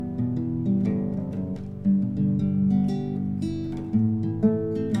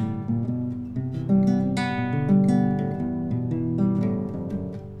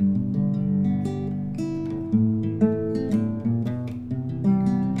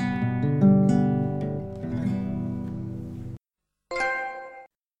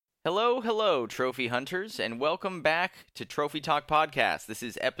Hello, hello, trophy hunters, and welcome back to Trophy Talk Podcast. This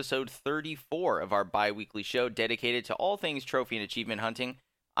is episode 34 of our bi-weekly show dedicated to all things trophy and achievement hunting.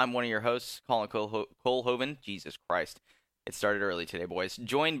 I'm one of your hosts, Colin Colhoven. Jesus Christ. It started early today, boys.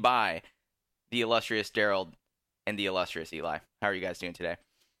 Joined by the illustrious Daryl and the illustrious Eli. How are you guys doing today?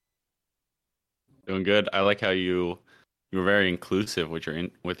 Doing good. I like how you were very inclusive with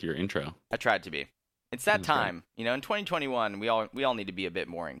your intro. I tried to be. It's that time, you know. In 2021, we all need to be a bit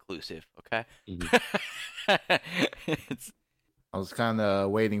more inclusive, okay? I was kind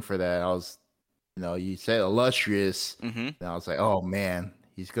of waiting for that. You said illustrious, and I was like, oh man,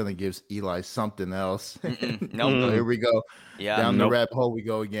 he's gonna give Eli something else. Nope. So here we go. Yeah, down the rabbit hole we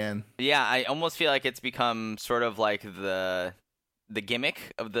go again. Yeah, I almost feel like it's become sort of like the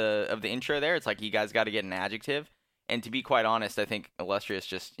gimmick of the intro. There, it's like you guys got to get an adjective. And to be quite honest, I think illustrious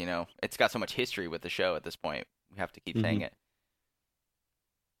just, it's got so much history with the show at this point. We have to keep saying it.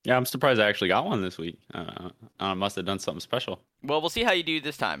 Yeah, I'm surprised I actually got one this week. I must have done something special. Well, we'll see how you do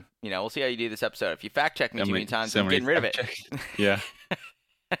this time. We'll see how you do this episode. If you fact check me too many times, I'm getting rid of it. Yeah.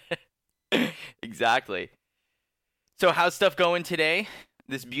 Exactly. So how's stuff going today?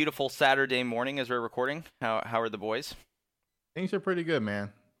 This beautiful Saturday morning as we're recording. How are the boys? Things are pretty good,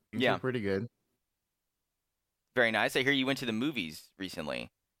 man. Things are pretty good. Very nice. I hear you went to the movies recently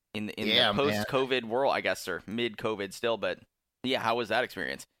in the post-COVID world, I guess, or mid-COVID still. But yeah, how was that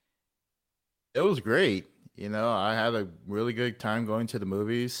experience? It was great. I had a really good time going to the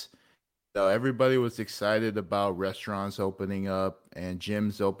movies. So everybody was excited about restaurants opening up and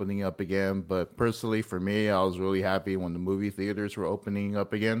gyms opening up again. But personally, for me, I was really happy when the movie theaters were opening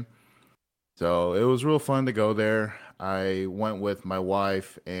up again. So it was real fun to go there. I went with my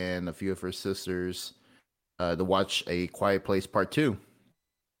wife and a few of her sisters to watch A Quiet Place Part 2.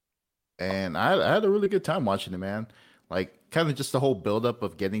 And I had a really good time watching it, man. Like, kind of just the whole buildup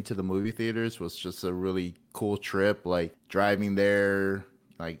of getting to the movie theaters was just a really cool trip. Like, driving there,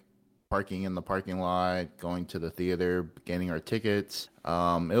 like, parking in the parking lot, going to the theater, getting our tickets.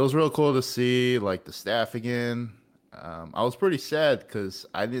 It was real cool to see, like, the staff again. I was pretty sad because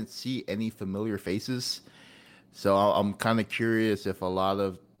I didn't see any familiar faces. So I'm kind of curious if a lot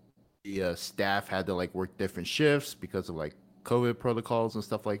of the staff had to like work different shifts because of like COVID protocols and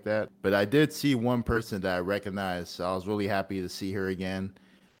stuff like that. But I did see one person that I recognized. So I was really happy to see her again.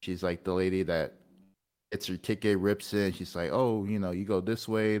 She's like the lady that gets her ticket, rips it. She's like, oh, you go this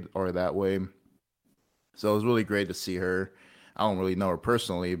way or that way. So it was really great to see her. I don't really know her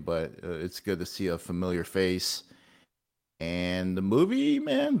personally, but it's good to see a familiar face. And the movie,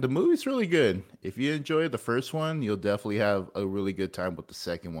 man, the movie's really good. If you enjoyed the first one, you'll definitely have a really good time with the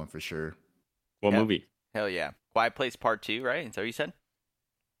second one for sure. What movie? Hell yeah. Quiet Place Part 2, right? Is that what you said?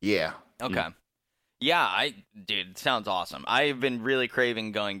 Yeah. Okay. Yeah, dude, sounds awesome. I've been really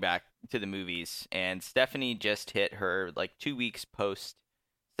craving going back to the movies, and Stephanie just hit her like 2 weeks post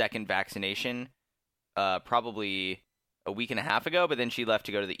second vaccination, probably a week and a half ago, but then she left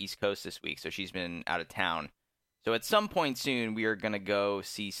to go to the East Coast this week, so she's been out of town. So at some point soon, we are going to go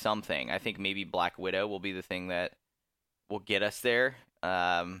see something. I think maybe Black Widow will be the thing that will get us there.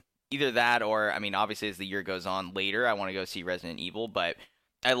 Either that or, I mean, obviously as the year goes on later, I want to go see Resident Evil. But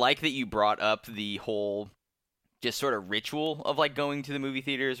I like that you brought up the whole just sort of ritual of like going to the movie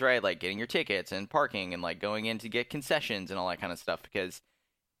theaters, right? Like getting your tickets and parking and like going in to get concessions and all that kind of stuff. Because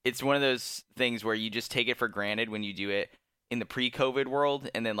it's one of those things where you just take it for granted when you do it in the pre-COVID world.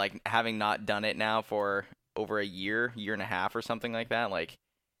 And then like having not done it now for over a year and a half or something like that, like,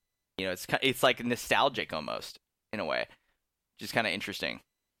 it's like nostalgic almost in a way, just kind of interesting.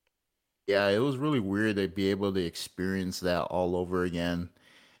 Yeah, it was really weird to be able to experience that all over again.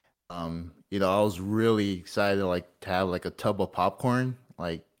 I was really excited to have like a tub of popcorn.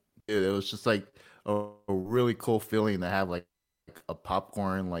 Like, dude, it was just like a really cool feeling to have like a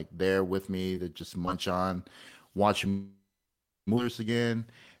popcorn like there with me to just munch on, watch movies again.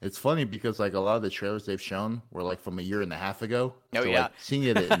 It's funny because like a lot of the trailers they've shown were like from a year and a half ago. Oh, so, yeah. Like, seeing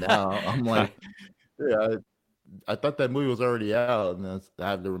it now, I'm like, yeah, I thought that movie was already out, and I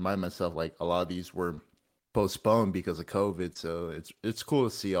have to remind myself like a lot of these were postponed because of COVID. So it's cool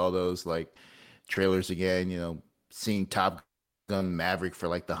to see all those like trailers again. Seeing Top Gun Maverick for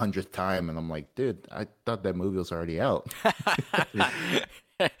like the 100th time, and I'm like, dude, I thought that movie was already out.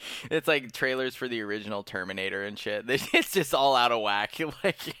 It's like trailers for the original Terminator and shit. It's just all out of whack.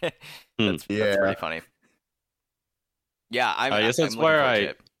 Like, that's pretty funny. Yeah, I guess that's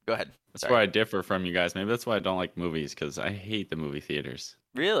where go ahead. That's where I differ from you guys. Maybe that's why I don't like movies, because I hate the movie theaters.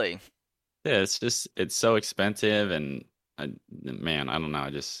 Really? Yeah, it's so expensive, and man, I don't know.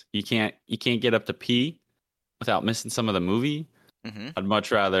 You can't get up to pee without missing some of the movie. Mm-hmm. I'd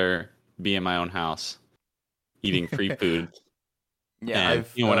much rather be in my own house eating free food Yeah.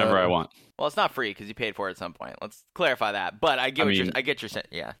 and whenever I want. Well, it's not free because you paid for it at some point. Let's clarify that. But I get I get your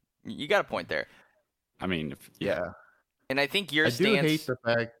yeah. You got a point there. I mean, Yeah. And I think your I stance. do hate the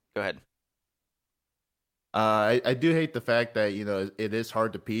fact. Go ahead. I do hate the fact that it is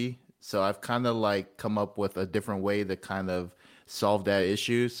hard to pee. So I've kind of like come up with a different way to kind of solve that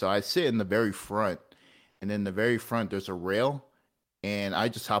issue. So I sit in the very front, and in the very front there's a rail, and I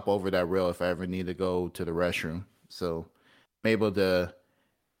just hop over that rail if I ever need to go to the restroom. So I'm able to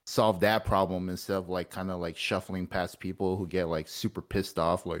solve that problem instead of like kind of like shuffling past people who get like super pissed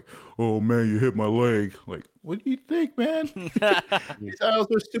off, like, "Oh man, you hit my leg!" Like, what do you think, man? These aisles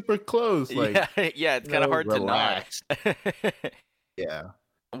are super close. Like, yeah, it's kind of hard relax. to not. Yeah.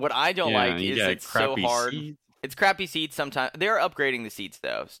 What I don't like is it's so hard. Seats. It's crappy seats sometimes. They're upgrading the seats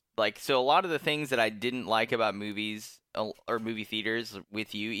though. Like, so a lot of the things that I didn't like about movies or movie theaters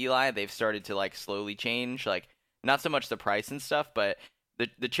with you, Eli, they've started to like slowly change. Like, not so much the price and stuff, but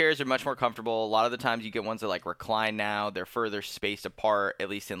the chairs are much more comfortable. A lot of the times you get ones that like recline now. They're further spaced apart, at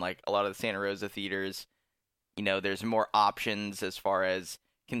least in like a lot of the Santa Rosa theaters. There's more options as far as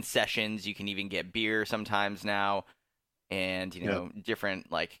concessions. You can even get beer sometimes now. And,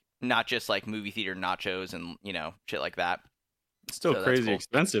 different, like, not just like movie theater nachos and, shit like that. It's still So crazy cool.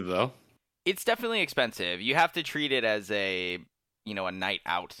 expensive, though. It's definitely expensive. You have to treat it as a night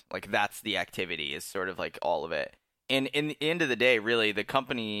out. Like, that's the activity, is sort of like all of it. And in the end of the day, really, the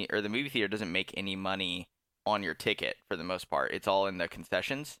company or the movie theater doesn't make any money on your ticket for the most part. It's all in the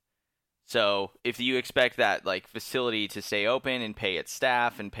concessions. So if you expect that like facility to stay open and pay its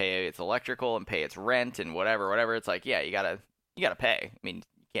staff and pay its electrical and pay its rent and whatever, it's like, yeah, you gotta pay. I mean,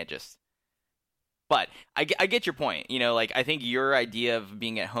 you can't just. But I get your point. Like, I think your idea of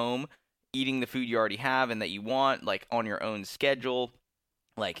being at home, eating the food you already have and that you want, like on your own schedule,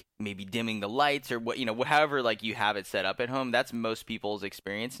 like maybe dimming the lights or however like you have it set up at home. That's most people's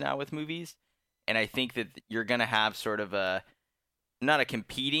experience now with movies, and I think that you're gonna have sort of not a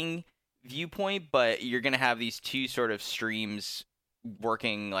competing viewpoint, but you're going to have these two sort of streams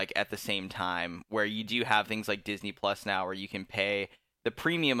working like at the same time, where you do have things like Disney Plus now where you can pay the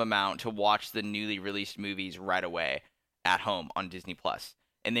premium amount to watch the newly released movies right away at home on Disney Plus.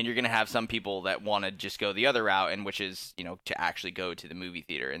 And then you're going to have some people that want to just go the other route, and which is, to actually go to the movie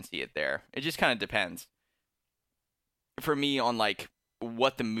theater and see it there. It just kind of depends for me on like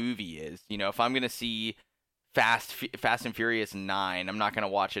what the movie is. If I'm going to see Fast and Furious 9, I'm not going to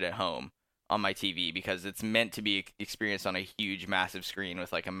watch it at home on my TV because it's meant to be experienced on a huge, massive screen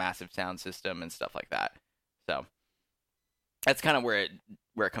with like a massive sound system and stuff like that. So that's kind of where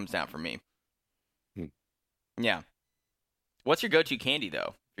it comes down for me. Yeah. What's your go-to candy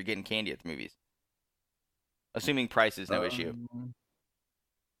though? If you're getting candy at the movies, assuming price is no issue.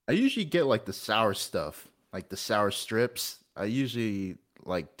 I usually get like the sour stuff, like the sour strips. I usually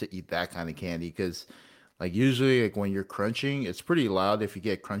like to eat that kind of candy because like usually like when you're crunching, it's pretty loud if you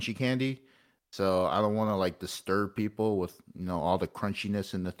get crunchy candy. So I don't want to like disturb people with all the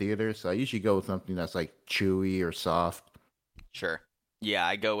crunchiness in the theater. So I usually go with something that's like chewy or soft. Sure. Yeah,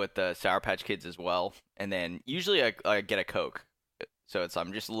 I go with the Sour Patch Kids as well, and then usually I get a Coke. So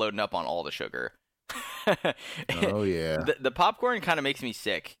I'm just loading up on all the sugar. Oh yeah. The popcorn kind of makes me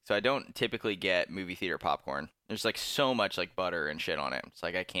sick, so I don't typically get movie theater popcorn. There's like so much like butter and shit on it. It's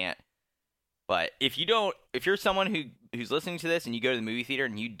like I can't. But if you're someone who's listening to this and you go to the movie theater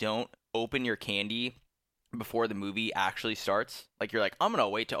and you don't open your candy before the movie actually starts, like you're like, I'm gonna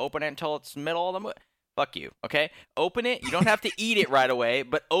wait to open it until it's middle of the movie. Fuck you, okay? Open it. You don't have to eat it right away,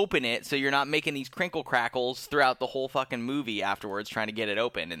 but open it so you're not making these crinkle crackles throughout the whole fucking movie afterwards trying to get it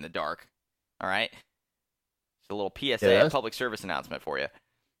open in the dark. All right? It's a little PSA, a public service announcement for you.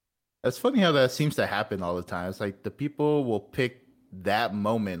 That's funny how that seems to happen all the time. It's like the people will pick that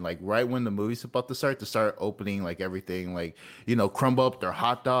moment, like right when the movie's about to start opening like everything, like, crumble up their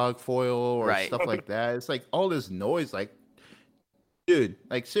hot dog foil or stuff like that. It's like all this noise, like, dude,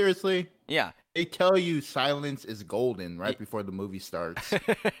 like seriously? Yeah. They tell you silence is golden right before the movie starts.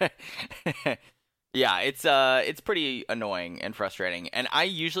 Yeah, it's pretty annoying and frustrating. And I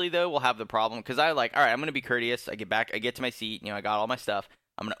usually though will have the problem because I like, all right, I'm gonna be courteous. I get to my seat, I got all my stuff.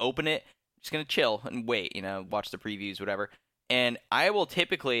 I'm gonna open it, just gonna chill and wait, watch the previews, whatever. And I will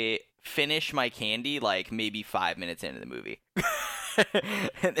typically finish my candy like maybe 5 minutes into the movie.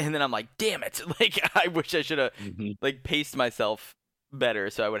 and then I'm like, damn it. Like, I wish I should have like paced myself better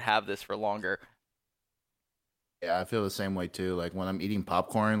so I would have this for longer. Yeah, I feel the same way too. Like when I'm eating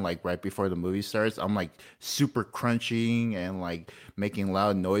popcorn, like right before the movie starts, I'm like super crunching and like making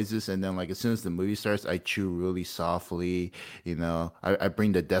loud noises. And then like as soon as the movie starts, I chew really softly. I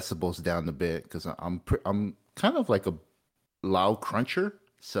bring the decibels down a bit because I'm kind of like a loud cruncher,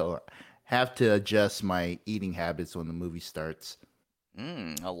 so have to adjust my eating habits when the movie starts.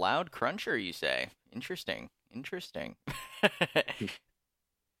 A loud cruncher, you say? Interesting. Interesting.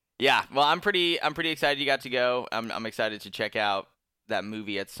 Yeah, well, I'm pretty excited you got to go. I'm excited to check out that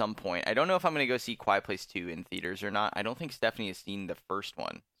movie at some point. I don't know if I'm gonna go see Quiet Place 2 in theaters or not. I don't think Stephanie has seen the first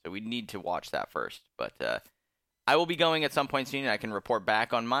one, so we need to watch that first. But I will be going at some point soon, and I can report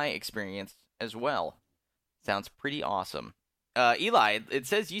back on my experience as well. Sounds pretty awesome. Eli, it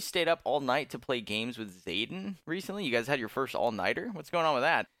says you stayed up all night to play games with Zayden recently. You guys had your first all-nighter? What's going on with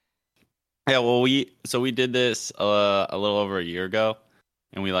that? Yeah, well, we did this a little over a year ago,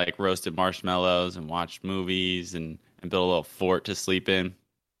 and we like roasted marshmallows and watched movies and built a little fort to sleep in.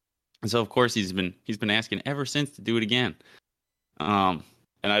 And so of course he's been asking ever since to do it again. And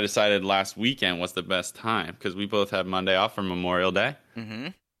I decided last weekend was the best time because we both had Monday off for Memorial Day. Mm-hmm.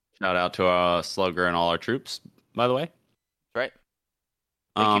 Shout out to our Slugger and all our troops, by the way. Right.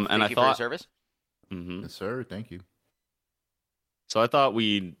 Thank and I you thought for your service. Mm-hmm. Yes, sir. Thank you. So I thought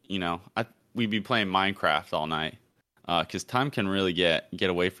we'd be playing Minecraft all night, because time can really get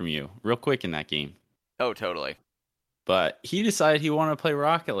away from you real quick in that game. Oh, totally. But he decided he wanted to play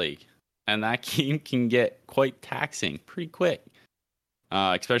Rocket League, and that game can get quite taxing pretty quick,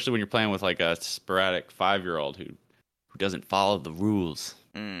 especially when you're playing with like a sporadic 5-year-old who doesn't follow the rules.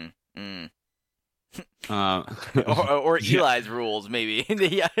 Or Eli's rules, maybe.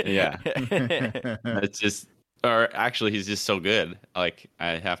 Yeah. It's just, or actually, he's just so good. Like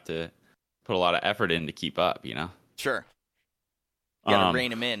I have to put a lot of effort in to keep up. Sure. You gotta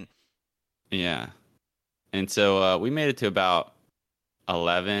rein him in. Yeah. And so we made it to about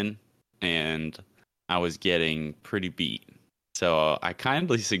 11, and I was getting pretty beat. So I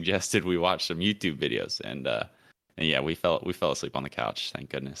kindly suggested we watch some YouTube videos, and yeah, we fell asleep on the couch. Thank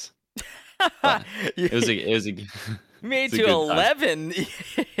goodness. It was a made to 11.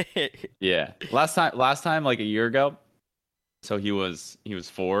 Yeah. Last time, like a year ago. So he was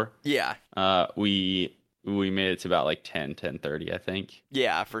 4. Yeah. We made it to about like 10:30, I think.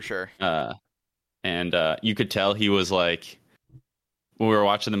 Yeah, for sure. And you could tell he was like, when we were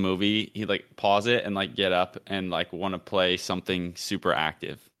watching the movie, he'd like pause it and like get up and like want to play something super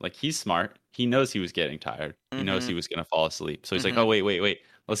active. Like he's smart. He knows he was getting tired. Mm-hmm. He knows he was gonna fall asleep. So he's like, oh wait,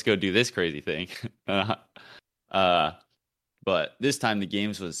 let's go do this crazy thing. But this time the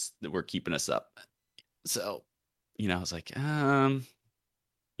games were keeping us up. So, I was like,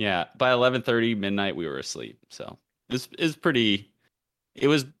 yeah. By 11:30 midnight we were asleep. So this is pretty. It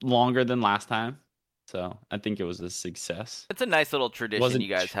was longer than last time. So I think it was a success. It's a nice little tradition you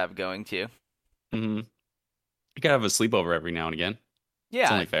guys have going too. Mm-hmm. You gotta have a sleepover every now and again. Yeah.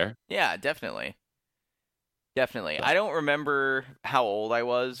 It's only fair. Yeah, definitely. Definitely. I don't remember how old I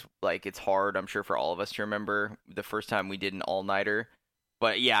was. Like, it's hard, I'm sure, for all of us to remember the first time we did an all-nighter.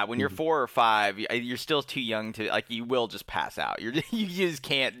 But yeah, when you're 4 or 5, you're still too young to, like, you will just pass out. You just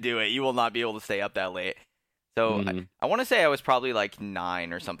can't do it. You will not be able to stay up that late. So I want to say I was probably like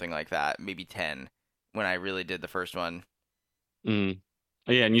 9 or something like that, maybe 10, when I really did the first one. Yeah,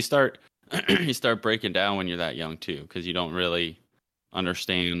 and you start breaking down when you're that young too, because you don't really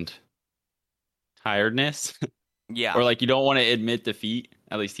understand tiredness. Yeah. Or like you don't want to admit defeat.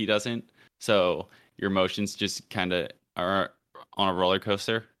 At least he doesn't. So your emotions just kind of are on a roller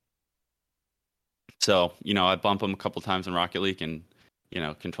coaster. So, I bump him a couple times in Rocket League, and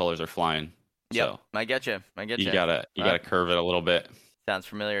controllers are flying. Yep, so I get you. You gotta curve it a little bit. Sounds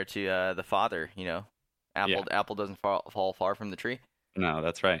familiar to the father. Apple doesn't fall far from the tree. No,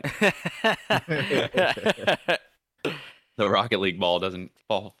 that's right. The Rocket League ball doesn't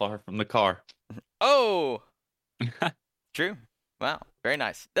fall far from the car. Oh, true. Wow, very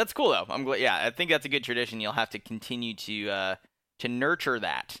nice. That's cool though. I'm glad. Yeah, I think that's a good tradition. You'll have to continue to nurture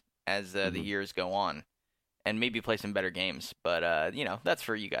that as the years go on, and maybe play some better games. But that's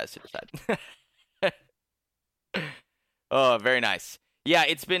for you guys to decide. Oh, very nice. Yeah,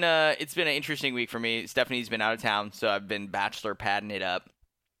 it's been an interesting week for me. Stephanie's been out of town, so I've been bachelor padding it up,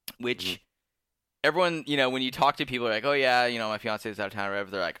 which everyone, when you talk to people, are like, oh yeah, my fiance is out of town or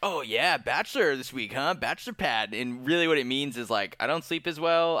whatever, they're like, oh yeah, bachelor this week, huh? Bachelor pad. And really what it means is like, I don't sleep as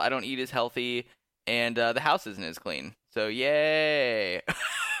well, I don't eat as healthy, and the house isn't as clean. So yay.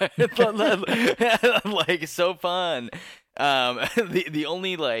 Like, so fun. The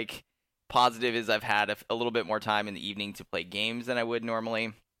only like positive is I've had a little bit more time in the evening to play games than I would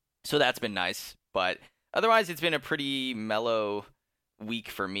normally, so that's been nice. But Otherwise, it's been a pretty mellow week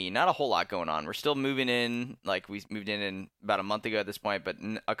for me. Not a whole lot going on. We're still moving in. Like, we moved in about a month ago at this point, but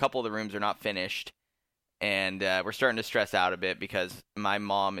a couple of the rooms are not finished. And we're starting to stress out a bit because my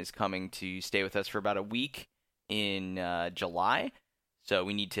mom is coming to stay with us for about a week in July. So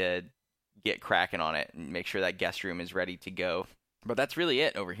we need to get cracking on it and make sure that guest room is ready to go. But that's really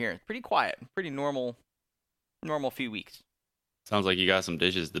it over here. It's pretty quiet. Pretty normal few weeks. Sounds like you got some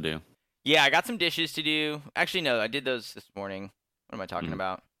dishes to do. Yeah, I got some dishes to do. Actually, no, I did those this morning. What am I talking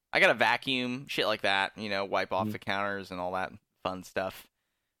about? I got a vacuum, shit like that, wipe off the counters and all that fun stuff.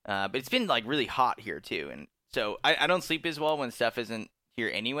 But it's been like really hot here too, and so I don't sleep as well when stuff isn't here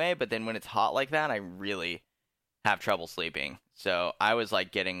anyway. But then when it's hot like that, I really have trouble sleeping. So I was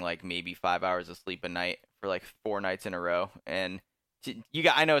like getting like maybe 5 hours of sleep a night for like 4 nights in a row. And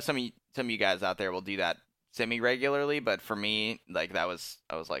I know some of you guys out there will do that semi regularly, but for me, like I was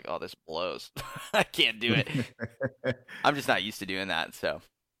like, oh, this blows. I can't do it. I'm just not used to doing that. So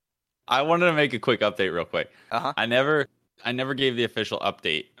I wanted to make a quick update real quick. Uh-huh. I never gave the official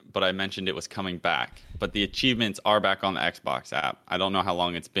update, but I mentioned it was coming back. But the achievements are back on the Xbox app. I don't know how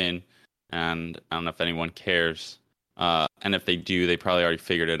long it's been, and I don't know if anyone cares. And if they do, they probably already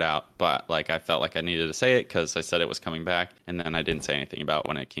figured it out. But like, I felt like I needed to say it because I said it was coming back, and then I didn't say anything about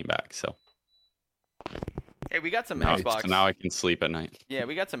when it came back. So hey, we got some now, Xbox. So now I can sleep at night. Yeah,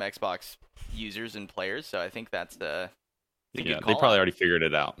 we got some Xbox users and players, so I think that's the. Yeah, they probably already figured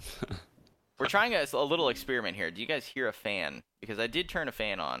it out. We're trying a little experiment here. Do you guys hear a fan? Because I did turn a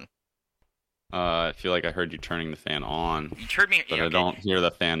fan on. I feel like I heard you turning the fan on. You heard me, but yeah, I okay. don't hear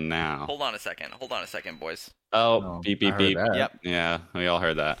the fan now. Hold on a second, boys. Oh, beep, beep, beep. That. Yep. Yeah, we all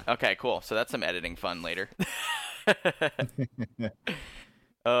heard that. Okay, cool. So that's some editing fun later.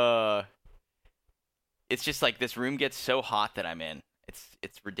 It's just like this room gets so hot that I'm in.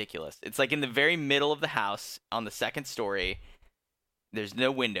 It's ridiculous. It's like in the very middle of the house on the second story. There's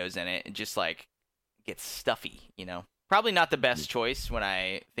no windows in it. It just like gets stuffy, Probably not the best choice when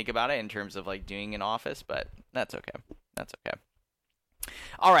I think about it in terms of like doing an office, but that's okay. That's okay.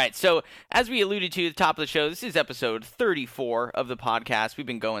 All right, so as we alluded to at the top of the show, this is episode 34 of the podcast. We've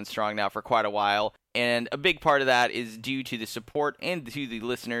been going strong now for quite a while, and a big part of that is due to the support and to the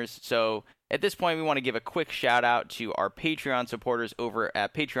listeners. So at this point, we want to give a quick shout out to our Patreon supporters over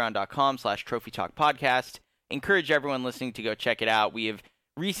at patreon.com/Trophy Talk Podcast. Encourage everyone listening to go check it out. We have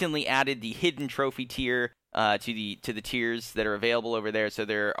recently added the hidden trophy tier to the tiers that are available over there. So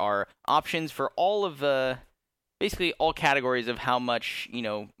there are options for all of basically all categories of how much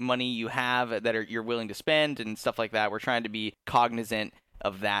money you have that you're willing to spend and stuff like that. We're trying to be cognizant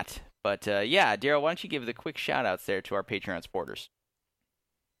of that. But yeah, Daryl, why don't you give the quick shout outs there to our Patreon supporters?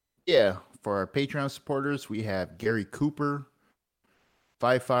 Yeah, for our Patreon supporters, we have Gary Cooper,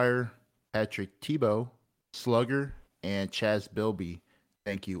 Fire, Patrick Tebow, Slugger, and Chaz Bilby.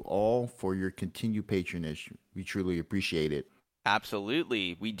 Thank you all for your continued patronage. We truly appreciate it.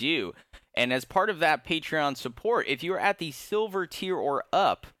 Absolutely, we do. And as part of that Patreon support, if you're at the silver tier or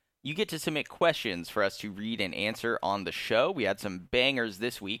up, you get to submit questions for us to read and answer on the show. We had some bangers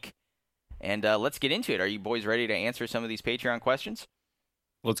this week. And let's get into it. Are you boys ready to answer some of these Patreon questions?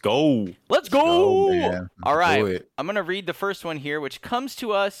 Let's go. Let's go! All right, Do I'm going to read the first one here, which comes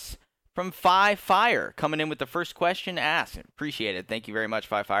to us from Fire, coming in with the first question asked. Appreciate it. Thank you very much,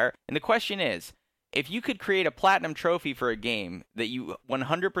 Fire. And the question is, if you could create a platinum trophy for a game that you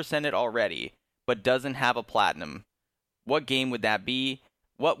 100%ed already, but doesn't have a platinum, what game would that be?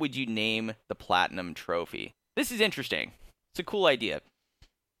 What would you name the platinum trophy? This is interesting. It's a cool idea.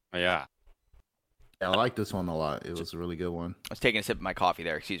 Yeah. I like this one a lot. It was a really good one. I was taking a sip of my coffee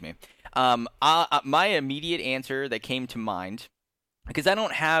there. Excuse me. My immediate answer that came to mind, because I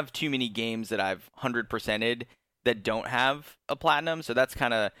don't have too many games that I've 100%ed that don't have a platinum, so that's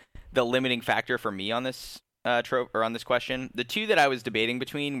kind of the limiting factor for me on this on this question. The two that I was debating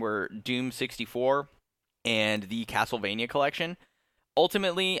between were Doom 64 and the Castlevania collection.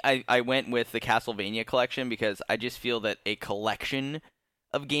 Ultimately, I went with the Castlevania collection because I just feel that a collection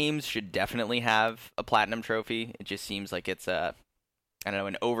of games should definitely have a platinum trophy. It just seems like it's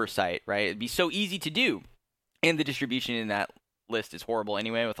an oversight, right? It'd be so easy to do, and the distribution in that list is horrible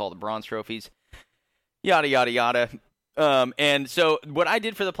anyway with all the bronze trophies. Yada yada yada. And so what I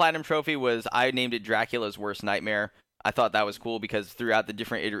did for the platinum trophy was I named it Dracula's Worst Nightmare. I thought that was cool because throughout the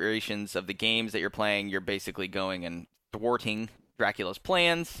different iterations of the games that you're playing, you're basically going and thwarting Dracula's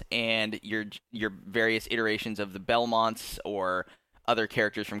plans, and your various iterations of the Belmonts or other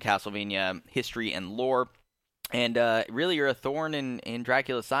characters from Castlevania history and lore, and really you're a thorn in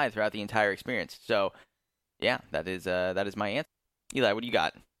Dracula's side throughout the entire experience. So yeah, that is my answer. Eli, what do you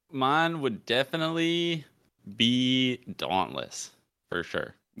got? mine would definitely be Dauntless for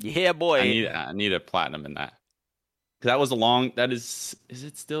sure. Yeah, boy. I need a platinum in that. 'Cause that was a long. That is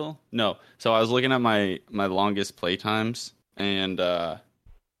it still? No. So I was looking at my longest play times, and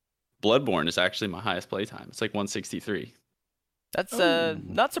Bloodborne is actually my highest play time. It's like 163. That's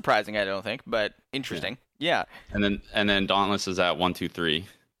not surprising, I don't think, but interesting. Yeah. And then Dauntless is at 123.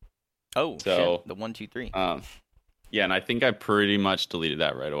 Oh, So, shit. The 1, 2, 3. Yeah, and I think I pretty much deleted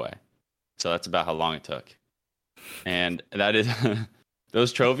that right away. So that's about how long it took. And that is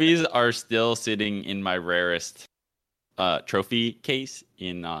those trophies are still sitting in my rarest trophy case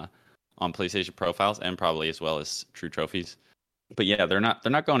in on PlayStation profiles, and probably as well as True Trophies. But yeah, they're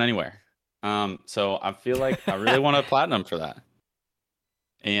not going anywhere. So I feel like I really want a platinum for that.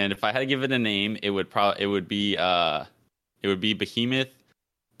 And if I had to give it a name, it would be Behemoth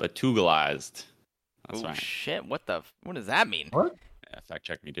Batugalized. That's right. Shit! What does that mean? What? Yeah, fact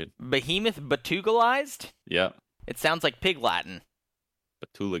check me, dude. Behemoth Batugalized? Yep. It sounds like Pig Latin.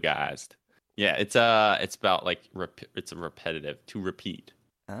 Batulagized. Yeah, it's about like it's a repetitive to repeat.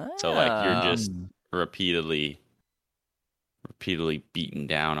 So like you're just repeatedly beaten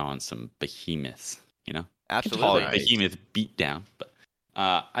down on some behemoths, you know? Absolutely. Call it Behemoth beatdown, but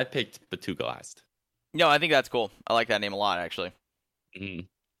I picked Batugalized. No, I think that's cool. I like that name a lot, actually. Mm-hmm.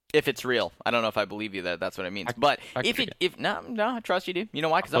 If it's real, I don't know if I believe you that that's what it means. But if no, I trust you, dude. You know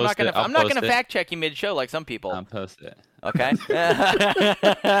why? Because I'm not gonna fact check you mid show like some people. I'll post it. Okay.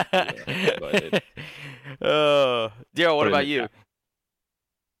 Daryl, what about you?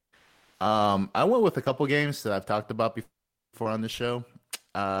 I went with a couple games that I've talked about before on the show.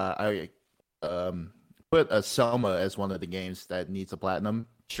 I put a Soma as one of the games that needs a platinum.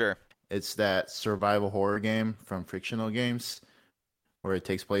 Sure. It's that survival horror game from Frictional Games, where it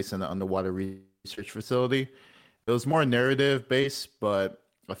takes place in an underwater research facility. It was more narrative based, but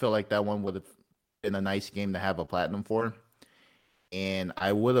I feel like that one would have been a nice game to have a platinum for. And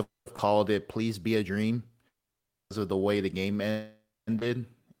I would have called it Please Be a Dream because of the way the game ended.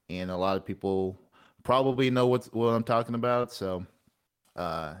 And a lot of people probably know what I'm talking about. So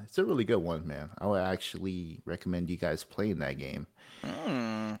it's a really good one, man. I would actually recommend you guys playing that game.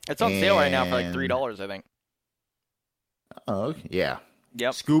 It's on sale right now for like $3, I think. Oh, okay. Yeah.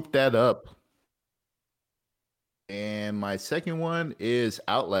 Yep. Scoop that up. And my second one is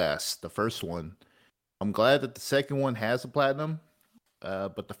Outlast, the first one. I'm glad that the second one has a platinum,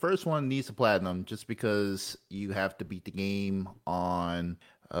 but the first one needs a platinum just because you have to beat the game on,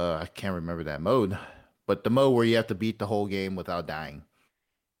 I can't remember that mode, but the mode where you have to beat the whole game without dying.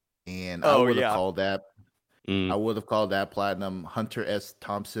 And I would have called that. I would have called that platinum. Hunter S.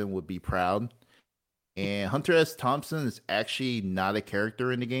 Thompson would be proud. And Hunter S. Thompson is actually not a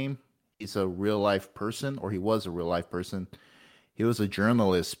character in the game. He's a real life person, or he was a real life person. He was a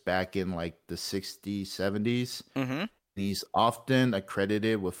journalist back in like the 60s, 70s. Mm-hmm. He's often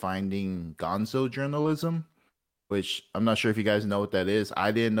accredited with finding gonzo journalism, which I'm not sure if you guys know what that is.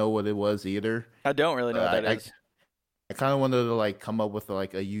 I didn't know what it was either. I don't really know what that is. I kind of wanted to like come up with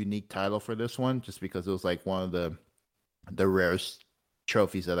like a unique title for this one, just because it was like one of the rarest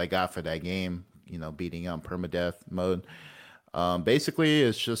trophies that I got for that game. You know, beating on permadeath mode. Basically,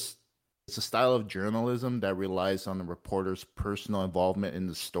 it's a style of journalism that relies on the reporter's personal involvement in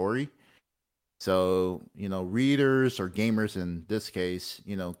the story. So, you know, readers or gamers in this case,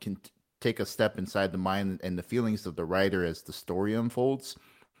 you know, can take a step inside the mind and the feelings of the writer as the story unfolds.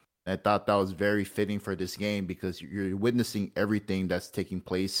 And I thought that was very fitting for this game because you're witnessing everything that's taking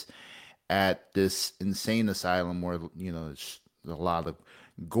place at this insane asylum where, you know, there's a lot of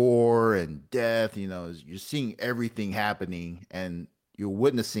gore and death. You know, you're seeing everything happening and you're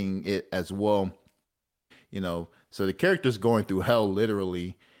witnessing it as well. You know, so the character's going through hell,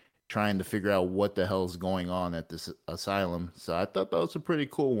 literally trying to figure out what the hell is going on at this asylum. So I thought that was a pretty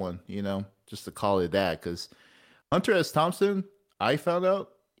cool one, you know, just to call it that. Because Hunter S. Thompson, I found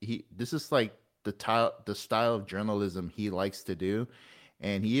out this is like the style of journalism he likes to do.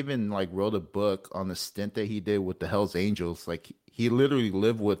 And he even like wrote a book on the stint that he did with the Hells Angels. Like he literally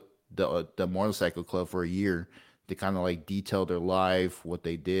lived with the motorcycle club for a year to kind of like detail their life, what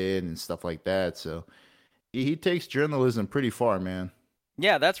they did and stuff like that. So he takes journalism pretty far, man.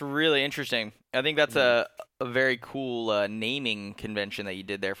 Yeah, that's really interesting. I think that's a very cool naming convention that you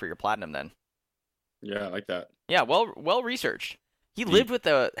did there for your platinum then. Yeah, I like that. Yeah, well researched. He lived with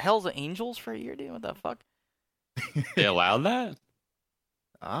the Hells Angels for a year, dude. What the fuck? They allowed that?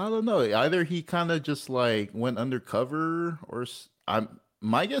 I don't know. Either he kind of just like went undercover, or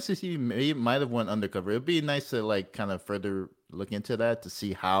my guess is he might have went undercover. It'd be nice to like kind of further look into that to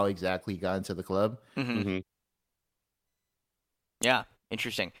see how exactly he got into the club. Mm-hmm. Yeah,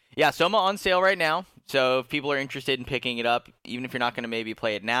 Interesting. Yeah, Soma on sale right now. So if people are interested in picking it up, even if you're not going to maybe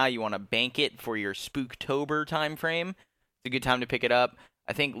play it now, you want to bank it for your Spooktober time frame. It's a good time to pick it up.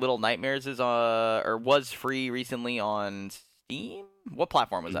 I think Little Nightmares is or was free recently on Steam. What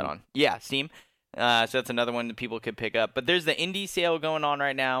platform was that on? Yeah, Steam. So that's another one that people could pick up. But there's the indie sale going on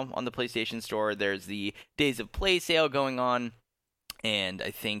right now on the PlayStation Store. There's the Days of Play sale going on. And I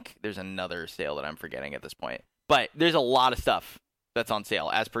think there's another sale that I'm forgetting at this point. But there's a lot of stuff that's on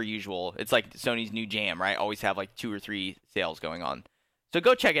sale, as per usual. It's like Sony's new jam, right? Always have like 2 or 3 sales going on. So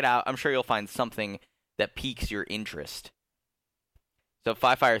go check it out. I'm sure you'll find something that piques your interest. So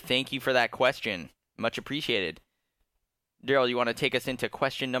Fire, thank you for that question. Much appreciated. Daryl, you want to take us into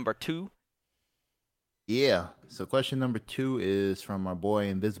question number 2? Yeah. So question number 2 is from our boy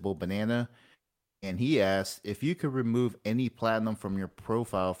Invisible Banana. And he asked, if you could remove any platinum from your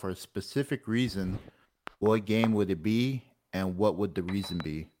profile for a specific reason, what game would it be and what would the reason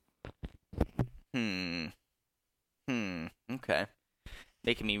be? Okay.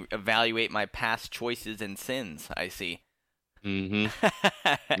 Making me evaluate my past choices and sins, I see.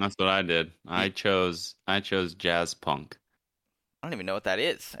 That's what I did. I chose jazz punk. I don't even know what that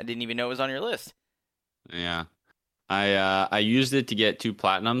is. I didn't even know it was on your list. Yeah. I used it to get 2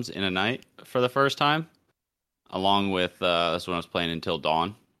 platinums in a night for the first time, along with that's when I was playing Until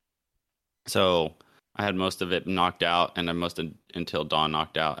Dawn. So I had most of it knocked out, and then most of Until Dawn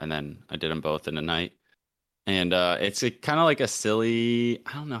knocked out, and then I did them both in a night. And it's kind of like a silly,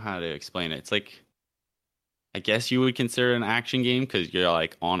 I don't know how to explain it. It's like, I guess you would consider it an action game because you're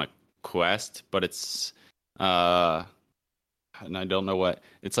like on a quest, but it's and I don't know what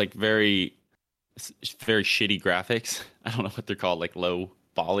it's like. Very shitty graphics. I don't know what they're called, like low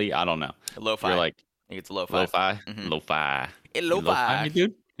poly. I don't know. Lo-fi. You're like, I think it's lo-fi. Lo-fi. Mm-hmm. Lo-fi. Hey, lo-fi. lo-fi. Me,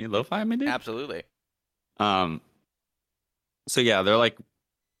 dude. You lo-fi me, dude? Absolutely. So yeah, they're like,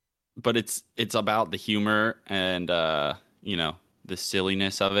 but it's about the humor and you know, the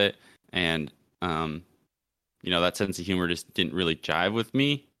silliness of it, and you know, that sense of humor just didn't really jive with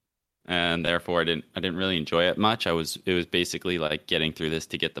me, and therefore I didn't really enjoy it much. It was basically like getting through this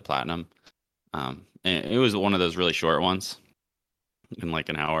to get the platinum. And it was one of those really short ones, in like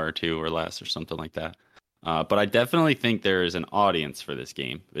an hour or 2 or less or something like that. But I definitely think there is an audience for this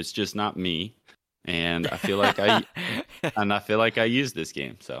game. It's just not me, and I feel like I use this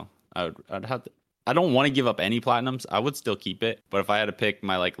game. So I'd have to. I don't want to give up any platinums. I would still keep it, but if I had to pick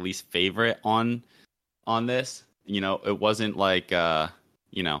my like least favorite on this, you know, it wasn't like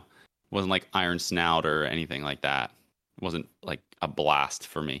you know, it wasn't like Iron Snout or anything like that. It wasn't like a blast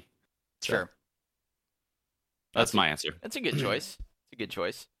for me. So. Sure. That's my answer. That's a good choice. It's a good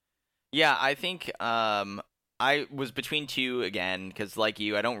choice. Yeah, I think I was between 2 again because, like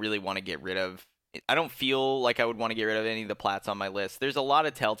you, I don't really want to get rid of. I don't feel like I would want to get rid of any of the plats on my list. There's a lot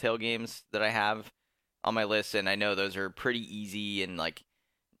of Telltale games that I have on my list, and I know those are pretty easy and like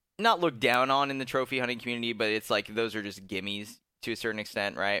not looked down on in the trophy hunting community, but it's like those are just gimmies to a certain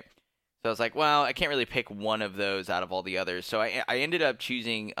extent, right? So I was like, well, I can't really pick one of those out of all the others. So I ended up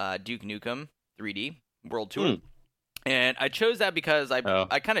choosing Duke Nukem 3D World Tour. And I chose that because I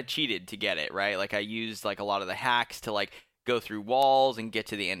kind of cheated to get it, right? Like I used like a lot of the hacks to like go through walls and get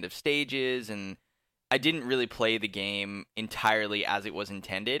to the end of stages, and I didn't really play the game entirely as it was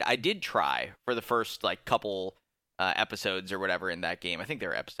intended. I did try for the first like couple episodes or whatever in that game. I think they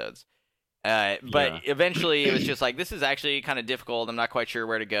were episodes. But eventually it was just like, this is actually kind of difficult. I'm not quite sure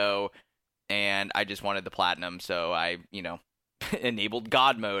where to go. And I just wanted the platinum. So I, you know, enabled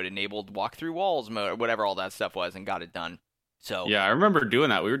God mode, enabled walk through walls mode, or whatever all that stuff was, and got it done. So yeah, I remember doing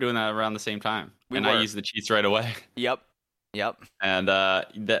that. We were doing that around the same time. I used the cheats right away. Yep. And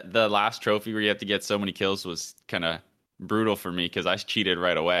the last trophy where you have to get so many kills was kind of brutal for me because I cheated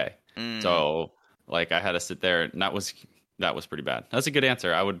right away. So like I had to sit there, and that was pretty bad. That's a good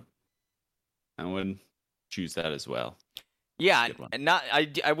answer. I would choose that as well. Yeah, and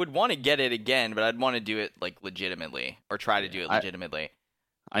I would want to get it again, but I'd want to do it like legitimately, or try to do it legitimately.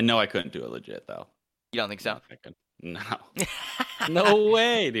 I know I couldn't do it legit though. You don't think so? No. No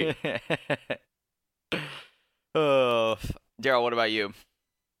way, dude. Oh, Daryl, what about you?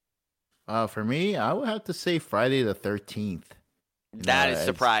 For me, I would have to say Friday the 13th. That is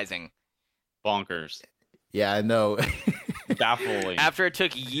surprising. Bonkers. Yeah, I know. Baffling. After it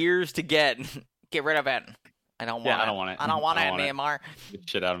took years to get rid of it. I don't want it. I don't want it anymore. Get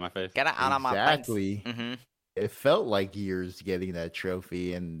shit out of my face. Get it out of my face. Exactly. It felt like years getting that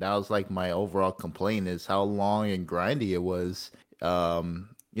trophy, and that was like my overall complaint is how long and grindy it was.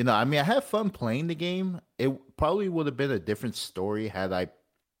 You know, I mean, I had fun playing the game. It probably would have been a different story had I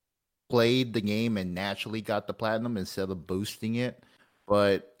played the game and naturally got the platinum instead of boosting it.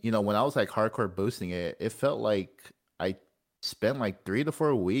 But when I was like hardcore boosting it, it felt like I spent like 3 to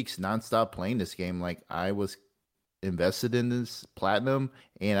 4 weeks nonstop playing this game. Like I was invested in this platinum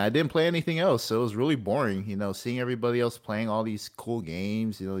and I didn't play anything else. So it was really boring, seeing everybody else playing all these cool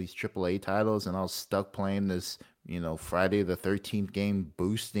games, these AAA titles, and I was stuck playing this, Friday the 13th game,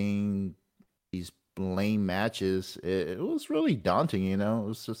 boosting these lame matches. It was really daunting, it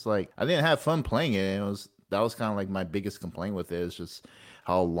was just like I didn't have fun playing it. That was kind of like my biggest complaint with it, is just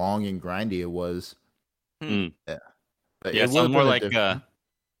how long and grindy it was. Mm. Yeah. But Yeah, it it sounds would've more been a like different-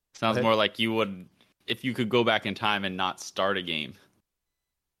 sounds ahead. more like you would if you could go back in time and not start a game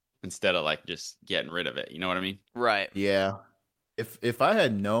instead of like just getting rid of it. You know what I mean? Right. Yeah. If I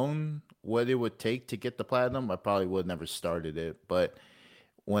had known what it would take to get the platinum, I probably would never started it. But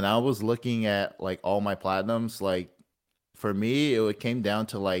when I was looking at like all my platinums, like for me, it came down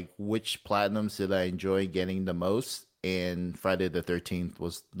to like which platinums did I enjoy getting the most, and Friday the 13th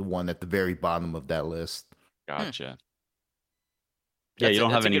was the one at the very bottom of that list. Gotcha. Yeah, That's you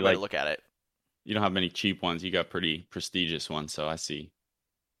don't have that's a any good way like to look at it. you don't have many cheap ones. You got pretty prestigious ones, so I see.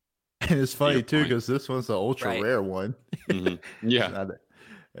 And it's funny your too point. because this one's the ultra Right. rare one. Mhm. Yeah.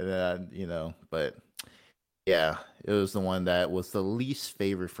 And then, but yeah, it was the one that was the least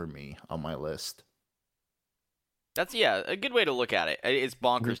favorite for me on my list. That's a good way to look at it. It's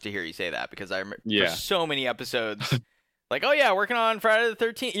bonkers to hear you say that, because I remember Yeah. for so many episodes, like, oh yeah, working on Friday the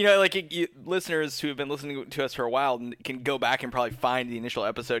 13th. Like listeners who have been listening to us for a while can go back and probably find the initial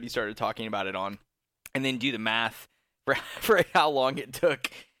episode you started talking about it on, and then do the math for how long it took.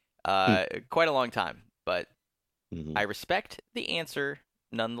 Quite a long time, but Mhm. I respect the answer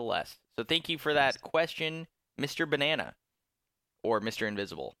nonetheless. So thank you for that question, Mr. Banana, or Mr.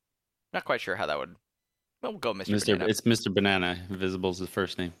 Invisible. Not quite sure how that would. Well, we'll go Mr. Banana. It's Mr. Banana. Invisible's the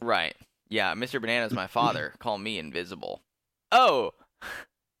first name. Right. Yeah, Mr. Banana's my father. Call me invisible. Oh,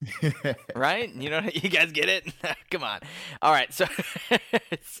 right? You guys get it? Come on. All right, so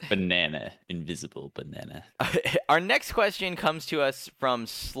Banana. Invisible banana. our next question comes to us from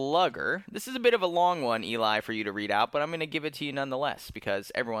Slugger. This is a bit of a long one, Eli, for you to read out, but I'm going to give it to you nonetheless,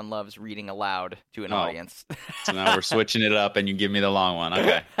 because everyone loves reading aloud to an Oh. audience. So now we're switching it up and you give me the long one.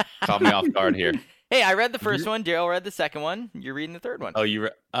 Okay. Caught me off guard here. Hey, I read the first one. Daryl read the second one. You're reading the third one. Oh, Yeah.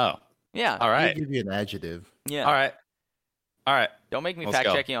 all I'll right. give you an adjective. Yeah. All right. All right. Don't make me Let's fact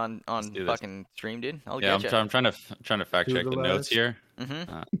go. check you on do this. fucking stream, dude. I'll Yeah, get you. I'm trying to fact check the Google notes us. here.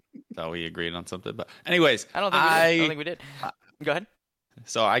 Mm-hmm. Thought we agreed on something, but anyways, I don't think we did. Go ahead.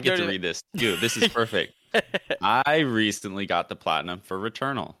 so I get Go to to read this. Dude, this is perfect. I recently got the platinum for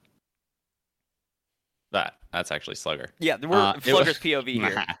Returnal. That's actually Slugger. Yeah, we're it Slugger's was- POV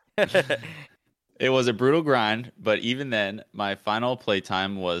here. It was a brutal grind, but even then, my final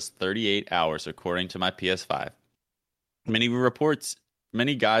playtime was 38 hours according to my PS5.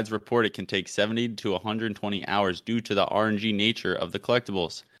 Many guides report it can take 70 to 120 hours due to the RNG nature of the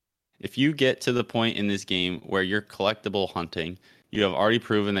collectibles. If you get to the point in this game where you're collectible hunting, you have already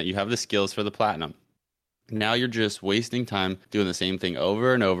proven that you have the skills for the platinum. Now you're just wasting time doing the same thing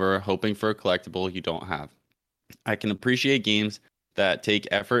over and over, hoping for a collectible you don't have. I can appreciate games that take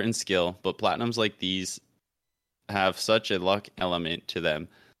effort and skill, but platinums like these have such a luck element to them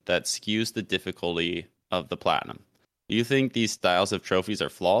that skews the difficulty of the platinum. Do you think these styles of trophies are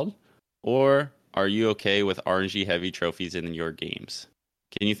flawed, or are you okay with RNG heavy trophies in your games?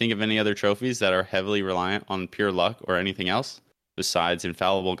 Can you think of any other trophies that are heavily reliant on pure luck or anything else besides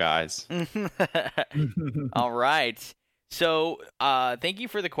infallible guys? All right. So, thank you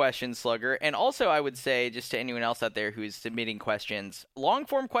for the question, Slugger. And also, I would say, just to anyone else out there who's submitting questions, long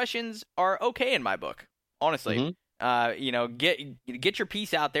form questions are okay in my book. Honestly, get your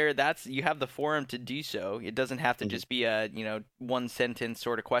piece out there. You have the forum to do so. It doesn't have to just be a one sentence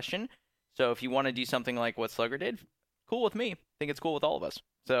sort of question. So, if you want to do something like what Slugger did, cool with me. I think it's cool with all of us.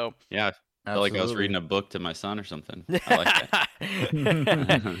 So, Yeah, I felt like I was reading a book to my son or something. I like that.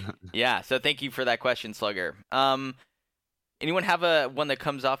 Yeah. So, thank you for that question, Slugger. Anyone have one that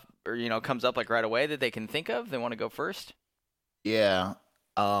comes up like right away that they can think of? They want to go first? Yeah.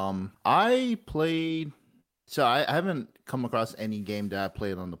 I played. So I haven't come across any game that I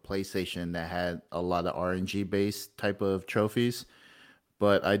played on the PlayStation that had a lot of RNG based type of trophies,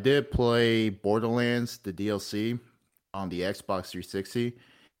 but I did play Borderlands, the DLC, on the Xbox 360.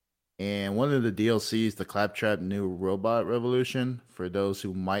 And one of the DLCs, the Claptrap New Robot Revolution, for those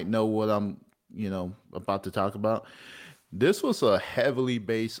who might know what I'm, about to talk about. This was a heavily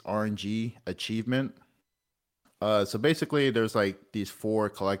based RNG achievement. So basically, there's like these four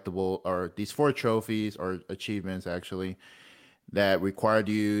trophies or achievements actually that required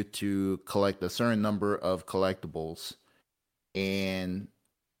you to collect a certain number of collectibles. and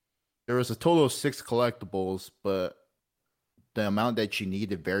there was a total of 6 collectibles, but the amount that you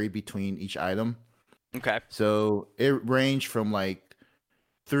needed varied between each item. Okay. So it ranged from like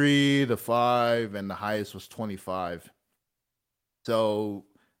 3 to 5, and the highest was 25. So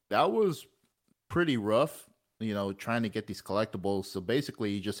that was pretty rough, trying to get these collectibles. So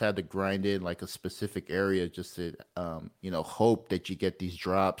basically, you just had to grind in like a specific area just to, hope that you get these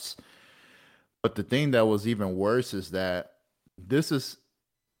drops. But the thing that was even worse is that this is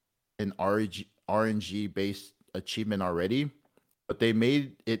an RNG based achievement already, but they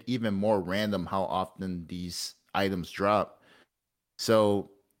made it even more random how often these items drop. So,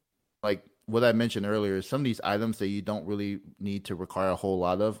 like what I mentioned earlier, some of these items that you don't really need to require a whole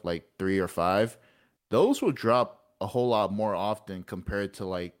lot of, like 3 or 5, those will drop a whole lot more often compared to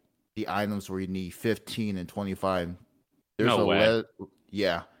like the items where you need 15 and 25. There's No way.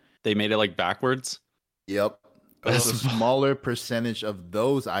 Yeah. They made it like backwards. Yep. There's a smaller percentage of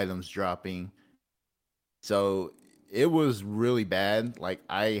those items dropping. So it was really bad. Like,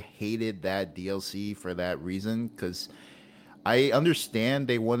 I hated that DLC for that reason, because I understand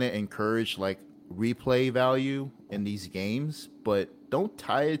they want to encourage like replay value in these games, but don't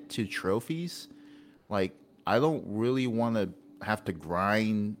tie it to trophies. Like, I don't really want to have to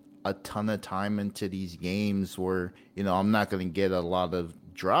grind a ton of time into these games where, I'm not going to get a lot of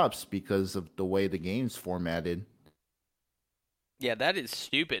drops because of the way the game's formatted. Yeah, that is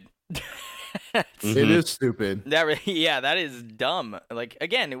stupid. It is stupid. That is dumb. Like,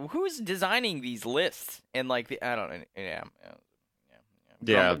 again, who's designing these lists? And like, I don't know.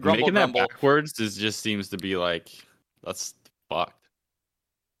 Yeah, Grumble, making grumble. that backwards just seems to be like, that's fucked.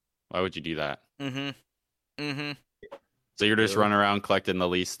 Why would you do that? So you're just running around collecting the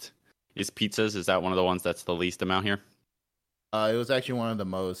least. Is pizzas? Is that one of the ones that's the least amount here? It was actually one of the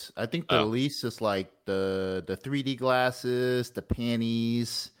most. I think the least is like the 3D glasses, the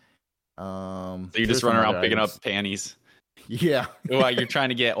panties. So you just run around picking up panties. Yeah. While you're trying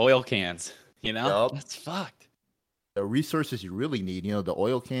to get oil cans, Yep. That's fucked. The resources you really need, the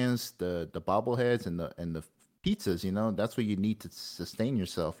oil cans, the bobbleheads, and the pizzas. That's what you need to sustain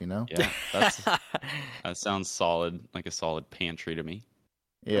yourself. Yeah, that sounds solid, like a solid pantry to me.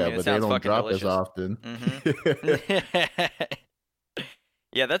 Yeah, but they don't drop delicious. as often.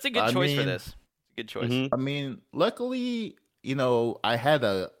 Yeah, that's a good choice for this. It's a good choice. I mean, luckily, I had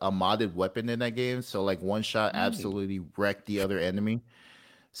a modded weapon in that game, so like one shot absolutely wrecked the other enemy.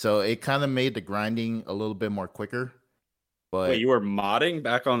 So it kind of made the grinding a little bit more quicker. But wait, you were modding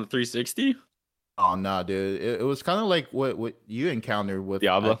back on the 360? Oh no, dude! It was kind of like what you encountered with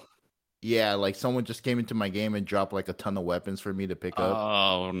Diablo. Yeah, like someone just came into my game and dropped like a ton of weapons for me to pick up.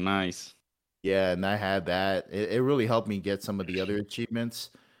 Oh, nice. Yeah, and I had that. It really helped me get some of the other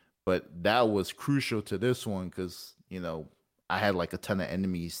achievements, but that was crucial to this one because, I had like a ton of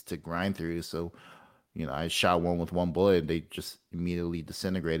enemies to grind through. So, I shot one with one bullet and they just immediately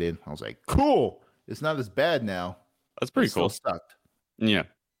disintegrated. I was like, cool. It's not as bad now. That's pretty cool. Still sucked. Yeah.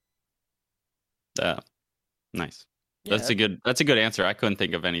 Nice. Yeah, that's a good answer. I couldn't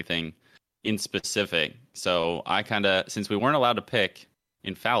think of anything in specific. So I since we weren't allowed to pick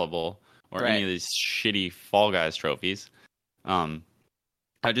Infallible or any of these shitty Fall Guys trophies, I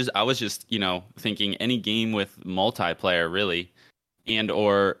was just, thinking any game with multiplayer really, and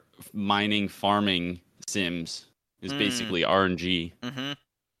or mining farming sims is basically RNG.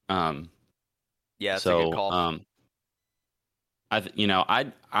 Yeah, that's a good call.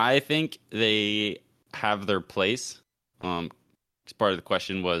 I think they have their place. Part of the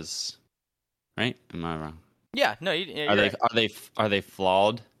question was, right? Am I wrong? Yeah, no. Are they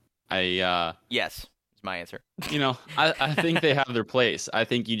flawed? Yes, is my answer. I think they have their place. I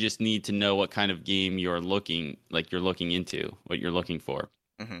think you just need to know what kind of game you're looking into, what you're looking for.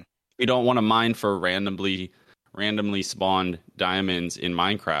 You don't want to mine for randomly spawned diamonds in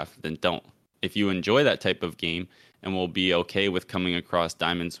Minecraft, then don't. If you enjoy that type of game and will be okay with coming across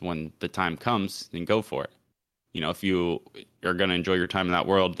diamonds when the time comes, then go for it. If you are going to enjoy your time in that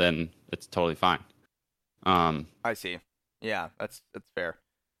world, then it's totally fine. I see. Yeah, that's fair.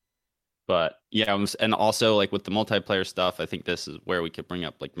 But yeah, and also like with the multiplayer stuff, I think this is where we could bring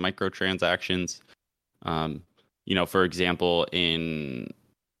up like microtransactions. For example, in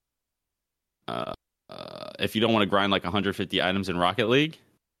if you don't want to grind like 150 items in Rocket League,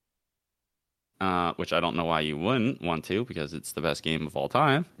 which I don't know why you wouldn't want to, because it's the best game of all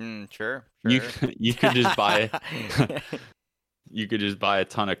time. Sure. You could just buy a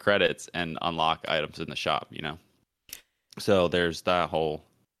ton of credits and unlock items in the shop. So there's that whole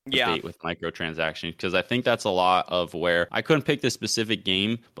debate with microtransactions, because I think that's a lot of where I couldn't pick this specific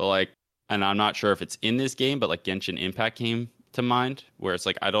game, but like, and I'm not sure if it's in this game, but like Genshin Impact to mind, where it's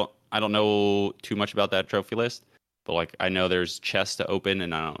like I don't know too much about that trophy list, but like I know there's chests to open,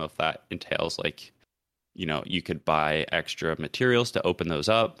 and I don't know if that entails like, you could buy extra materials to open those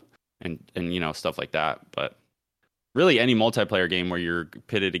up and stuff like that. But really, any multiplayer game where you're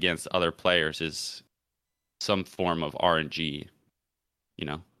pitted against other players is some form of RNG.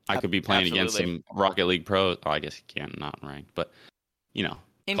 I could be playing against some Rocket League pros. Oh, I guess you can't, not ranked, but in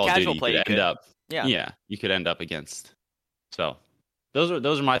Call casual of Duty, play, you could end up. Yeah, you could end up against. So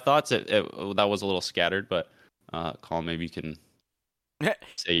those are my thoughts. That was a little scattered, but Colin, maybe you can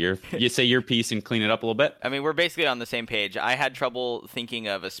say your piece and clean it up a little bit. I mean, we're basically on the same page. I had trouble thinking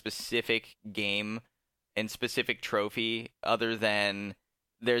of a specific game and specific trophy other than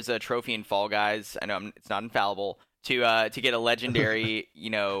there's a trophy in Fall Guys. I know it's not infallible to get a legendary,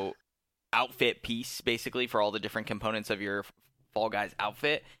 outfit piece basically for all the different components of your Fall Guys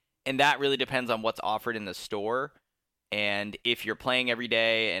outfit, and that really depends on what's offered in the store. And if you're playing every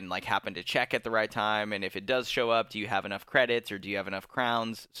day and like happen to check at the right time, and if it does show up, do you have enough credits or do you have enough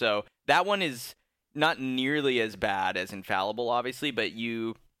crowns? So that one is not nearly as bad as infallible, obviously, but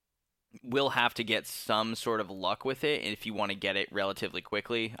you will have to get some sort of luck with it if you want to get it relatively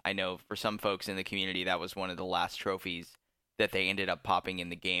quickly. I know for some folks in the community, that was one of the last trophies that they ended up popping in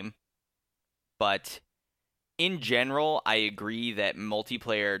the game. But in general, I agree that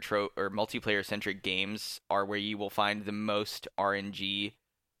multiplayer-centric games are where you will find the most RNG,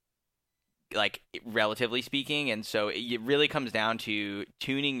 like, relatively speaking. And so it really comes down to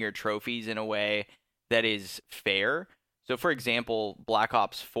tuning your trophies in a way that is fair. So, for example, Black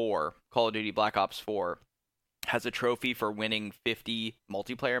Ops 4, Call of Duty Black Ops 4, has a trophy for winning 50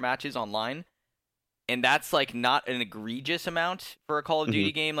 multiplayer matches online. And that's, like, not an egregious amount for a Call of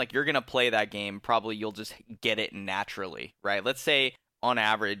Duty game. Like, you're going to play that game, probably you'll just get it naturally, right? Let's say, on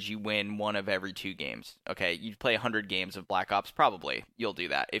average, you win one of every 2 games. Okay, you play 100 games of Black Ops, probably you'll do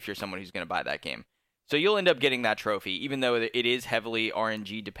that if you're someone who's going to buy that game. So you'll end up getting that trophy, even though it is heavily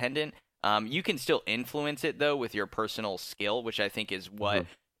RNG dependent. You can still influence it, though, with your personal skill, which I think is what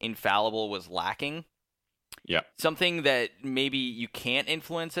Infallible was lacking. Yeah. Something that maybe you can't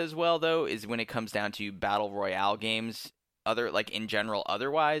influence as well, though, is when it comes down to Battle Royale games, in general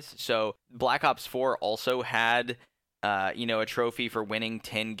otherwise. So Black Ops 4 also had, a trophy for winning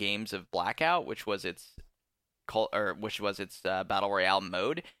 10 games of Blackout, which was its Battle Royale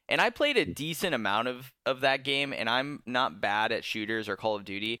mode. And I played a decent amount of that game, and I'm not bad at shooters or Call of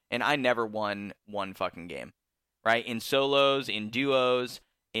Duty, and I never won one fucking game, right? In solos, in duos,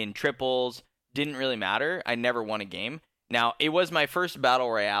 in triples, didn't really matter. I never won a game. Now, it was my first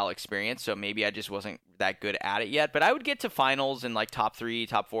Battle Royale experience, so maybe I just wasn't that good at it yet, but I would get to finals in like top 3,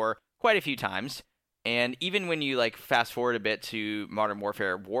 top 4 quite a few times. And even when you like fast forward a bit to Modern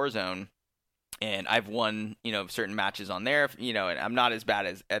Warfare Warzone, and I've won, certain matches on there, and I'm not as bad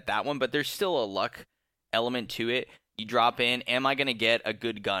as at that one, but there's still a luck element to it. You drop in, am I going to get a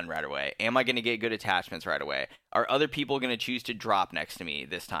good gun right away? Am I going to get good attachments right away? Are other people going to choose to drop next to me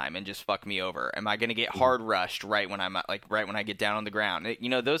this time and just fuck me over? Am I going to get hard rushed right when I get down on the ground?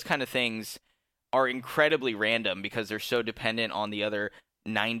 Those kind of things are incredibly random because they're so dependent on the other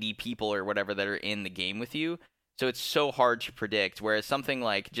 90 people or whatever that are in the game with you. So it's so hard to predict. Whereas something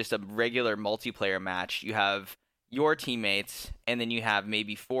like just a regular multiplayer match, you have your teammates, and then you have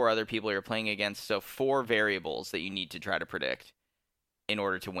maybe 4 other people you're playing against. So 4 variables that you need to try to predict in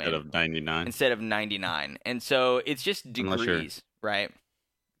order to win. Instead of 99. And so it's just degrees, right?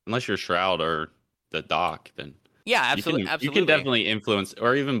 Unless you're Shroud or the Doc, then yeah, absolutely. You can definitely influence,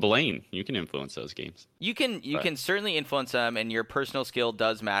 or even Blaine. You can influence those games. You can certainly influence them, and your personal skill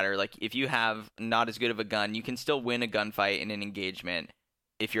does matter. Like if you have not as good of a gun, you can still win a gunfight in an engagement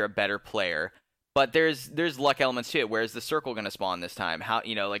if you're a better player. But there's luck elements to it. Where's the circle going to spawn this time? How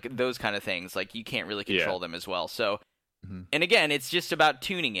like those kind of things. Like you can't really control them as well. So, and again, it's just about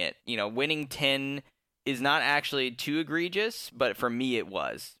tuning it. Winning 10 is not actually too egregious, but for me it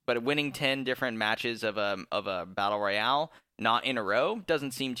was. But winning 10 different matches of a battle royale, not in a row,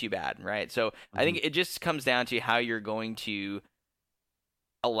 doesn't seem too bad, right? So I think it just comes down to how you're going to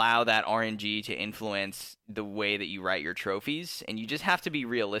allow that RNG to influence the way that you write your trophies, and you just have to be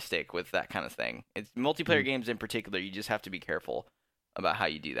realistic with that kind of thing. It's multiplayer games in particular, you just have to be careful about how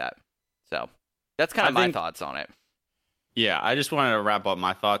you do that. So that's kind of my thoughts on it. Yeah, I just wanted to wrap up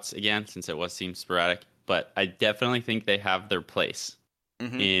my thoughts again, since it seemed sporadic, but I definitely think they have their place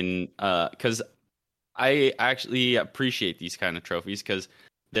in, because I actually appreciate these kind of trophies, because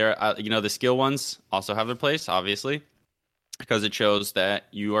they're, the skill ones also have their place, obviously, because it shows that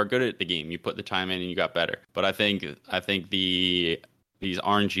you are good at the game. You put the time in and you got better. But I think these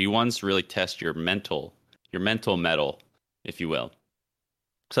RNG ones really test your mental metal if you will.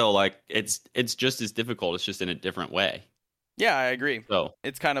 So like it's just as difficult. It's just in a different way. Yeah, I agree. So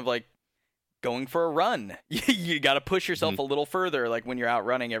It's kind of like going for a run. You got to push yourself a little further, like when you're out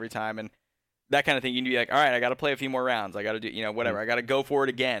running every time and that kind of thing. You can be like, all right, I got to play a few more rounds. I got to do, whatever. I got to go for it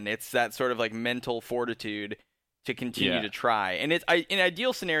again. It's that sort of like mental fortitude to continue to try. And in an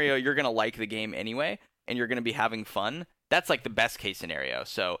ideal scenario, you're going to like the game anyway, and you're going to be having fun. That's like the best case scenario.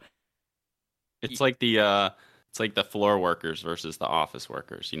 So it's like the floor workers versus the office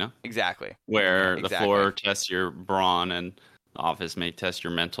workers, exactly. Where the floor tests your brawn and the office may test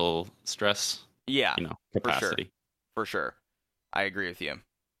your mental stress. Yeah, capacity. For sure. I agree with you.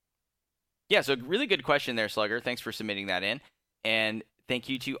 Yeah, so really good question there, Slugger. Thanks for submitting that in. And thank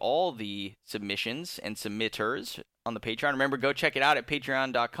you to all the submissions and submitters on the Patreon. Remember, go check it out at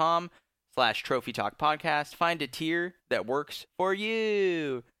patreon.com/Trophy Talk Podcast. Find a tier that works for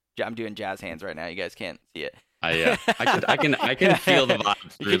you. I'm doing jazz hands right now. You guys can't see it. I can feel the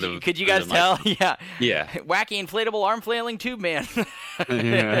vibe through the. Could you guys tell? Yeah. Yeah. Wacky inflatable arm flailing tube man.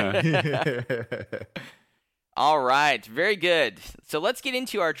 All right, very good. So let's get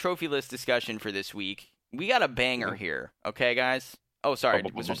into our trophy list discussion for this week. We got a banger here, okay, guys? Oh, sorry,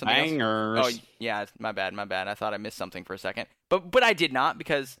 was there something Bangers. else? Oh, yeah, my bad. I thought I missed something for a second, but I did not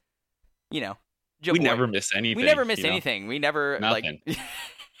because, Joe we Boy. never miss anything. We never miss anything. We never Nothing.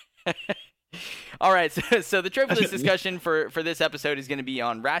 All right, so the trophy list discussion for this episode is going to be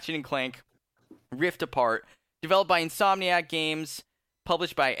on Ratchet and Clank Rift Apart, developed by Insomniac Games,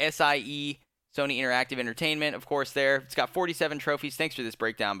 published by SIE, Sony Interactive Entertainment, of course, there. It's got 47 trophies. Thanks for this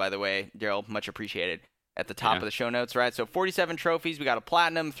breakdown, by the way, Daryl. Much appreciated. At the top of the show notes, right? So 47 trophies. We got a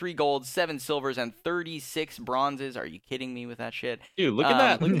platinum, 3 golds, 7 silvers, and 36 bronzes. Are you kidding me with that shit? Dude, look at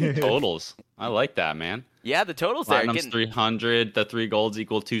that. Look at the totals. I like that, man. Yeah, the totals Platinum's there. 300, the 3 golds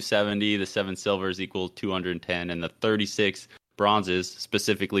equal 270, the 7 silvers equal 210, and the 36 bronzes,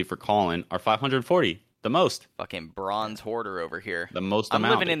 specifically for Colin, are 540. The most. Fucking bronze hoarder over here. The most I'm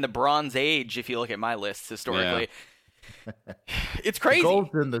amount. living in the Bronze Age, if you look at my lists historically. Yeah. It's crazy. The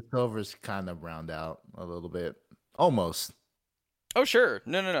golds and the silvers kind of round out a little bit. Almost. Oh, sure.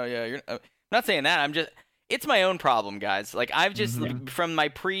 No. Yeah, I'm not saying that. It's my own problem, guys. Like, I've just, from my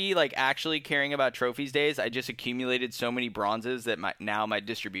actually caring about trophies days, I just accumulated so many bronzes that now my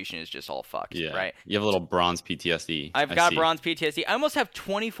distribution is just all fucked, right? You have a little bronze PTSD. I've got bronze PTSD. I almost have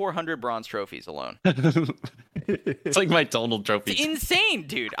 2,400 bronze trophies alone. It's like my total trophies. It's insane,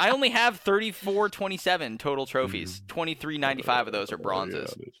 dude. I only have 3,427 total trophies. 2,395 of those are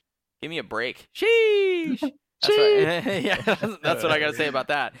bronzes. Give me a break. Sheesh. That's what I got to say about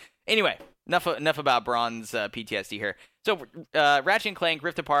that. Anyway. Enough about bronze PTSD here. So, Ratchet and Clank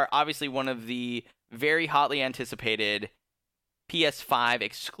Rift Apart, obviously one of the very hotly anticipated PS5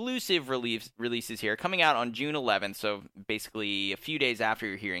 exclusive releases here, coming out on June 11th, so basically a few days after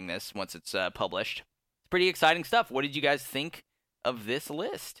you're hearing this, once it's published. It's pretty exciting stuff. What did you guys think of this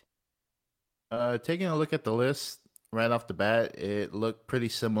list? Taking a look at the list right off the bat, it looked pretty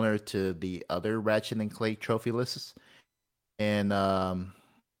similar to the other Ratchet and Clank trophy lists. And,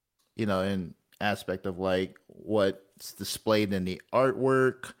 in aspect of like what's displayed in the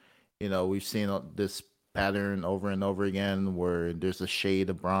artwork, we've seen this pattern over and over again where there's a shade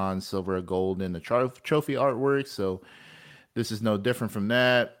of bronze, silver, or gold in the trophy artwork. So this is no different from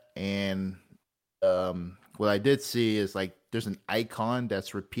that. And what I did see is like there's an icon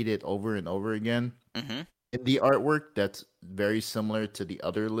that's repeated over and over again in the artwork that's very similar to the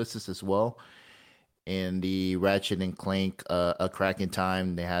other lists as well. In the Ratchet and Clank A Crack in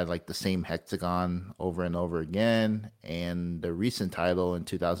Time, they had like the same hexagon over and over again. And the recent title in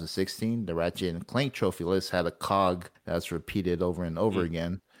 2016, the Ratchet and Clank trophy list, had a cog that's repeated over and over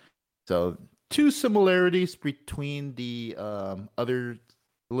again. So 2 similarities between the other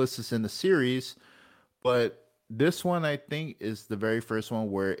lists in the series, but this one I think is the very first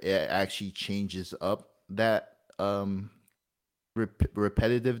one where it actually changes up that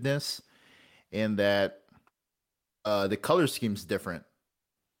repetitiveness. In that the color scheme's different.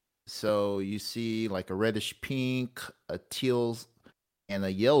 So you see like a reddish pink, a teal, and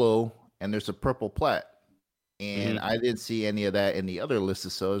a yellow, and there's a purple plat. And I didn't see any of that in the other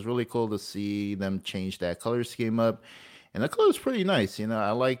lists, so it was really cool to see them change that color scheme up. And the color's pretty nice,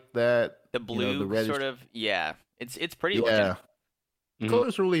 I like that. The blue, the reddish, sort of, it's pretty looking. The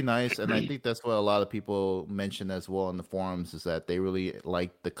color's really nice, and I think that's what a lot of people mentioned as well in the forums, is that they really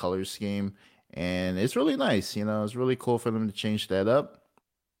like the color scheme. And it's really nice, it's really cool for them to change that up.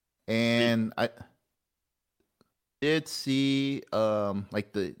 And I did see,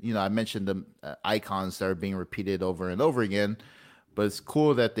 like I mentioned the icons that are being repeated over and over again, but it's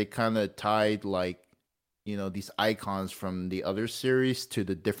cool that they kind of tied like, these icons from the other series to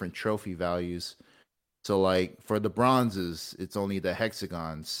the different trophy values. So like for the bronzes, it's only the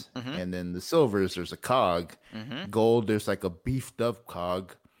hexagons, and then the silvers, there's a cog. Gold, there's like a beefed up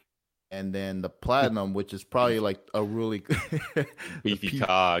cog, and then the platinum, which is probably like a really Beefy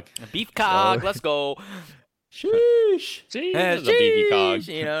cog. Beef cog, let's go. Sheesh. See, there's a beefy cog.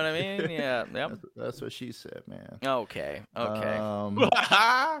 Sheesh, you know what I mean? Yeah. Yep. That's what she said, man. Okay.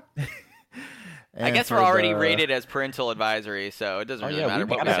 And I guess for we're already the- rated as parental advisory, so it doesn't really yeah, matter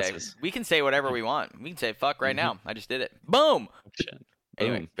we what we say. badasses. We can say whatever we want. We can say fuck right now. I just did it. Boom. Shit.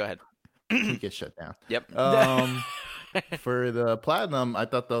 Anyway, Boom. go ahead. he gets shut down. Yep. For the platinum, I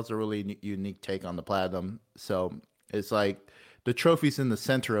thought that was a really unique take on the platinum. So it's like the trophy's in the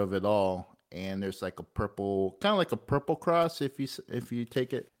center of it all, and there's like a purple, kind of like a purple cross if you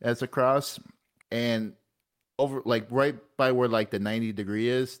take it as a cross, and over like right by where like the 90-degree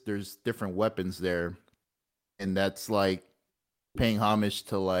is, there's different weapons there, and that's like paying homage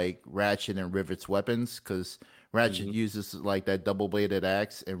to like Ratchet and Rivet's weapons, because Ratchet uses like that double-bladed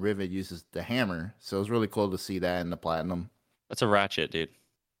axe, and Rivet uses the hammer. So it's really cool to see that in the platinum. That's a ratchet, dude.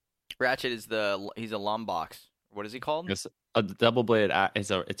 Ratchet is he's a Lombox. What is he called? It's a double bladed.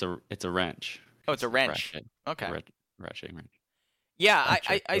 It's a wrench. Oh, it's a wrench. Ratchet. Okay. Ratchet wrench. Yeah,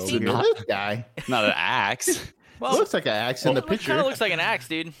 I Over see. here, not- this guy Not an axe. Well, looks like an axe in the it picture. kind of looks like an axe,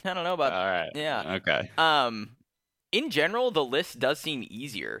 dude. I don't know All about. right. Yeah. Okay. In general, the list does seem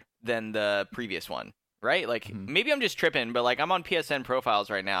easier than the previous one, right? Like maybe I'm just tripping, but like I'm on PSN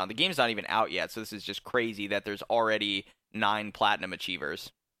profiles right now. The game's not even out yet, so this is just crazy that there's already 9 platinum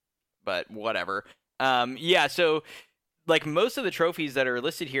achievers. But whatever. Yeah. So like most of the trophies that are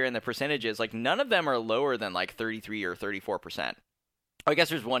listed here in the percentages, like none of them are lower than like 33 or 34%. I guess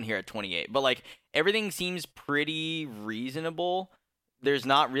there's one here at 28, but like everything seems pretty reasonable. There's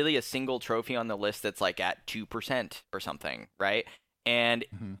not really a single trophy on the list that's like at 2% or something, right? And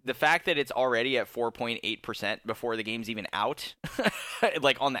the fact that it's already at 4.8% before the game's even out,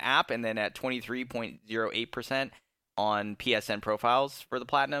 like on the app, and then at 23.08% on PSN profiles for the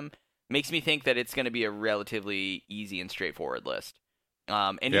platinum, makes me think that it's going to be a relatively easy and straightforward list.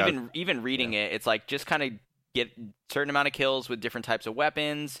 And Yeah. even reading it, it's like just kind of get a certain amount of kills with different types of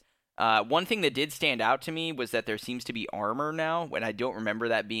weapons. One thing that did stand out to me was that there seems to be armor now, when I don't remember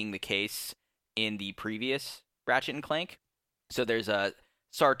that being the case in the previous Ratchet and Clank. So there's a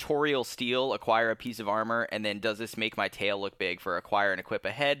sartorial steel, acquire a piece of armor, and then does this make my tail look big for acquire and equip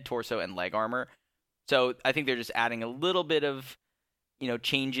a head, torso, and leg armor. So I think they're just adding a little bit of,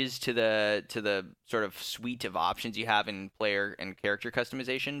 changes to the sort of suite of options you have in player and character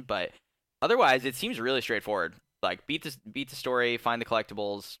customization, but otherwise it seems really straightforward. Like beat the story, find the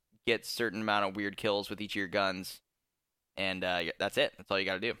collectibles, get certain amount of weird kills with each of your guns, and that's it. That's all you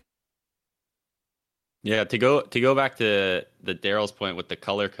got to do. Yeah. To go back to the Daryl's point with the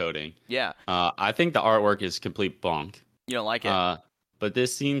color coding. Yeah, I think the artwork is complete bunk. you don't like it. But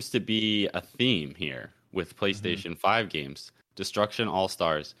this seems to be a theme here with PlayStation 5 games: Destruction All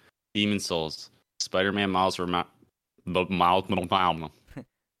Stars, Demon Souls, Spider-Man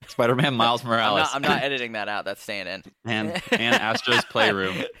Spider-Man Miles Morales. I'm not editing that out. That's staying in. and Astro's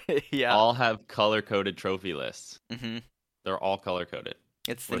Playroom Yeah. all have color-coded trophy lists. hmm They're all color-coded.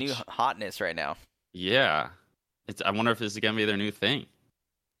 It's the new Which- hotness right now. Yeah. I wonder if this is going to be their new thing.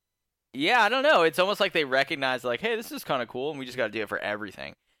 Yeah, I don't know. It's almost like they recognize, like, hey, this is kind of cool, and we just got to do it for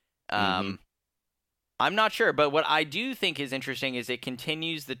everything. I'm not sure, but what I do think is interesting is it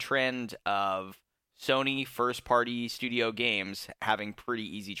continues the trend of Sony first-party studio games having pretty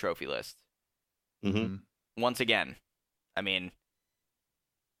easy trophy lists. Mm-hmm. Once again, I mean,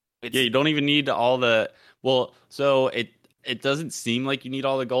 it's, Yeah, you don't even need all the... Well, so it doesn't seem like you need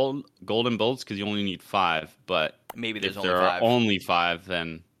all the golden bolts because you only need 5, but maybe if there's only there 5. are only 5,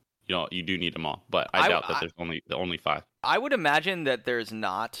 then you do need them all. But I doubt that there's only 5. I would imagine that there's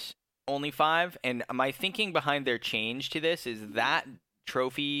not only 5, and my thinking behind their change to this is that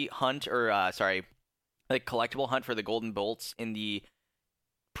trophy hunt, or like collectible hunt for the golden bolts in the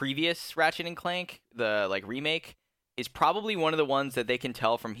previous Ratchet and Clank, the like remake, is probably one of the ones that they can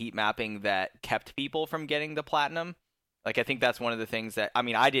tell from heat mapping that kept people from getting the platinum. Like, I think that's one of the things that, I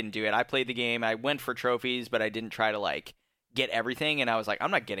mean, I didn't do it. I played the game, I went for trophies, but I didn't try to like get everything, and I was like,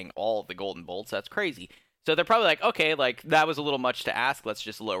 I'm not getting all of the golden bolts. That's crazy. So they're probably like, okay, like that was a little much to ask. Let's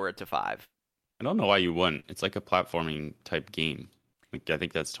just lower it to 5. I don't know why you wouldn't. It's like a platforming type game. Like, I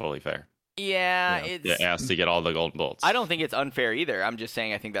think that's totally fair. Yeah, Yeah. Yeah, it's. asked to get all the golden bolts. I don't think it's unfair either. I'm just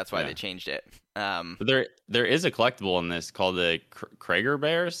saying I think that's why Yeah. they changed it. But there is a collectible in this called the Krager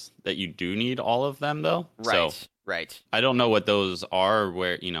Bears that you do need all of them though. Right, So right. I don't know what those are.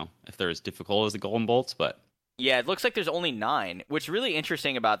 Where if they're as difficult as the golden bolts, but Yeah, it looks like there's only 9. What's really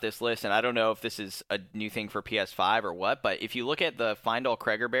interesting about this list, and I don't know if this is a new thing for PS5 or what, but if you look at the Find All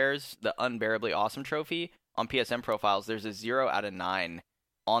Krager Bears, the Unbearably Awesome trophy on PSN profiles, there's a 0 out of 9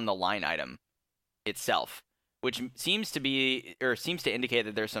 on the line item itself, which seems to indicate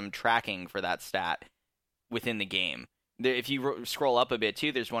that there's some tracking for that stat within the game. If you scroll up a bit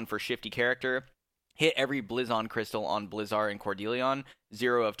too, there's one for Shifty Character. Hit every Blizzon crystal on Blizzard and Cordelion,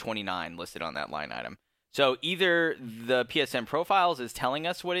 0 of 29 listed on that line item. So either the PSN profiles is telling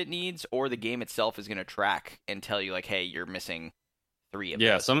us what it needs, or the game itself is going to track and tell you, like, hey, you're missing 3 of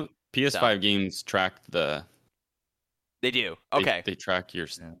those. some PS5 games track They do. Okay. They track your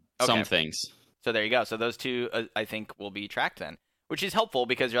Yeah. some Okay. things. So there you go. So those 2, I think, will be tracked then, which is helpful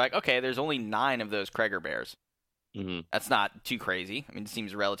because you're like, okay, there's only 9 of those Krager Bears. Mm-hmm. That's not too crazy. I mean, it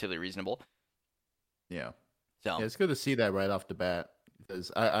seems relatively reasonable. Yeah. So Yeah, it's good to see that right off the bat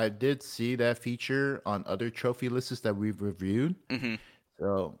because I did see that feature on other trophy lists that we've reviewed. mhm.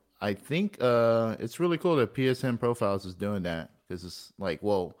 So I think it's really cool that PSN Profiles is doing that because it's like,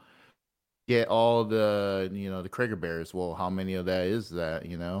 well, get all the the Krager Bears. Well, how many of that is that?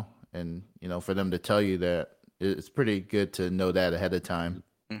 And for them to tell you that, it's pretty good to know that ahead of time.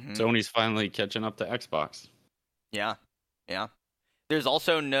 Mhm. Sony's finally catching up to Xbox. Yeah. Yeah. There's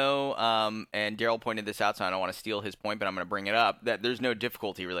also no, and Daryl pointed this out, so I don't want to steal his point, but I'm going to bring it up, that there's no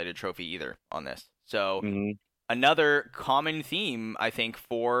difficulty-related trophy either on this. So Mhm. another common theme, I think,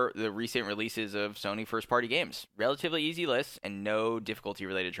 for the recent releases of Sony first-party games. Relatively easy lists and no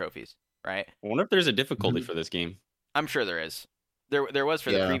difficulty-related trophies, right? I wonder if there's a difficulty for this game. I'm sure there is. There was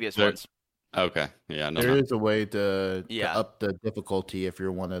for the Yeah, previous there- ones. Okay, yeah, no, There is a way to Yeah. up the difficulty if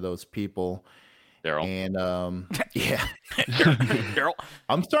you're one of those people. Daryl. And yeah. Daryl.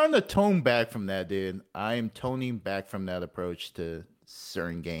 I'm starting to tone back from that, dude. I am toning back from that approach to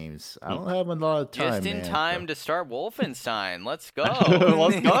certain games. I don't have a lot of time. Just in man, time so- to start Wolfenstein. Let's go.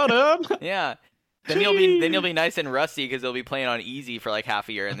 Let's go, dude. Yeah. Then you'll be nice and rusty because they'll be playing on easy for like half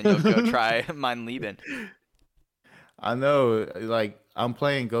a year, and then you'll go try Mein Leben. I know, like I'm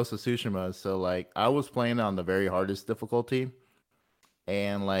playing Ghost of Tsushima, so like I was playing on the very hardest difficulty,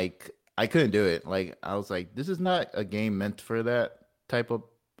 and like I couldn't do it. Like I was like, this is not a game meant for that type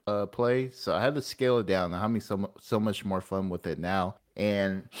of play. So I had to scale it down. I'm having so much more fun with it now,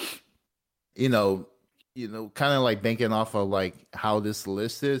 and kind of like banking off of like how this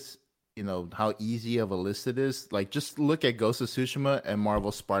list is. How easy of a list it is. Like, just look at Ghost of Tsushima and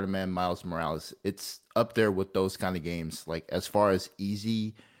Marvel Spider-Man Miles Morales. It's up there with those kind of games. Like, as far as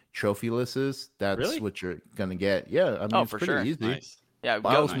easy trophy lists is, that's Really? what you're gonna get. Yeah, I mean, Oh, it's for pretty sure. easy. Nice. Yeah,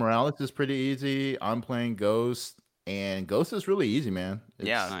 Miles Nice. Morales is pretty easy. I'm playing Ghost, and Ghost is really easy, man. It's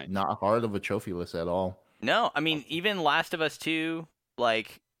Yeah. Nice. not hard of a trophy list at all. No, I mean even Last of Us 2,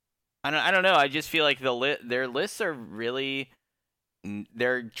 like I don't know. I just feel like their lists are really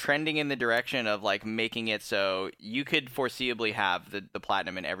they're trending in the direction of like making it so you could foreseeably have the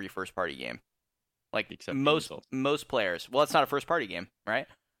platinum in every first party game. Like Except most Demon's Souls. most players. Well, it's not a first party game, right?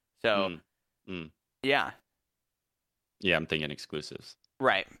 So yeah, Yeah, I'm thinking exclusives,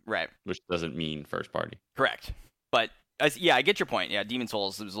 right, which doesn't mean first party. correct. But yeah, I get your point. Yeah, Demon's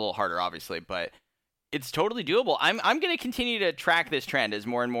Souls was a little harder, obviously, but it's totally doable. I'm going to continue to track this trend as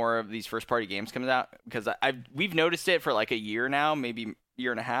more and more of these first party games comes out because we've noticed it for like a year now, maybe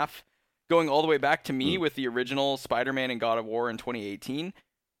year and a half, going all the way back to me with the original Spider-Man and God of War in 2018,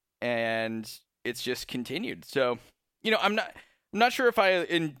 and it's just continued. So, I'm not sure if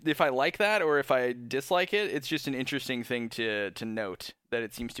I like that or if I dislike it. It's just an interesting thing to note that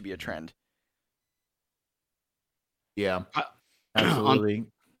it seems to be a trend. Yeah, I- absolutely.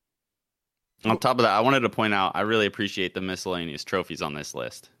 On top of that, I wanted to point out I really appreciate the miscellaneous trophies on this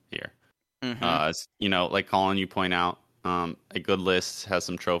list here. Mhm. Like Colin, you point out, a good list has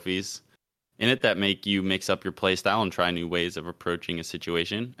some trophies in it that make you mix up your play style and try new ways of approaching a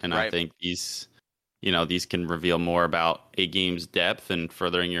situation. And I Right. think these can reveal more about a game's depth and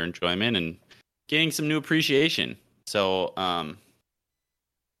furthering your enjoyment and gaining some new appreciation. So,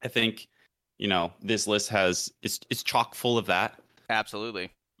 I think, this list it's chock full of that.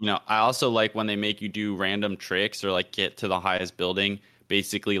 Absolutely. I also like when they make you do random tricks or like get to the highest building,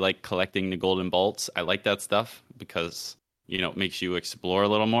 basically like collecting the golden bolts. I like that stuff because, it makes you explore a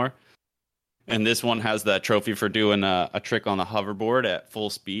little more. And this one has that trophy for doing a trick on the hoverboard at full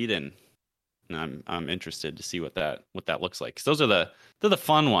speed, and I'm interested to see what that looks like. 'Cause those are they're the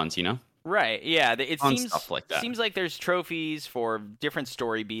fun ones, Right. Yeah. It Fun seems stuff like that. seems like there's trophies for different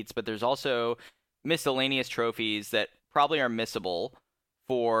story beats, but there's also miscellaneous trophies that probably are missable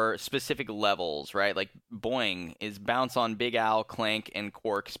for specific levels, right? Like Boing is bounce on Big Al, Clank, and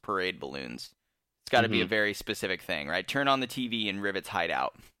Quark's parade balloons. It's got to be a very specific thing, right? Turn on the TV and Rivet's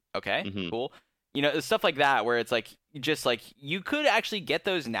hideout. Okay, cool. You know, stuff like that where it's like just like you could actually get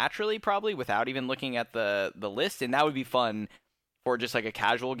those naturally probably without even looking at the list, and that would be fun for just like a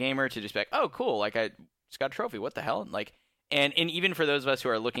casual gamer to just be like, oh, cool, like I just got a trophy. What the hell? Like, and even for those of us who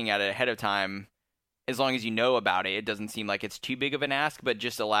are looking at it ahead of time, as long as you know about it, it doesn't seem like it's too big of an ask, but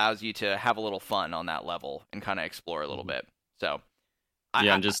just allows you to have a little fun on that level and kind of explore a little bit. So,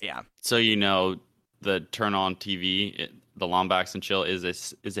 so you know, the turn on TV, the Lombax and Chill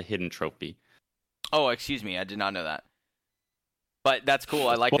is a hidden trophy. Oh, excuse me, I did not know that. But that's cool.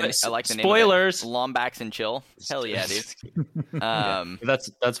 I like the name. Spoilers. Lombax and Chill. Hell yeah, dude.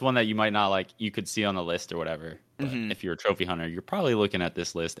 That's one that you might not like. You could see on the list or whatever. But if you're a trophy hunter, you're probably looking at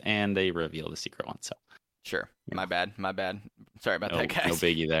this list, and they reveal the secret one. So sure, my bad. Sorry about that, guys. No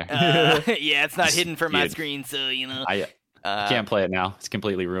biggie there. Yeah, it's not hidden from my screen, so you know. I can't play it now. It's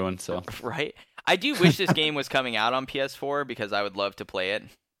completely ruined. So right. I do wish this game was coming out on PS4 because I would love to play it.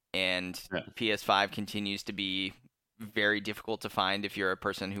 And PS5 continues to be very difficult to find if you're a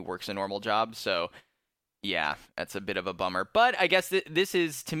person who works a normal job. So, yeah, that's a bit of a bummer. But I guess this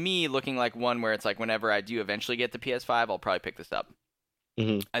is, to me, looking like one where it's like whenever I do eventually get the PS5, I'll probably pick this up.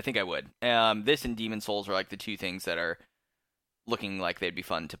 I think I would. This and Demon Souls are like the two things that are looking like they'd be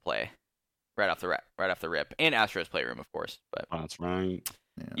fun to play right off the rip. And Astro's Playroom, of course. But that's right.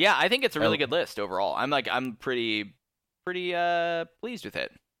 Yeah, I think it's a really good list overall. I'm pretty pleased with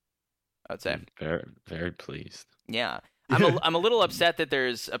it, I would say. Very, very pleased. Yeah. I'm a little upset that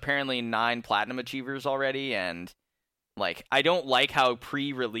there's apparently 9 platinum achievers already, and like I don't like how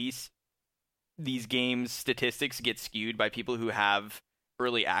pre-release these games statistics get skewed by people who have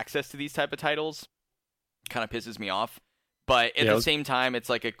early access to these type of titles. Kind of pisses me off. But at the same time, it's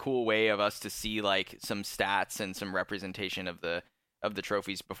like a cool way of us to see like some stats and some representation of the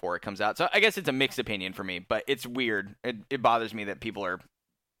trophies before it comes out. So I guess it's a mixed opinion for me, but it's weird. It bothers me that people are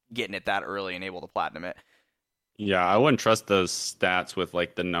getting it that early and able to platinum it. Yeah, I wouldn't trust those stats with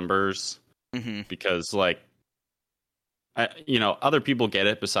like the numbers because like, other people get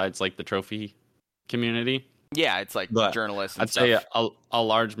it besides like the trophy community. Yeah, it's like journalists and I'd stuff. say a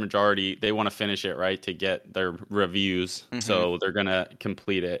large majority, they want to finish it, right, to get their reviews. So they're going to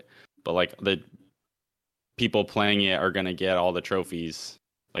complete it. But like the people playing it are going to get all the trophies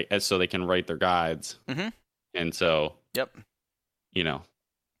like so they can write their guides. And so,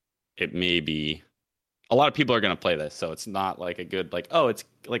 it may be a lot of people are going to play this. So it's not like a good, like, oh, it's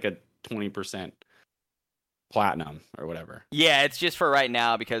like a 20% platinum or whatever. Yeah, it's just for right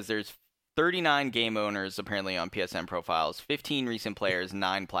now because there's 39 game owners apparently on PSN profiles, 15 recent players,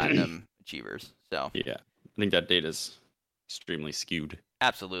 9 platinum achievers. So yeah, I think that data is extremely skewed.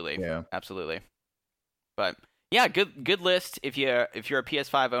 Absolutely. Yeah. Absolutely. But yeah, good list. If you're a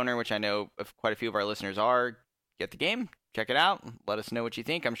PS5 owner, which I know quite a few of our listeners are, get the game, check it out. Let us know what you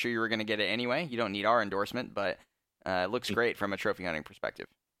think. I'm sure you were going to get it anyway. You don't need our endorsement, but it looks great from a trophy hunting perspective.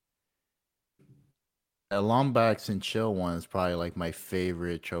 Lombax and Chill one is probably like my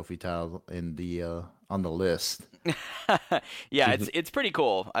favorite trophy title in the on the list. Yeah, it's pretty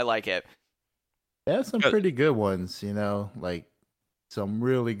cool. I like it. They have some pretty good ones, like some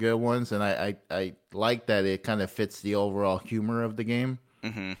really good ones, and I like that it kind of fits the overall humor of the game.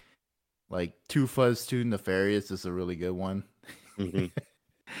 Like Too Fuzz, Too Nefarious is a really good one.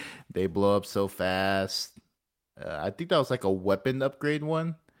 They blow up so fast. I think that was like a weapon upgrade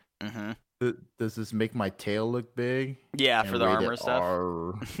one. Does this make my tail look big? Yeah, for the armor stuff.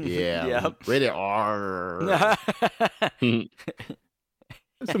 R. Yeah, rated R.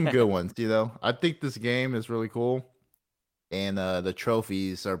 Some good ones, I think this game is really cool, and the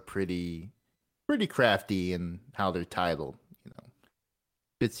trophies are pretty crafty in how they're titled.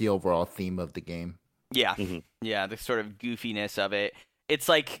 Fits the overall theme of the game. Yeah, yeah, the sort of goofiness of it. It's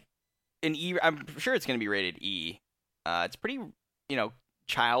like an E. I'm sure it's going to be rated E. It's pretty,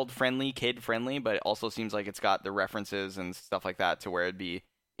 child-friendly, kid-friendly, but it also seems like it's got the references and stuff like that to where it'd be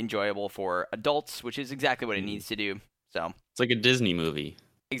enjoyable for adults, which is exactly what it needs to do. So it's like a Disney movie.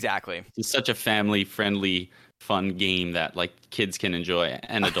 Exactly. It's such a family-friendly, fun game that like kids can enjoy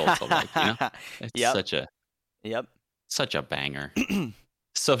and adults alike. It's such a banger.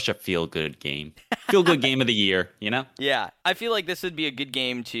 Such a feel-good game. Feel-good game of the year, Yeah. I feel like this would be a good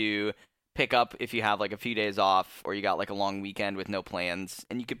game to pick up if you have like a few days off or you got like a long weekend with no plans,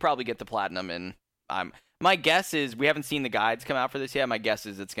 and you could probably get the platinum in My guess is we haven't seen the guides come out for this yet. My guess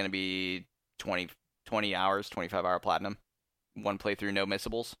is it's going to be 20 hours, 25-hour platinum. One playthrough, no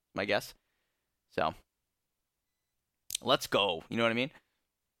missables, my guess. So, let's go. You know what I mean?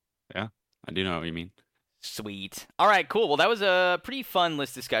 Yeah, I do know what you mean. Sweet. All right, cool. Well, that was a pretty fun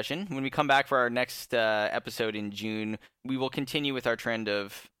list discussion. When we come back for our next episode in June, we will continue with our trend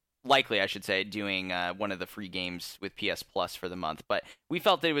of, likely I should say, doing one of the free games with PS Plus for the month. But we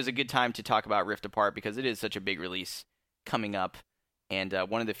felt that it was a good time to talk about Rift Apart because it is such a big release coming up and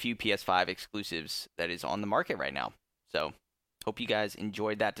one of the few PS5 exclusives that is on the market right now. So, hope you guys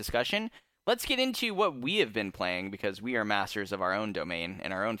enjoyed that discussion. Let's get into what we have been playing because we are masters of our own domain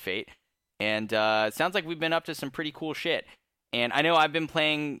and our own fate. And it sounds like we've been up to some pretty cool shit. And I know I've been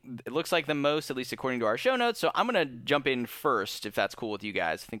playing, it looks like the most, at least according to our show notes. So I'm going to jump in first, if that's cool with you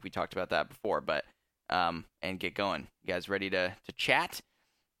guys. I think we talked about that before, but, and get going. You guys ready to chat?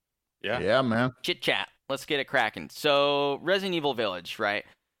 Yeah, man. Chit chat. Let's get it cracking. So, Resident Evil Village, right?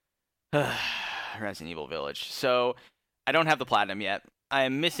 Resident Evil Village. So, I don't have the platinum yet. I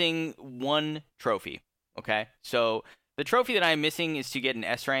am missing one trophy, okay? So, the trophy that I am missing is to get an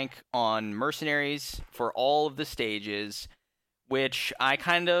S rank on Mercenaries for all of the stages, which I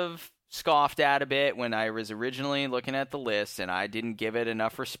kind of scoffed at a bit when I was originally looking at the list, and I didn't give it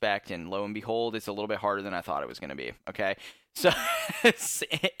enough respect, and lo and behold, it's a little bit harder than I thought it was going to be, okay? So,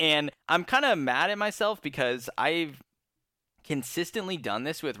 and I'm kind of mad at myself because I've consistently done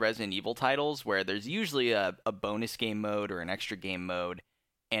this with Resident Evil titles where there's usually a bonus game mode or an extra game mode,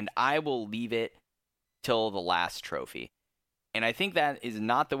 and I will leave it till the last trophy. And I think that is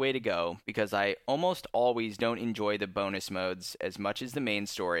not the way to go because I almost always don't enjoy the bonus modes as much as the main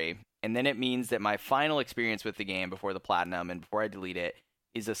story. And then it means that my final experience with the game before the platinum and before I delete it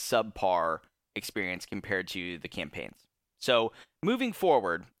is a subpar experience compared to the campaigns. So moving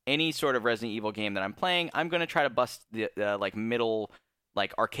forward, any sort of Resident Evil game that I'm playing, I'm going to try to bust the like middle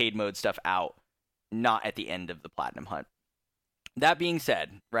like arcade mode stuff out, not at the end of the platinum hunt. That being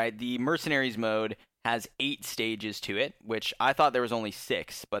said, right, the Mercenaries mode has 8 stages to it, which I thought there was only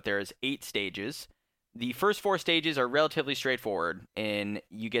 6, but there's 8 stages. The first 4 stages are relatively straightforward, and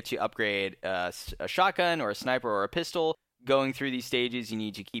you get to upgrade a shotgun or a sniper or a pistol. Going through these stages, you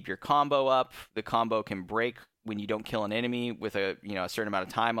need to keep your combo up. The combo can break when you don't kill an enemy with a certain amount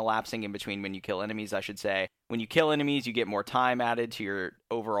of time elapsing in between when you kill enemies, I should say. When you kill enemies, you get more time added to your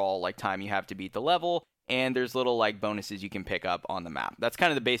overall time you have to beat the level. And there's little bonuses you can pick up on the map. That's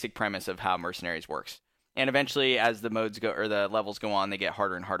kind of the basic premise of how Mercenaries works. And eventually, as the modes go or the levels go on, they get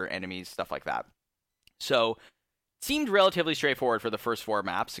harder and harder enemies, stuff like that. So, it seemed relatively straightforward for the first 4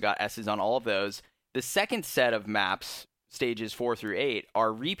 maps. I got S's on all of those. The second set of maps, stages 4 through 8,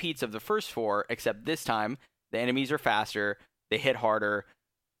 are repeats of the first 4, except this time the enemies are faster, they hit harder,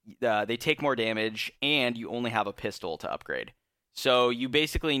 they take more damage, and you only have a pistol to upgrade. So you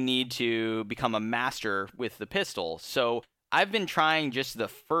basically need to become a master with the pistol. So I've been trying just the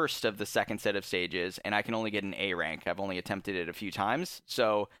first of the second set of stages, and I can only get an A rank. I've only attempted it a few times.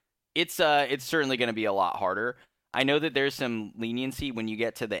 So it's certainly going to be a lot harder. I know that there's some leniency when you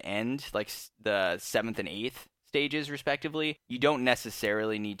get to the end, like the 7th and 8th stages, respectively. You don't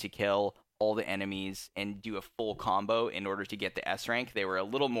necessarily need to kill all the enemies and do a full combo in order to get the S rank. They were a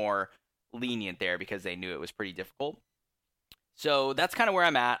little more lenient there because they knew it was pretty difficult. So that's kind of where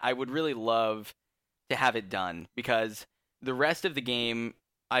I'm at. I would really love to have it done because the rest of the game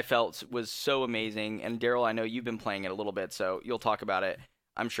I felt was so amazing. And Daryl, I know you've been playing it a little bit, so you'll talk about it,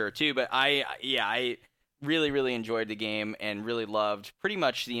 I'm sure, too. But I really, really enjoyed the game and really loved pretty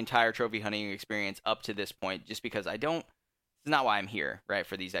much the entire trophy hunting experience up to this point just because it's not why I'm here, right,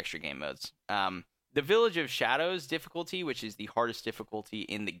 for these extra game modes. The Village of Shadows difficulty, which is the hardest difficulty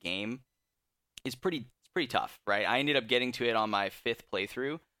in the game, is pretty tough, right? I ended up getting to it on my 5th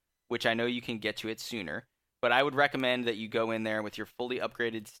playthrough, which I know you can get to it sooner, but I would recommend that you go in there with your fully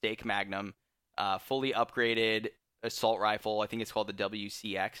upgraded Stake Magnum, fully upgraded assault rifle, I think it's called the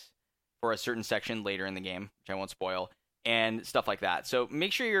WCX, for a certain section later in the game, which I won't spoil, and stuff like that. So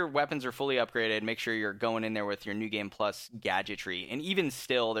make sure your weapons are fully upgraded, make sure you're going in there with your New Game Plus gadgetry, and even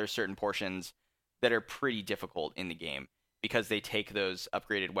still, there's certain portions that are pretty difficult in the game because they take those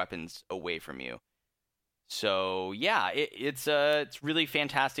upgraded weapons away from you. So yeah, it's really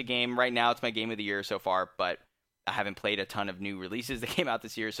fantastic game. Right now, it's my game of the year so far, but I haven't played a ton of new releases that came out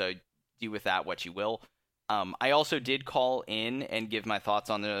this year, so do with that what you will. I also did call in and give my thoughts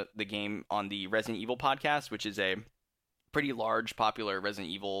on the game on the Resident Evil podcast, which is a pretty large, popular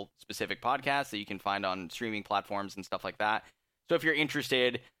Resident Evil specific podcast that you can find on streaming platforms and stuff like that. So if you're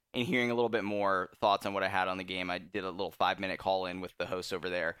interested in hearing a little bit more thoughts on what I had on the game, I did a little 5-minute call in with the hosts over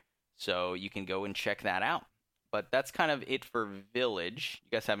there. So you can go and check that out. But that's kind of it for Village.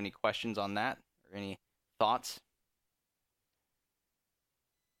 You guys have any questions on that or any thoughts?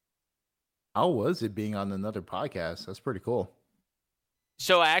 How was it being on another podcast? That's pretty cool.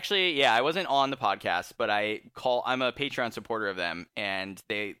 So I wasn't on the podcast, but I'm a Patreon supporter of them, and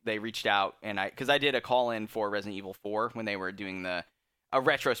they reached out, and because I did a call in for Resident Evil 4 when they were doing a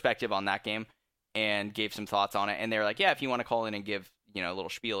retrospective on that game, and gave some thoughts on it, and they were like, yeah, if you want to call in and give a little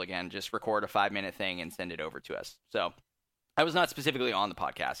spiel again, just record a 5-minute thing and send it over to us. So I was not specifically on the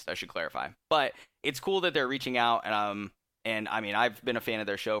podcast, I should clarify, but it's cool that they're reaching out, and I mean, I've been a fan of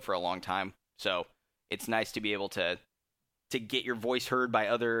their show for a long time, so it's nice to be able to get your voice heard by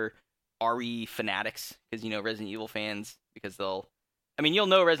other RE fanatics, because Resident Evil fans, because you'll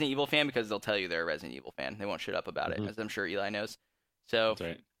know a Resident Evil fan because they'll tell you they're a Resident Evil fan. They won't shut up about it, as I'm sure Eli knows. So That's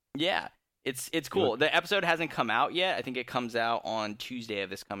right. Yeah, it's cool. The episode hasn't come out yet. I think it comes out on Tuesday of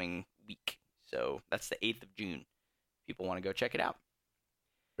this coming week. So that's the 8th of June. People want to go check it out.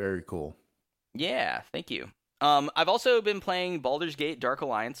 Very cool. Yeah, thank you. I've also been playing Baldur's Gate Dark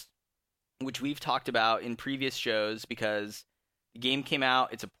Alliance, which we've talked about in previous shows because the game came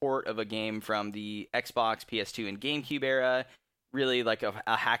out. It's a port of a game from the Xbox, PS2, and GameCube era. Really like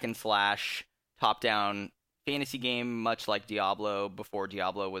a hack and slash top-down fantasy game, much like Diablo before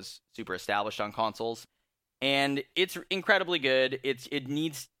Diablo was super established on consoles. And it's incredibly good. It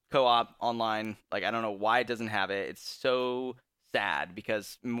needs co-op online. Like, I don't know why it doesn't have it. It's so sad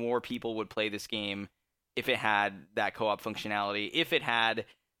because more people would play this game if it had that co-op functionality, if it had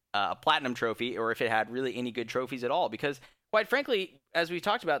a platinum trophy, or if it had really any good trophies at all, because quite frankly, as we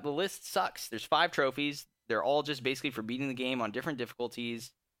talked about, the list sucks. There's 5 trophies. They're all just basically for beating the game on different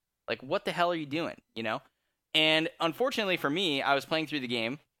difficulties. Like, what the hell are you doing, And unfortunately for me, I was playing through the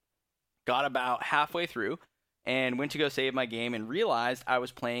game, got about halfway through, and went to go save my game and realized I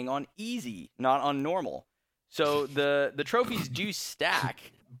was playing on easy, not on normal. So the trophies do stack,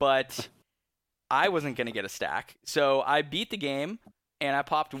 but I wasn't going to get a stack. So I beat the game, and I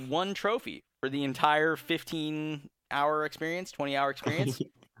popped 1 trophy for the entire 15-hour experience, 20-hour experience,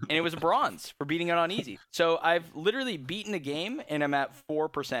 and it was a bronze for beating it on easy. So I've literally beaten the game, and I'm at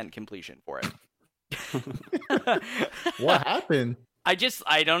 4% completion for it. What happened? I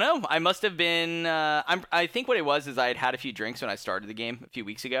don't know. I must have been, I think what it was is I had a few drinks when I started the game a few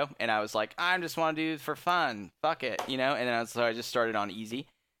weeks ago, and I was like, I just want to do it for fun. Fuck it, and then so I just started on easy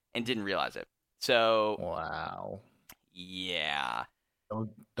and didn't realize it. So, wow. Yeah.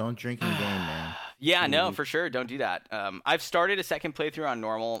 Don't drink in the game, man. Yeah, no, for sure. Don't do that. I've started a second playthrough on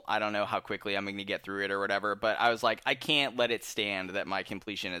normal. I don't know how quickly I'm going to get through it or whatever, but I was like, I can't let it stand that my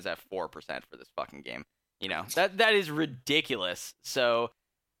completion is at 4% for this fucking game. That is ridiculous. So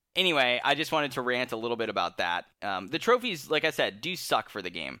anyway, I just wanted to rant a little bit about that. The trophies, like I said, do suck for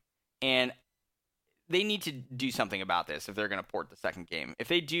the game, and they need to do something about this if they're going to port the second game. If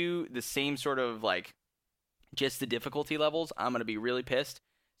they do the same sort of just the difficulty levels, I'm going to be really pissed.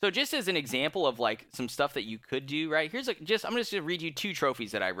 So just as an example of some stuff that you could do, right? Here's I'm just going to read you 2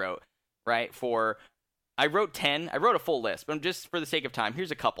 trophies that I wrote, right? I wrote 10. I wrote a full list, but just for the sake of time,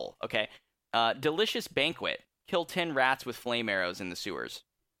 here's a couple, okay? Delicious Banquet. Kill 10 rats with flame arrows in the sewers.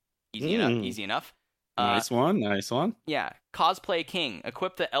 Easy enough. Nice one. Yeah. Cosplay King.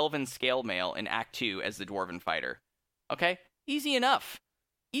 Equip the elven scale mail in Act 2 as the dwarven fighter. Okay? Easy enough.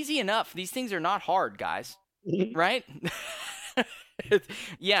 These things are not hard, guys. Right?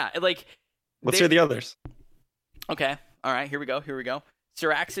 Yeah, Let's hear the others. Okay. All right, here we go.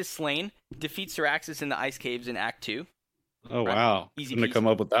 Syraxis slain. Defeat Syraxis in the ice caves in Act 2. Oh, right? wow. Easy Couldn't have come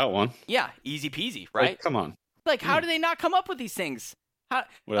up with that one. Yeah, easy peasy, right? Come on. How do they not come up with these things?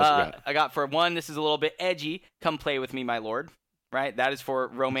 What else you got? I got for 1, this is a little bit edgy. Come play with me, my lord. Right? That is for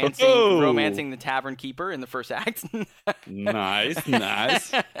romancing the tavern keeper in the first act. Nice.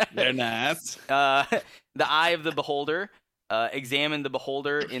 They're nice. The Eye of the Beholder. Examine the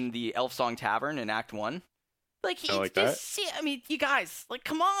Beholder in the Elf Song Tavern in Act 1. You guys,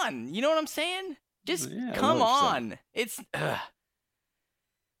 come on. You know what I'm saying? Just come on. It's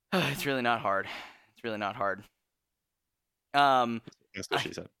really not hard. That's what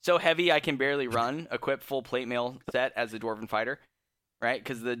she said. So heavy I can barely run. Equip full plate mail set as the dwarven fighter, right?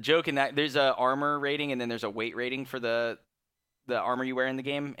 Because the joke in that there's a armor rating and then there's a weight rating for the armor you wear in the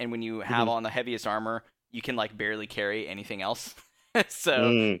game. And when you have on the heaviest armor, you can barely carry anything else.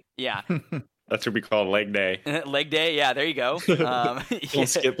 So yeah, that's what we call leg day. Leg day, yeah. There you go. Don't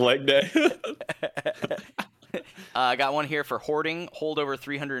skip leg day. I got one here for hoarding. Hold over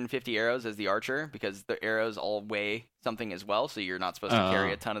 350 arrows as the archer because the arrows all weigh something as well, so you're not supposed to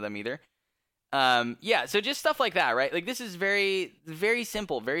carry a ton of them either. Yeah, so just stuff like that, right? Like this is very, very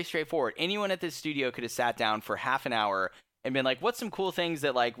simple, very straightforward. Anyone at this studio could have sat down for half an hour and been like, what's some cool things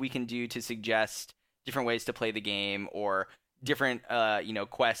that like we can do to suggest different ways to play the game or different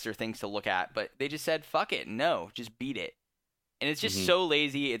quests or things to look at. But they just said, fuck it, no, just beat it. And it's just so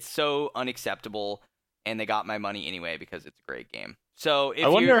lazy, it's so unacceptable, and they got my money anyway because it's a great game. So if I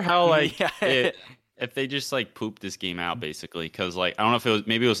wonder how like yeah. if they just like pooped this game out basically, because like I don't know if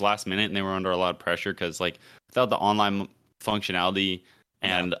it was last minute and they were under a lot of pressure because like without the online functionality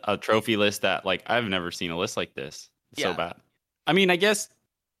and a trophy list that like I've never seen a list like this. It's so bad. I mean, I guess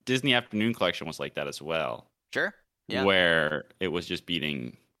Disney Afternoon Collection was like that as well. Sure. Yeah. Where it was just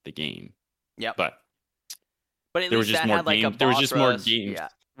beating the game. Yep. But at there least was just that more had like games. a There was boss just more rush. games. Yeah.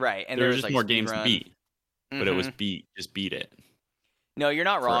 Right. And there was was just like more games to speedrun. beat. But it was just beat it. No, you're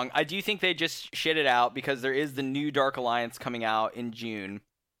not wrong. I do think they just shit it out because there is the new Dark Alliance coming out in June.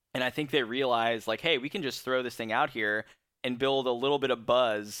 And I think they realized, like, hey, we can just throw this thing out here and build a little bit of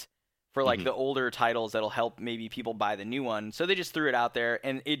buzz for, like, the older titles that'll help maybe people buy the new one. So they just threw it out there.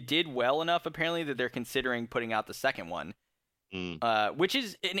 And it did well enough, apparently, that they're considering putting out the second one. Which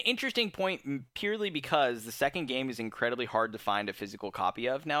is an interesting point purely because the second game is incredibly hard to find a physical copy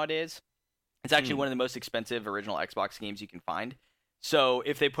of nowadays. It's actually one of the most expensive original Xbox games you can find. So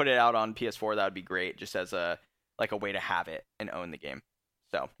if they put it out on PS4, that would be great, just as a way to have it and own the game.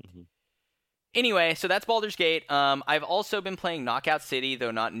 So anyway, so that's Baldur's Gate. I've also been playing Knockout City, though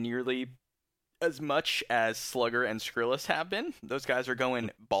not nearly as much as Slugger and Skrillus have been. Those guys are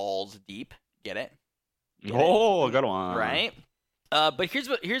going balls deep. Get it? Oh, good one. Right? But here's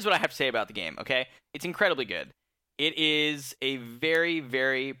what I have to say about the game, okay? It's incredibly good. It is a very,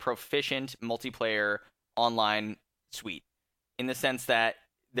 very proficient multiplayer online suite in the sense that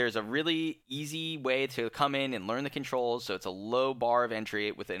there's a really easy way to come in and learn the controls, so it's a low bar of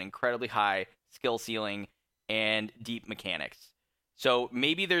entry with an incredibly high skill ceiling and deep mechanics. So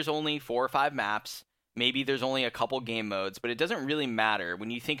maybe there's only 4 or 5 maps, maybe there's only a couple game modes, but it doesn't really matter.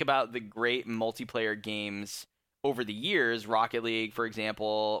 When you think about the great multiplayer games over the years, Rocket League, for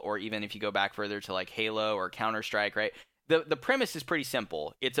example, or even if you go back further to like Halo or Counter-Strike, right? The premise is pretty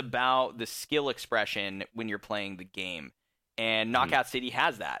simple. It's about the skill expression when you're playing the game. And Knockout City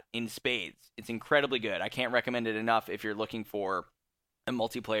has that in spades. It's incredibly good. I can't recommend it enough if you're looking for a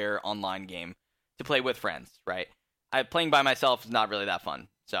multiplayer online game to play with friends, right? Playing by myself is not really that fun.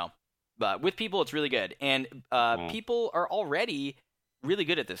 So, but with people, it's really good. And people are already really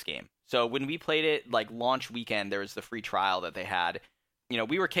good at this game. So when we played it, like launch weekend, there was the free trial that they had. You know,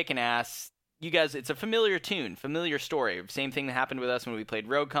 we were kicking ass. You guys, it's a familiar tune, familiar story. Same thing that happened with us when we played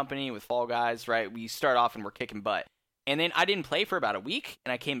Rogue Company with Fall Guys, right? We start off and we're kicking butt. And then I didn't play for about a week,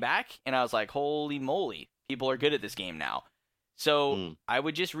 and I came back, and I was like, holy moly, people are good at this game now. So I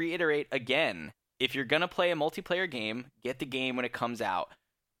would just reiterate again, if you're going to play a multiplayer game, get the game when it comes out.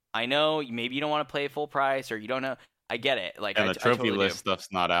 I know maybe you don't want to play full price, or you don't know. I get it. Like, and the trophy totally list stuff's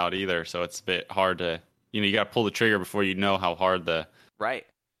not out either, so it's a bit hard to, you got to pull the trigger before you know how hard the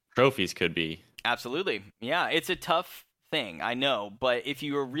trophies could be. Absolutely. Yeah, it's a tough thing, I know. But if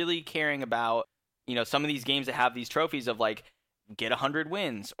you are really caring about, some of these games that have these trophies of like get 100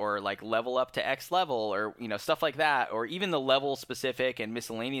 wins or like level up to X level or, stuff like that, or even the level specific and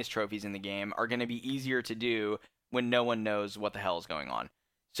miscellaneous trophies in the game are going to be easier to do when no one knows what the hell is going on.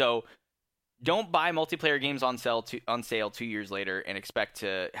 So don't buy multiplayer games on sale 2 years later and expect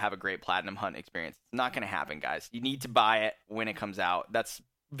to have a great platinum hunt experience. It's not going to happen, guys. You need to buy it when it comes out. That's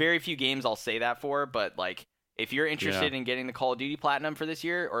very few games I'll say that for, but like if you're interested in getting the Call of Duty Platinum for this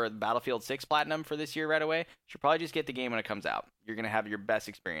year or the Battlefield 6 Platinum for this year right away, you should probably just get the game when it comes out. You're going to have your best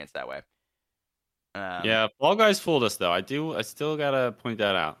experience that way. Yeah, Fall Guys fooled us, though. I still got to point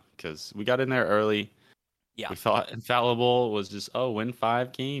that out because we got in there early. Yeah. We thought Infallible was just, win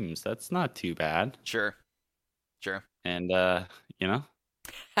 5 games. That's not too bad. Sure. And,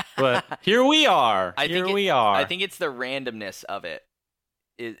 but here we are. I think it's the randomness of it.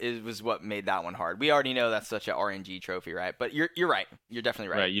 It was what made that one hard. We already know that's such an RNG trophy, right? But you're right. You're definitely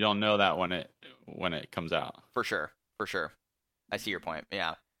right. Right. You don't know that when it comes out. For sure. I see your point.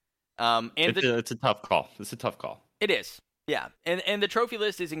 Yeah. It's a tough call. It is. Yeah. And the trophy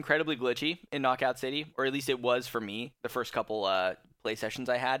list is incredibly glitchy in Knockout City, or at least it was for me the first couple play sessions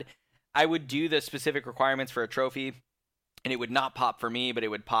I had. I would do the specific requirements for a trophy, and it would not pop for me, but it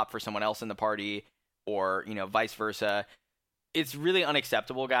would pop for someone else in the party, or vice versa. It's really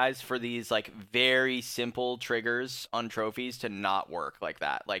unacceptable, guys, for these like very simple triggers on trophies to not work like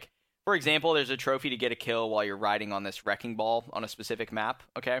that. Like, for example, there's a trophy to get a kill while you're riding on this wrecking ball on a specific map.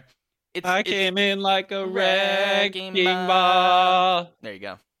 Okay, I came in like a wrecking ball. There you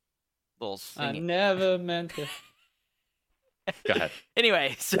go. little I singing. never meant to. Go ahead.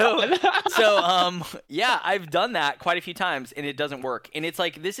 Anyway, yeah, I've done that quite a few times and it doesn't work. And it's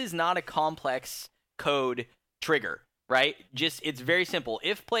like, this is not a complex code trigger, right? Just, it's very simple.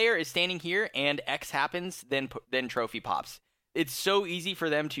 If player is standing here and X happens, then trophy pops. It's so easy for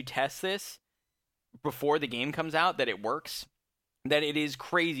them to test this before the game comes out that it works, that it is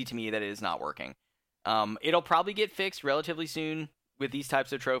crazy to me that it is not working. It'll probably get fixed relatively soon with these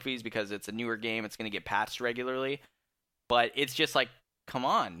types of trophies because it's a newer game. It's going to get patched regularly. But it's just like, come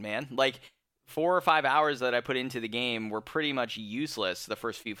on, man. Like, 4 or 5 hours that I put into the game were pretty much useless the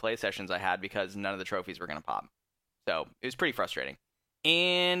first few play sessions I had because none of the trophies were going to pop. So it was pretty frustrating.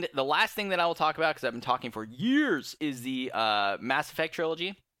 And the last thing that I will talk about, because I've been talking for years, is the Mass Effect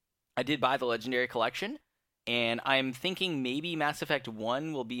trilogy. I did buy the Legendary Collection, and I'm thinking maybe Mass Effect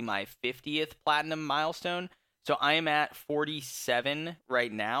 1 will be my 50th Platinum milestone. So I am at 47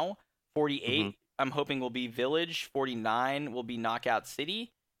 right now. 48, I'm hoping will be Village. 49 will be Knockout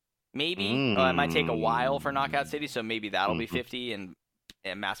City. Maybe. It might take a while for Knockout City, so maybe that'll be 50, and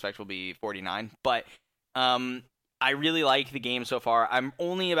Mass Effect will be 49. But I really like the game so far. I'm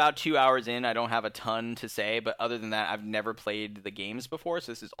only about 2 hours in. I don't have a ton to say, but other than that, I've never played the games before,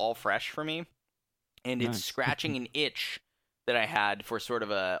 so this is all fresh for me. And it's scratching an itch that I had for sort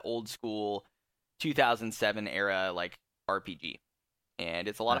of a old school 2007 era like RPG. And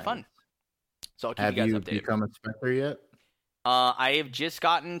it's a lot of fun. So I'll keep you guys updated. Have you become a Spectre yet? I have just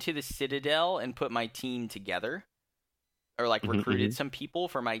gotten to the Citadel and put my team together. Or like recruited some people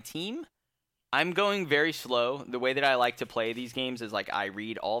for my team. I'm going very slow. The way that I like to play these games is like I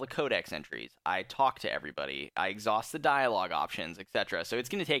read all the codex entries. I talk to everybody. I exhaust the dialogue options, etc. So it's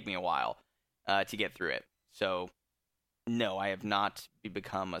going to take me a while to get through it. So no, I have not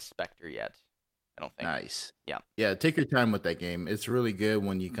become a Spectre yet. I don't think. Nice. Yeah. Take your time with that game. It's really good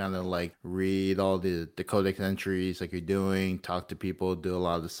when you kind of like read all the codex entries like you're doing, talk to people, do a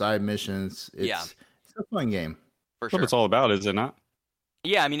lot of the side missions. It's a fun game. For That's sure. what it's all about, is it not?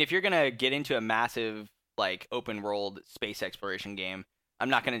 Yeah, I mean, if you're going to get into a massive like open world space exploration game, I'm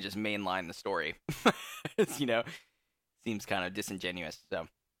not going to just mainline the story. It's, seems kind of disingenuous. So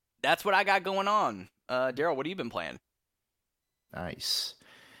that's what I got going on. Daryl, what have you been playing? Nice.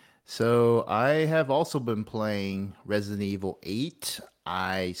 So I have also been playing Resident Evil 8.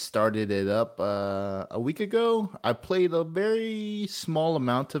 I started it up a week ago. I played a very small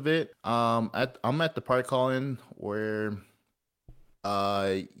amount of it. I'm at the part, Colin, where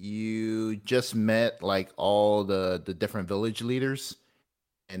you just met like all the different village leaders,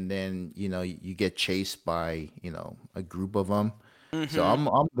 and then you get chased by a group of them. So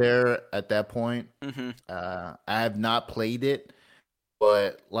I'm there at that point. I have not played it.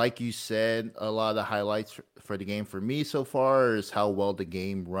 But like you said, a lot of the highlights for the game for me so far is how well the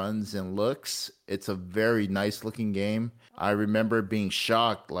game runs and looks. It's a very nice looking game. I remember being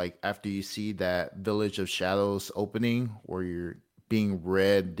shocked, like after you see that Village of Shadows opening where you're being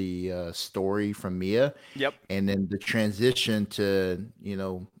read the story from Mia. Yep. And then the transition to,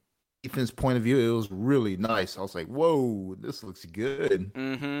 Ethan's point of view, it was really nice. I was like, whoa, this looks good.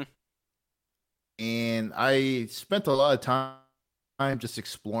 And I spent a lot of time just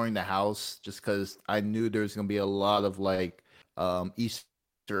exploring the house just because I knew there was going to be a lot of like Easter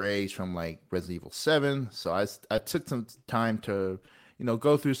eggs from like Resident Evil 7. So I took some time to,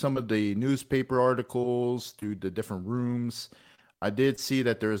 go through some of the newspaper articles, through the different rooms. I did see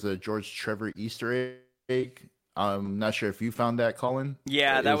that there's a George Trevor Easter egg. I'm not sure if you found that, Colin.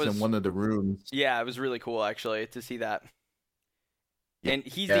 Yeah, that was in one of the rooms. Yeah, it was really cool actually to see that. And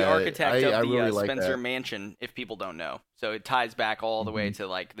he's the architect of the really Spencer Mansion, if people don't know. So it ties back all the way to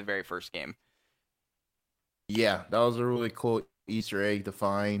like the very first game. Yeah, that was a really cool Easter egg to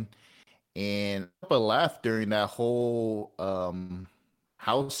find. And I laughed during that whole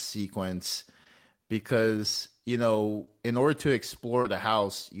house sequence because, in order to explore the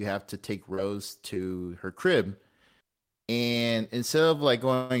house, you have to take Rose to her crib. And instead of like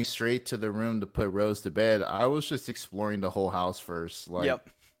going straight to the room to put Rose to bed, I was just exploring the whole house first. Like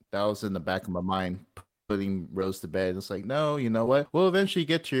that was in the back of my mind, putting Rose to bed. It's like, no, you know what? We'll eventually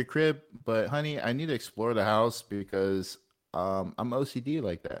get to your crib, but honey, I need to explore the house because I'm OCD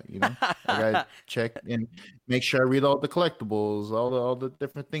like that. I gotta check and make sure I read all the collectibles, all the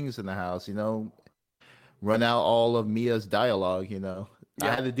different things in the house. Run out all of Mia's dialogue. I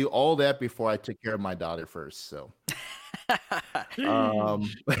had to do all that before I took care of my daughter first. So.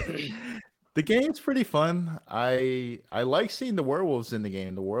 The game's pretty fun. I like seeing the werewolves in the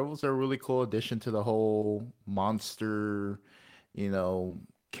game. The werewolves are a really cool addition to the whole monster,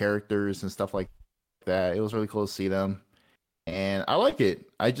 characters and stuff like that. It was really cool to see them. and I like it.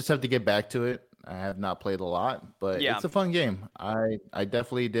 I just have to get back to it. I have not played a lot, but Yeah. it's a fun game. I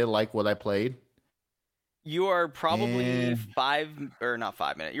definitely did like what I played. You are probably And not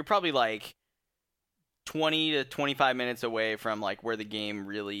 5 minutes. You're probably like 20 to 25 minutes away from like where the game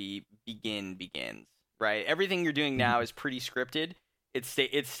really begins, right? Everything you're doing now is pretty scripted. It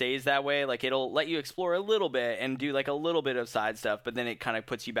stays that way. Like it'll let you explore a little bit and do like a little bit of side stuff, but then it kind of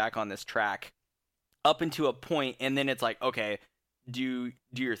puts you back on this track up into a point, and then it's like, okay, do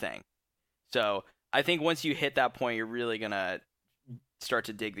your thing. So I think once you hit that point, you're really gonna start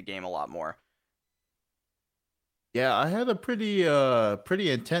to dig the game a lot more. yeah, I had a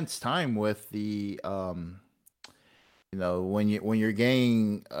pretty intense time with the when you're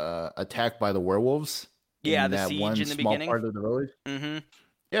getting attacked by the werewolves Yeah, in the that siege one in the small beginning. part of the village. Mm-hmm.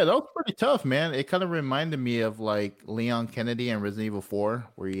 Yeah, that was pretty tough, man. It kind of reminded me of like Leon Kennedy and Resident Evil 4,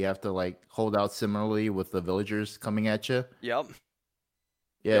 where you have to like hold out similarly with the villagers coming at you. Yep.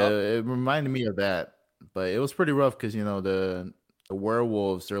 Yeah, Yep. it reminded me of that, but it was pretty rough because the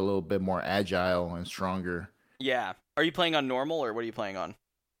werewolves are a little bit more agile and stronger. Yeah. Are you playing on normal or what are you playing on?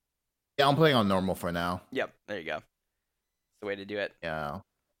 Yeah, I'm playing on normal for now. Yep. There you go. That's the way to do it. Yeah,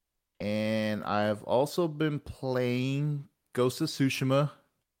 and I've also been playing Ghost of Tsushima.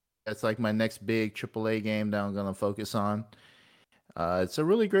 That's like my next big AAA game that I'm gonna focus on. It's a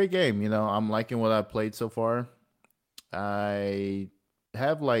really great game. I'm liking what I've played so far. I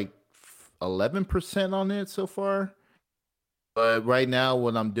have like 11% on it so far. But right now,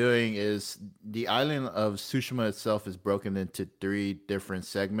 what I'm doing is the island of Tsushima itself is broken into 3 different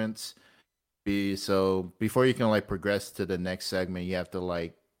segments. So before you can like progress to the next segment, you have to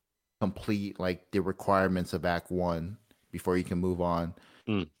like complete like the requirements of Act 1 before you can move on.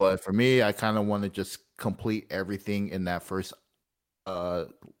 But for me, I kind of want to just complete everything in that first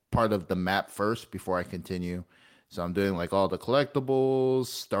part of the map first before I continue. So I'm doing like all the collectibles,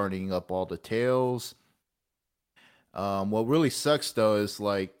 starting up all the tails. What really sucks though is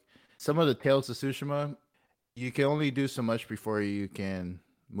like some of the Tales of Tsushima, you can only do so much before you can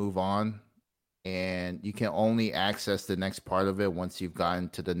move on, and you can only access the next part of it once you've gotten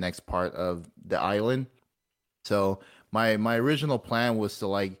to the next part of the island. So my original plan was to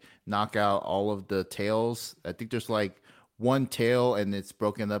like knock out all of the tails. I think there's like one tail and it's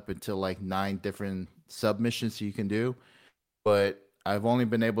broken up into like 9 different submissions you can do. But I've only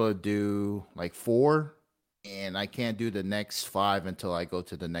been able to do like 4, and I can't do the next 5 until I go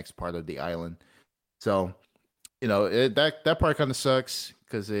to the next part of the island. So, that part kind of sucks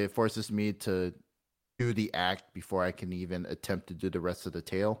because it forces me to do the act before I can even attempt to do the rest of the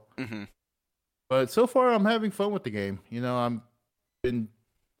tale. Mm-hmm. But so far, I'm having fun with the game. I'm been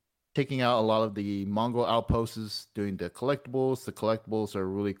taking out a lot of the Mongol outposts, doing the collectibles. The collectibles are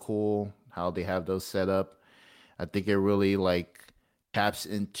really cool how they have those set up. I think it really like taps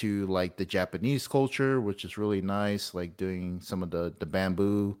into like the Japanese culture, which is really nice. Like doing some of the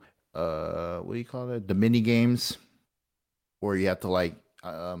bamboo, what do you call it? The mini games, where you have to like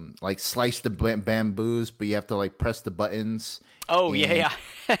slice the bamboos, but you have to like press the buttons. Oh, yeah.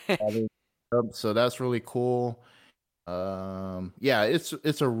 So that's really cool. Yeah,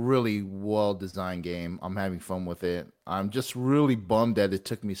 it's a really well designed game. I'm having fun with it. I'm just really bummed that it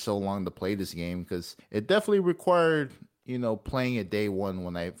took me so long to play this game because it definitely required, playing it day one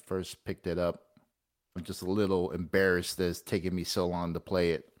when I first picked it up. I'm just a little embarrassed that it's taken me so long to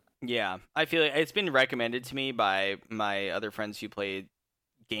play it. Yeah. I feel like it's been recommended to me by my other friends who play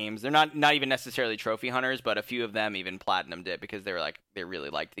games. They're not even necessarily trophy hunters, but a few of them even platinumed it because they really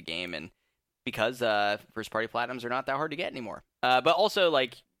liked the game, and because first party platinums are not that hard to get anymore. But also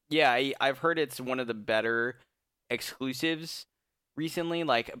like, yeah, I've heard it's one of the better exclusives recently.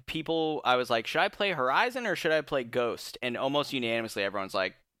 Like I was like, should I play Horizon or should I play Ghost? And almost unanimously, everyone's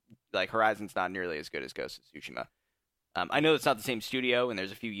like Horizon's not nearly as good as Ghost of Tsushima. I know it's not the same studio and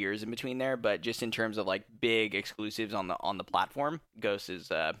there's a few years in between there, but just in terms of like big exclusives on the platform, Ghost is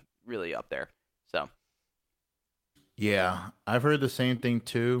really up there. So Yeah, I've heard the same thing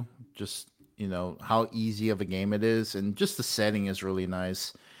too. Just how easy of a game it is, and just the setting is really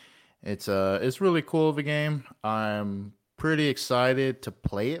nice. It's really cool of a game. I'm pretty excited to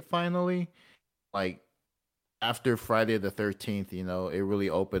play it finally. Like after Friday the 13th, it really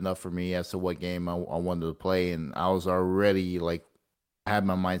opened up for me as to what game I wanted to play, and I was already like I had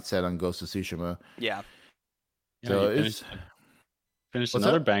my mind set on Ghost of Tsushima. yeah. So you it's finished What's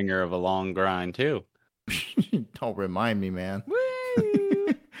another that? banger of a long grind too. Don't remind me, man. Woo!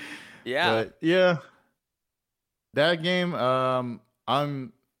 Yeah. But yeah, that game,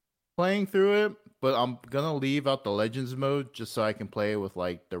 I'm playing through it, but I'm gonna leave out the Legends mode just so I can play with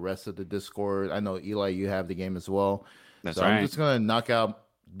like the rest of the Discord. I know Eli, you have the game as well, That's So right. I'm just gonna knock out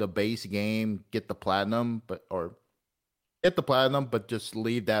the base game, get the platinum, but just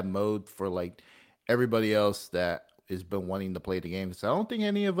leave that mode for like everybody else that has been wanting to play the game. So I don't think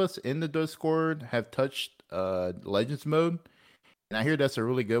any of us in the Discord have touched Legends mode. And I hear that's a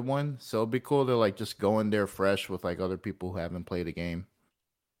really good one. So it'd be cool to like just go in there fresh with like other people who haven't played the game.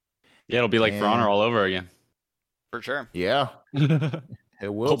 Yeah, it'll be like For Honor And- all over again. For sure. Yeah,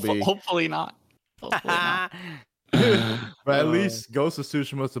 it will be. Hopefully not. Hopefully not. But at least Ghost of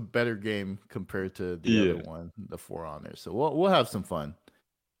Tsushima is a better game compared to the other one, the For Honor. So we'll have some fun.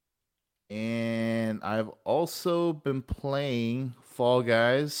 And I've also been playing Fall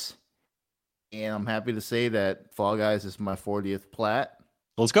Guys, and I'm happy to say that Fall Guys is my 40th plat.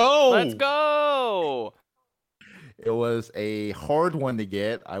 Let's go. Let's go. It was a hard one to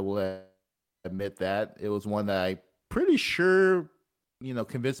get. I will admit that. It was one that I pretty sure,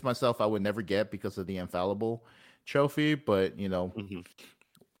 convinced myself I would never get because of the infallible trophy. But, Mhm.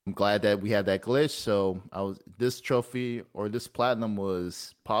 I'm glad that we had that glitch. So this trophy or this platinum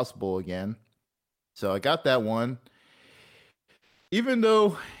was possible again. So I got that one. Even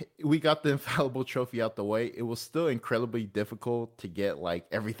though we got the infallible trophy out the way, it was still incredibly difficult to get like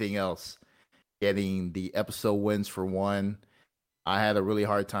everything else. Getting the episode wins for one. I had a really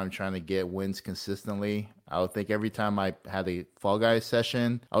hard time trying to get wins consistently. I would think every time I had a Fall Guys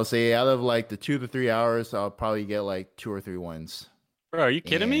session, I would say out of like the 2 to 3 hours, I'll probably get like 2 or 3 wins. Bro, are you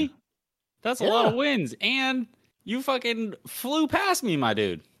kidding Yeah. me? That's a lot of Yeah. wins. And you fucking flew past me, my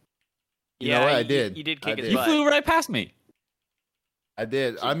dude. You know what? I did. You did I kick his did. You butt. flew right past me. I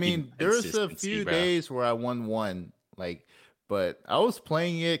did. I mean, there was a Consistency, few bro. days where I won one, but I was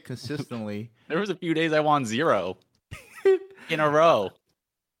playing it consistently. There was a few days I won 0 in a row.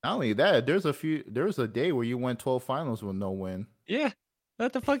 Not only that, there was a day where you went 12 finals with no win. Yeah.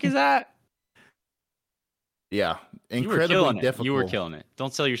 What the fuck is that? Yeah, You were incredibly killing it. difficult. You were killing it.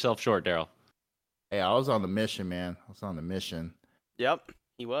 Don't sell yourself short, Daryl. Hey, I was on the mission, man. I was on the mission. Yep,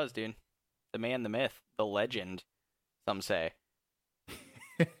 he was, dude. The man, the myth, the legend. Some say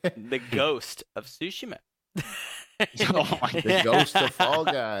the ghost of Tsushima. Oh my The ghost of Fall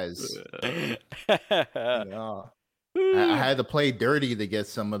Guys. Yeah. I had to play dirty to get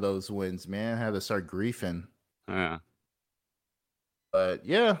some of those wins, man. I had to start griefing. Yeah. But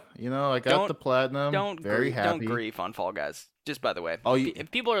yeah, I got Don't- the platinum. Don't very happy. Don't grief on Fall Guys. Just by the way, Oh,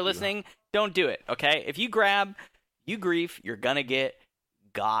 if people are listening, don't do it. Okay, if you grab, you grief, you're gonna get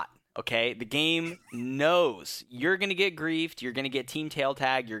got. Okay, the game knows you're gonna get griefed. You're gonna get team tail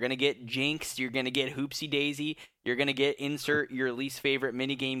tag. You're gonna get jinxed. You're gonna get hoopsie daisy. You're gonna get insert your least favorite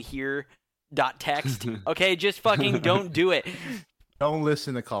minigame here. .text. Okay, just fucking don't do it. Don't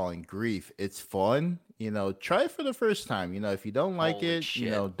listen to calling grief. It's fun. Try it for the first time. If you don't like Holy it,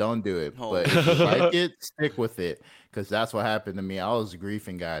 shit. don't do it. Holy But if you like it, stick with it. Because that's what happened to me. I was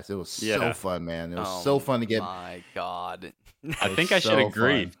griefing, guys. It was so Yeah. fun, man. It was Oh so fun to get. My God. I It think was I should so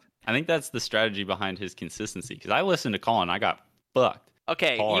agree. fun. I think that's the strategy behind his consistency. Because I listened to Colin, I got fucked.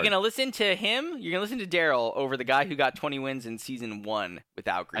 Okay, you're Hard. gonna listen to him. You're gonna listen to Daryl over the guy who got 20 wins in season 1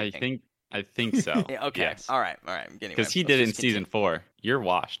 without griefing. I think so. Yeah, okay. Yes. All right. Anyway, Because he let's did it in just continue. season 4. You're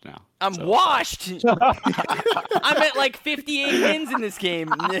washed now. I'm So- washed. I'm at like 58 wins in this game.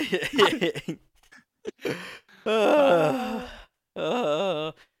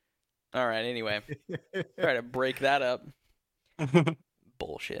 All right. Anyway, try to break that up.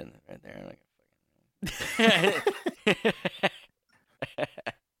 Bullshit right there.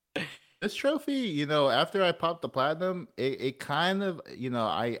 This trophy, after I popped the platinum, it kind of,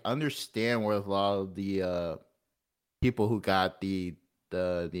 I understand where a lot of the people who got the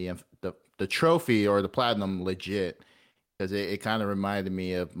trophy or the platinum legit, because it kind of reminded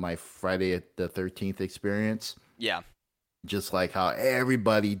me of my Friday the 13th experience. Yeah. Just like how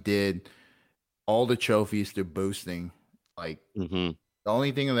everybody did all the trophies through boosting. Like Mhm. the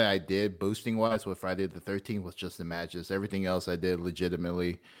only thing that I did boosting wise with Friday the 13th was just the matches. Everything else I did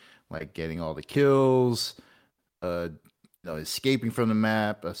legitimately, like getting all the kills, escaping from the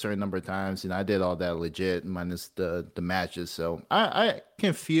map a certain number of times, and I did all that legit minus the matches. So I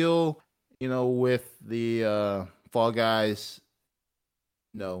can feel, with the Fall Guys,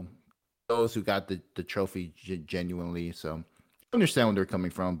 those who got the trophy genuinely. So I understand where they're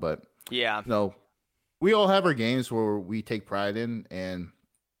coming from, but Yeah. we all have our games where we take pride in, and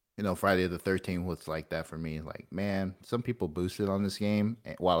Friday the 13th was like that for me. Like, man, some people boosted on this game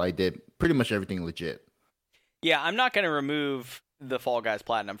while I did pretty much everything legit. Yeah, I'm not going to remove the Fall Guys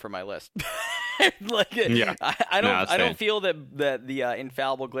Platinum from my list. Yeah. I No, don't. that's I don't fair. feel that the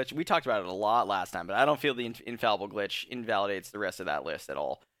infallible glitch. We talked about it a lot last time, but I don't feel the infallible glitch invalidates the rest of that list at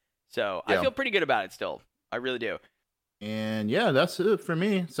all. So I Yeah. feel pretty good about it still. I really do. And yeah, that's it for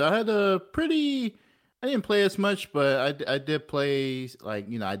me. So I had a pretty. I didn't play as much, but I did play like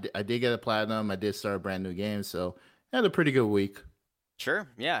I did get a platinum. I did start a brand new game, so I had a pretty good week. Sure.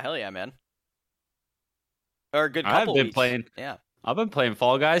 Yeah. Hell yeah, man. Or a good I've couple been weeks. playing. Yeah. I've been playing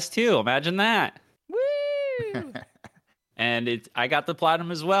Fall Guys too. Imagine that. Woo! And I got the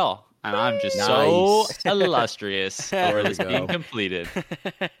platinum as well. And I'm just Nice. so illustrious over There we this being go. completed.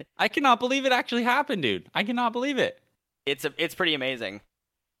 I cannot believe it actually happened, dude. I cannot believe it. It's pretty amazing.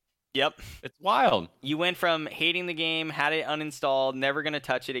 Yep. It's wild. You went from hating the game, had it uninstalled, never gonna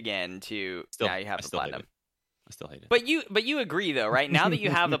touch it again, to now you have I the still hate platinum. it. I still hate it. But you agree though, right? Now that you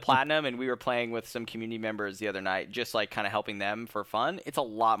have the platinum, and we were playing with some community members the other night, just like kind of helping them for fun. It's a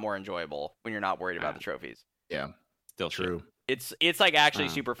lot more enjoyable when you're not worried about the trophies. Yeah, Still shit. true. It's like actually Uh.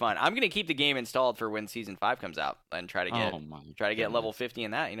 super fun. I'm gonna keep the game installed for when season 5 comes out and try to get Oh my level goodness. 50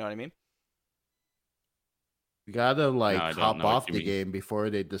 in that. You know what I mean? You gotta I like don't hop know what off you the mean. game before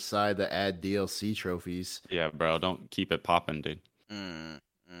they decide to add DLC trophies. Yeah, bro. Don't keep it popping, dude.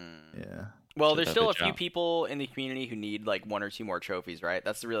 Yeah. Well, Shut there's that still a bitch few out. people in the community who need like 1 or 2 more trophies, right?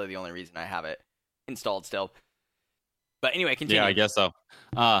 That's really the only reason I have it installed still. But anyway, continue. Yeah, I guess so.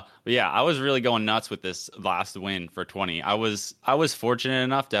 But yeah, I was really going nuts with this last win for 20. I was fortunate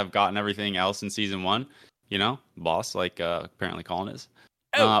enough to have gotten everything else in season 1. You know, boss, like apparently Colin is.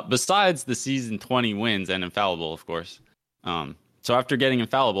 Oh. Besides the season 20 wins and infallible, of course. So after getting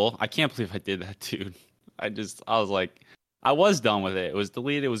infallible, I can't believe I did that, dude. I was like, I was done with it. It was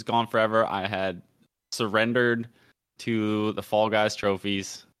deleted. It was gone forever. I had surrendered to the Fall Guys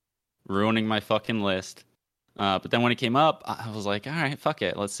trophies, ruining my fucking list. But then when it came up, I was like, all right, fuck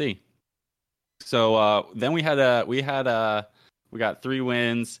it, let's see. So then we got 3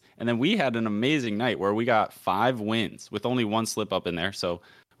 wins, and then we had an amazing night where we got 5 wins with only 1 slip up in there. So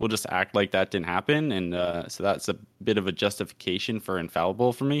we'll just act like that didn't happen, and so that's a bit of a justification for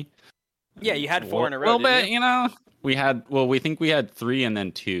infallible for me. Yeah, you had 4 in a row. Well, didn't but you? we think we had 3 and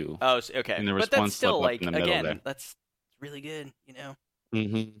then 2. Oh, okay. and there was but that's one still slip up like in the middle again, there. that's really good, you know.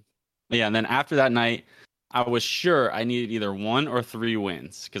 Mm-hmm. Yeah, and then after that night, I was sure I needed either 1 or 3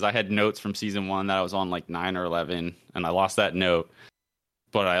 wins because I had notes from season 1 that I was on like 9 or 11, and I lost that note.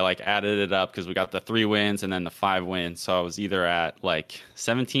 But I like added it up because we got the 3 wins and then the 5 wins, so I was either at like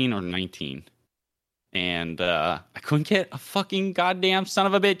 17 or 19, and I couldn't get a fucking goddamn son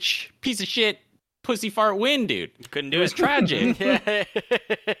of a bitch, piece of shit, pussy fart win, dude. You couldn't do It was tragic. Yeah.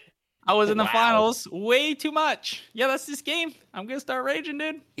 I was in the Wow. finals way too much. Yeah, that's this game. I'm gonna start raging,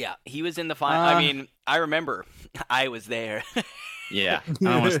 dude. Yeah, he was in the final. I mean, I remember. I was there. Yeah, I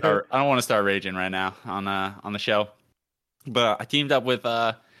don't want to start raging right now on the show. But I teamed up with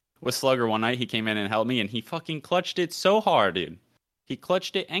Slugger one night. He came in and helped me, and he fucking clutched it so hard, dude. He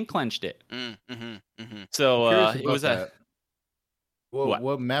clutched it and clenched it. So Curious it about was that. What?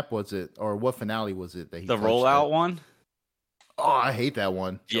 What map was it, or what finale was it that he the clutched rollout it? one. Oh, I hate that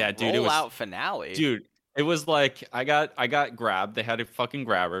one. Yeah, dude, it was Rollout finale. dude. It was like I got grabbed. They had fucking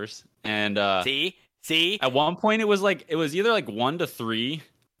grabbers, and See. at one point it was either like 1 to 3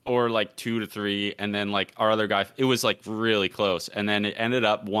 or like 2 to 3, and then like our other guy, it was like really close, and then it ended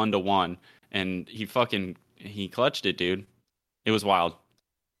up 1 to 1, and he clutched it, dude. It was wild.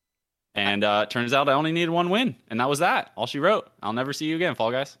 And turns out I only needed 1 win, and that was that. All she wrote. I'll never see you again,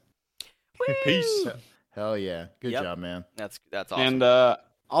 Fall Guys. Peace. Hell yeah, good Yep. job, man. That's awesome. And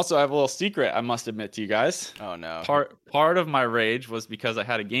also, I have a little secret I must admit to you guys. Oh no. Part of my rage was because I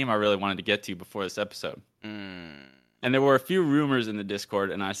had a game I really wanted to get to before this episode. Mm. And there were a few rumors in the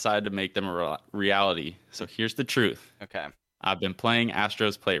Discord, and I decided to make them a reality. So here's the truth. Okay. I've been playing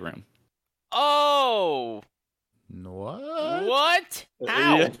Astro's Playroom. Oh. What? What?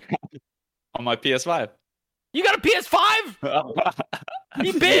 How? Yeah. On my PS5. You got a PS5?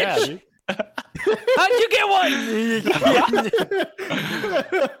 You bitch! Yeah, dude. How'd you get one?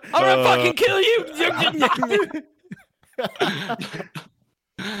 I'm gonna fucking kill you.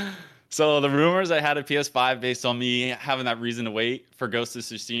 So the rumors I had a PS5 based on me having that reason to wait for Ghost of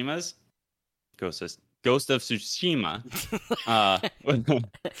Tsushima, which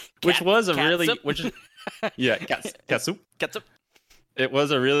was a really Katsup. Ketchup. It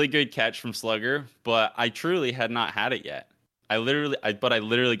was a really good catch from Slugger, but I truly had not had it yet. I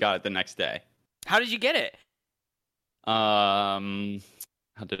literally got it the next day. How did you get it? How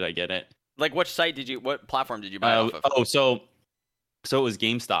did I get it? Like, what platform did you buy it off of? So it was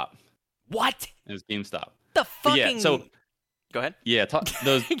GameStop. What? It was GameStop. The fucking. Yeah, so go ahead. yeah,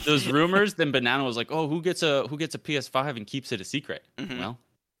 those rumors. Then Banana was like, "Oh, who gets a PS5 and keeps it a secret?" Mhm.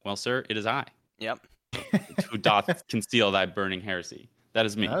 Well, sir, it is I Yep. who doth conceal thy burning heresy. That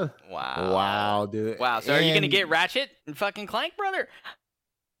is me. Wow. Wow, dude. Wow. So are you gonna And- get Ratchet and fucking Clank, brother?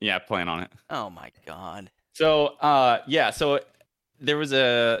 Yeah, plan on it. Oh my god. So, so there was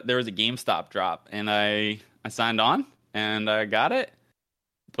a GameStop drop, and I signed on and I got it,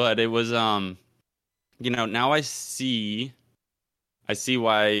 but it was now I see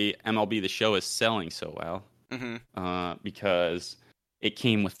why MLB The Show is selling so well, because it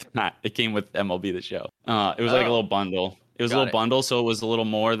came with MLB The Show. It was like a little bundle. It was a little bundle, so it was a little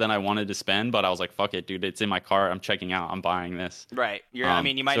more than I wanted to spend, but I was like, fuck it, dude. It's in my cart. I'm checking out. I'm buying this. Right. I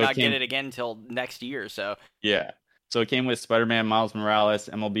mean, you might so not get it again until next year, so. Yeah. So it came with Spider-Man, Miles Morales,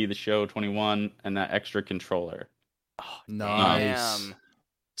 MLB The Show 21, and that extra controller. Oh, Nice. damn.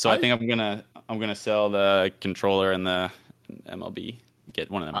 So I think I'm gonna sell the controller and the MLB. Get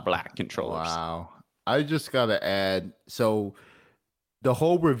one of them black controllers. Wow. I just gotta add, so the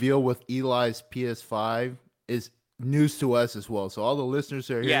whole reveal with Eli's PS5 is news to us as well. So all the listeners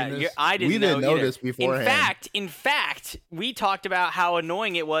who are hearing this, I we didn't know this beforehand. In fact, we talked about how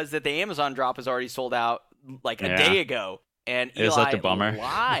annoying it was that the Amazon drop is already sold out like a day ago, and It's Eli such a bummer.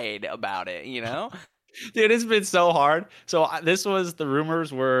 lied about it. Dude, it's been so hard. So this was the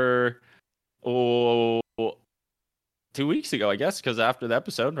rumors were 2 weeks ago, I guess, because after the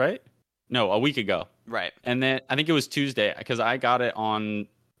episode, right? No, a week ago. Right. And then I think it was Tuesday because I got it on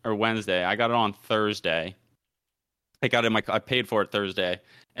Wednesday. I got it on Thursday. I paid for it Thursday,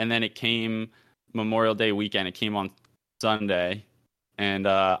 and then it came Memorial Day weekend. It came on Sunday, and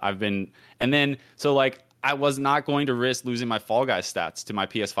I was not going to risk losing my Fall Guys stats to my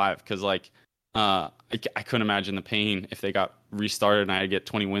PS5 because I couldn't imagine the pain if they got restarted and I get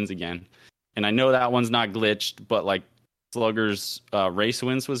 20 wins again. And I know that one's not glitched, but like Slugger's race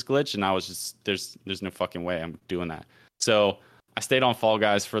wins was glitched, and I was just there's no fucking way I'm doing that. So I stayed on Fall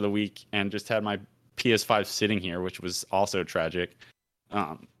Guys for the week and just had my PS5 sitting here, which was also tragic.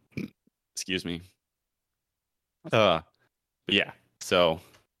 Excuse me. But yeah, so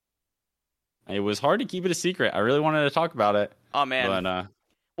it was hard to keep it a secret. I really wanted to talk about it. Oh man. But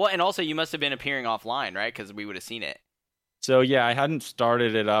well, and also you must have been appearing offline, right? Because we would have seen it. so yeah, I hadn't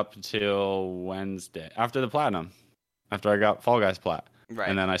started it up until Wednesday after the platinum, after I got Fall Guys plat, Right.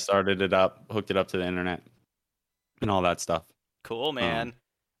 and then I started it up, hooked it up to the internet, and all that stuff. Cool, man.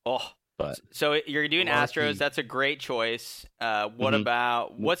 But So you're doing Lucky. Astros. That's a great choice. What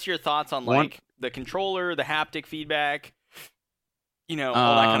about? What's your thoughts on like the controller, the haptic feedback? All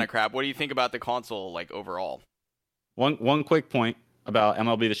that kind of crap. What do you think about the console, like overall? one quick point about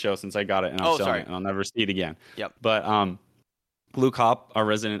MLB The Show, since I got it and I'm selling it and I'll never see it again. Yep. But Luke Hopp, our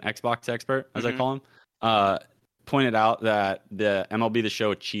resident Xbox expert, as I call him, pointed out that the MLB The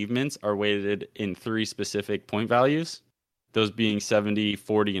Show achievements are weighted in 3 specific point values, those being 70,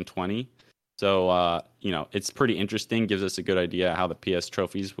 40, and 20. So, it's pretty interesting, gives us a good idea how the PS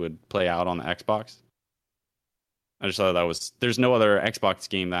trophies would play out on the Xbox. I just thought there's no other Xbox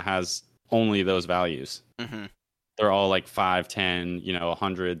game that has only those values. Mm-hmm. They're all like 5, 10,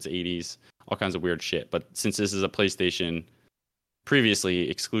 100s, 80s, all kinds of weird shit. But since this is a PlayStation previously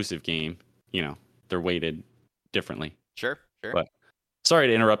exclusive game, they're weighted differently. Sure. But sorry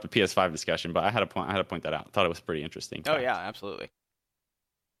to interrupt the PS5 discussion, but I had to point that out. I thought it was pretty interesting. Oh yeah, absolutely.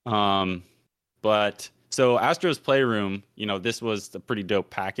 But so Astro's Playroom, this was a pretty dope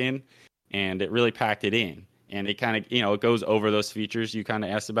pack-in, and it really packed it in. And it kind of, it goes over those features you kind of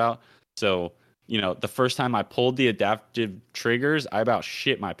asked about. So, the first time I pulled the adaptive triggers, I about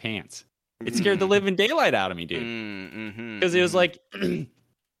shit my pants. It scared the living daylight out of me, dude. Because it was like,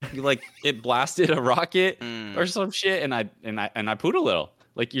 it blasted a rocket or some shit, and I pooed a little.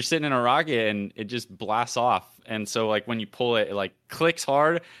 Like you're sitting in a rocket and it just blasts off, and so like when you pull it, it like clicks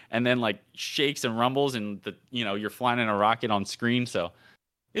hard and then like shakes and rumbles, and you're flying in a rocket on screen. So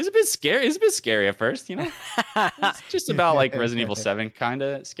it was a bit scary. It was a bit scary at first, It's just about like Resident Evil 7 kind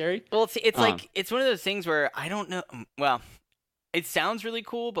of scary. Well, it's like it's one of those things where I don't know. Well, it sounds really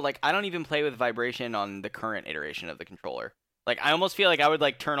cool, but like I don't even play with vibration on the current iteration of the controller. Like I almost feel like I would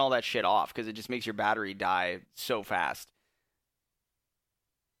like turn all that shit off because it just makes your battery die so fast.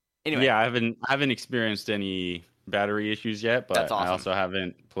 Anyway, yeah, I haven't experienced any battery issues yet, but That's awesome. I also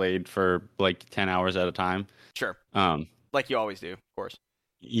haven't played for like 10 hours at a time. Sure. Like you always do, of course.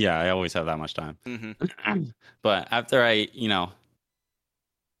 Yeah, I always have that much time. Mm-hmm. But after I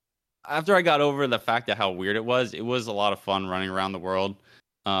got over the fact of how weird it was a lot of fun running around the world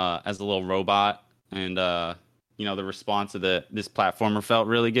as a little robot, and the response of this platformer felt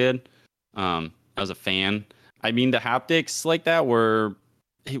really good. I was a fan. I mean, the haptics like that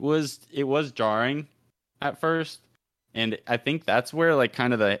it was jarring at first, and I think that's where like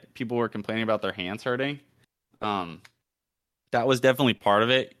kind of the people were complaining about their hands hurting. that was definitely part of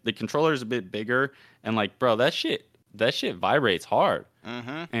it. The controller's a bit bigger, and like, bro, that shit vibrates hard.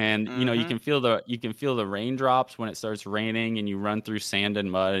 And you can feel the raindrops when it starts raining, and you run through sand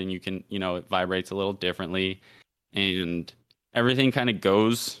and mud, and you can, it vibrates a little differently, and everything kind of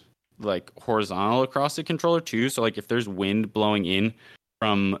goes like horizontal across the controller too. So like if there's wind blowing in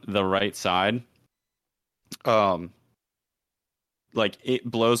from the right side, like it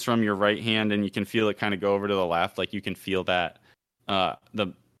blows from your right hand, and you can feel it kind of go over to the left. Like you can feel that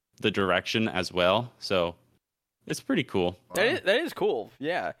the direction as well. So it's pretty cool. That is cool.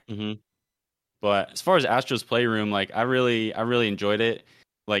 Yeah. Mm-hmm. But as far as Astro's Playroom, like I really enjoyed it.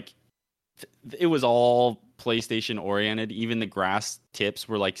 Like it was all PlayStation oriented. Even the grass tips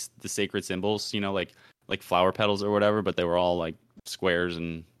were like the sacred symbols, like flower petals or whatever. But they were all like squares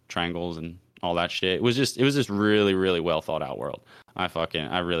and triangles and all that shit. It was just really, really well thought out world. I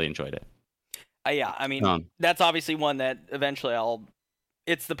really enjoyed it. Yeah, I mean, that's obviously one that eventually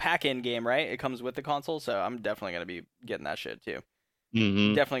it's the pack-in game, right? It comes with the console, so I'm definitely going to be getting that shit too.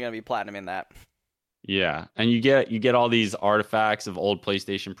 Mm-hmm. Definitely going to be platinum in that. Yeah, and you get all these artifacts of old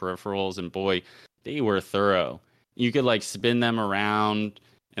PlayStation peripherals, and boy, they were thorough. You could like spin them around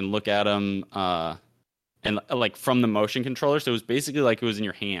and look at them, and like from the motion controller. So it was basically like it was in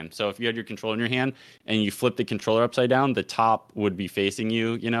your hand. So if you had your controller in your hand and you flip the controller upside down, the top would be facing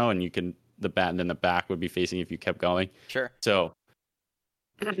you, and you can the back would be facing you if you kept going. Sure. So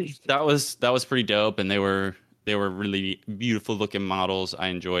that was pretty dope, and they were really beautiful looking models. I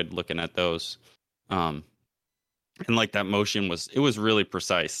enjoyed looking at those. And like that motion was really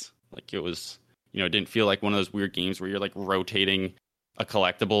precise. Like it was, it didn't feel like one of those weird games where you're like rotating a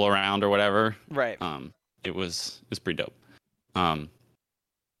collectible around or whatever. Right. It was pretty dope.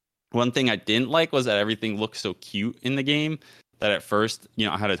 One thing I didn't like was that everything looked so cute in the game that at first,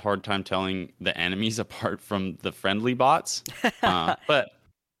 I had a hard time telling the enemies apart from the friendly bots. But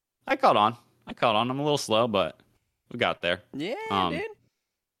I caught on. I'm a little slow, but we got there. Yeah, dude.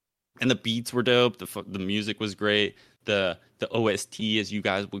 And the beats were dope. The music was great. The OST, as you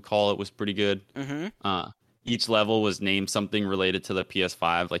guys would call it, was pretty good. Mm-hmm. Each level was named something related to the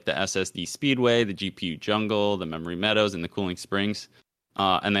PS5, like the SSD Speedway, the GPU Jungle, the Memory Meadows, and the Cooling Springs.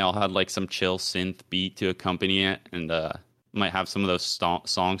 And they all had like some chill synth beat to accompany it, and might have some of those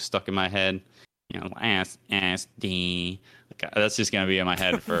songs stuck in my head. SD. That's just gonna be in my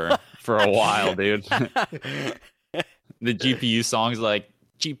head for a while, dude. The GPU songs like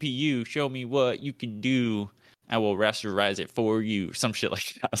GPU, show me what you can do. I will rasterize it for you. Some shit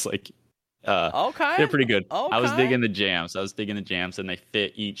like that. I was like, okay, they're pretty good. Okay. I was digging the jams. And they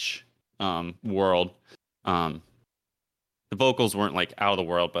fit each world. The vocals weren't like out of the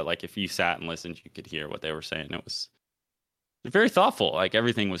world, but like if you sat and listened, you could hear what they were saying. It was very thoughtful. Like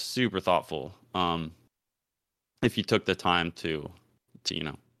everything was super thoughtful. If you took the time to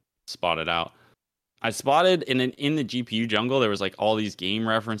spot it out. I spotted in the GPU Jungle, there was like all these game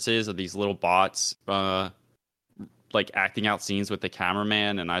references of these little bots like acting out scenes with the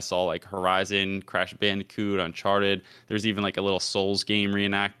cameraman, and I saw like Horizon, Crash Bandicoot, Uncharted. There's even like a little Souls game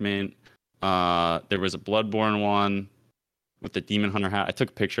reenactment. There was a Bloodborne one with the Demon Hunter hat. I took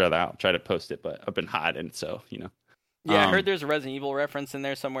a picture of that. I'll try to post it, but I've been hiding, so Yeah, I heard there's a Resident Evil reference in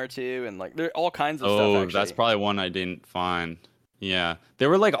there somewhere too, and like there are all kinds of stuff. Oh, actually. That's probably one I didn't find. Yeah, they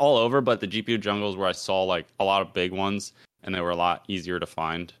were like all over, but the GPU Jungles where I saw like a lot of big ones, and they were a lot easier to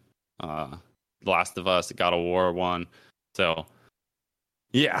find. The Last of Us, God of War one. So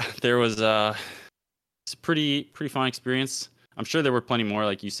yeah, there was it's a pretty fun experience. I'm sure there were plenty more,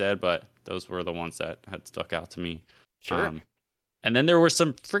 like you said, but those were the ones that had stuck out to me. Sure. And then there were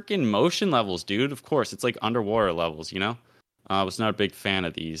some freaking motion levels, dude. Of course, it's like underwater levels, I was not a big fan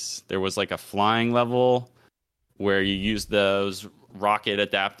of these. There was like a flying level where you use those rocket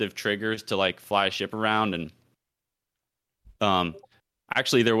adaptive triggers to like fly a ship around, and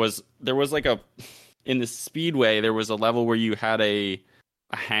actually there was like in the Speedway there was a level where you had a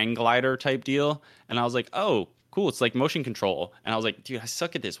hang glider type deal, and I was like, oh cool, it's like motion control, and I was like, dude, I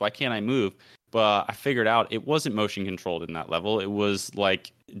suck at this, why can't I move? But I figured out it wasn't motion controlled in that level. It was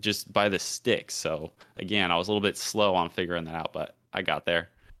like just by the stick. So again, I was a little bit slow on figuring that out, but I got there.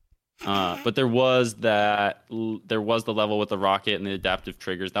 But there was the level with the rocket and the adaptive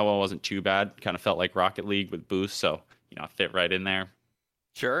triggers. That one wasn't too bad. Kind of felt like Rocket League with boost, so I fit right in there.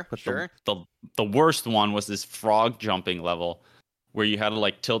 Sure, but sure. The worst one was this frog jumping level where you had to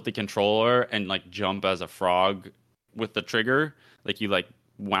like tilt the controller and like jump as a frog with the trigger. Like you like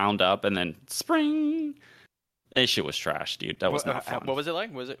wound up and then spring. That shit was trash, dude. That was not fun. What was it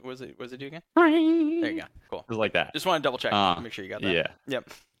like? Was it do again? Spring. There you go. Cool. It was like that. Just want to double check. Make sure you got that. Yeah.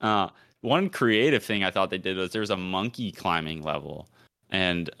 Yep. one creative thing I thought they did was there's a monkey climbing level,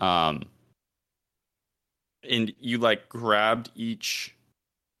 and you like grabbed each.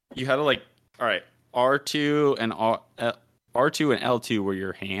 You had to like, all right, R2 and R2 and L2 were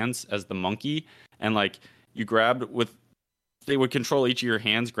your hands as the monkey, and like you grabbed with. They would control each of your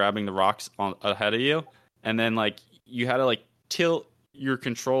hands, grabbing the rocks ahead of you, and then like you had to like tilt your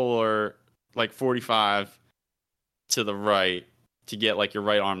controller like 45 to the right to get like your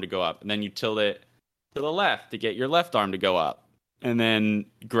right arm to go up, and then you tilt it to the left to get your left arm to go up, and then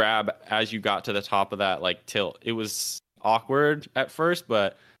grab as you got to the top of that like tilt. It was awkward at first,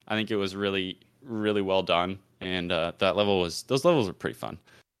 but I think it was really, really well done, and those levels were pretty fun.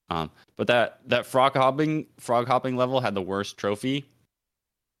 But that frog hopping level had the worst trophy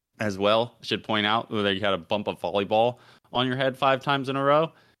as well. I should point out that you had a bump of volleyball on your head 5 times in a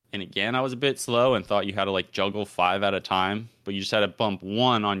row. And again, I was a bit slow and thought you had to like juggle 5 at a time, but you just had to bump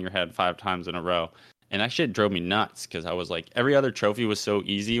 1 on your head 5 times in a row. And that shit drove me nuts because I was like, every other trophy was so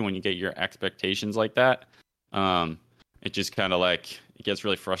easy when you get your expectations like that. It just kind of like, it gets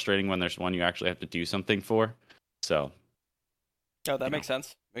really frustrating when there's one you actually have to do something for. So. Oh, that makes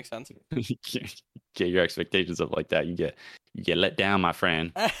sense. Makes sense. Get your expectations up like that. You get let down, my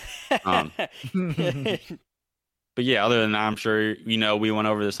friend. But yeah, other than that, I'm sure we went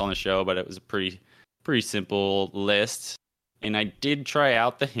over this on the show, but it was a pretty simple list. And I did try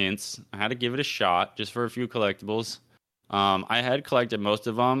out the hints. I had to give it a shot just for a few collectibles. I had collected most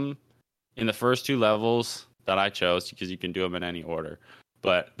of them in the first 2 levels that I chose because you can do them in any order.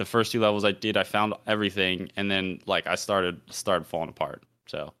 But the first 2 levels I found everything, and then like I started falling apart.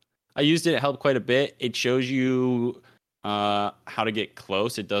 So I used it. It helped quite a bit. It shows you how to get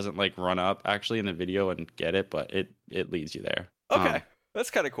close. It doesn't like run up actually in the video and get it, but it leads you there. Okay,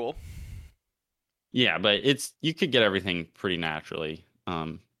 that's kind of cool. Yeah, but you could get everything pretty naturally.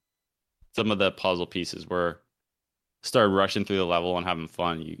 Some of the puzzle pieces started rushing through the level and having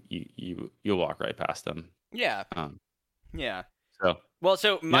fun. You'll walk right past them. Yeah. Yeah.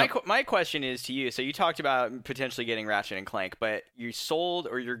 So my question is to you. So you talked about potentially getting Ratchet and Clank, but you sold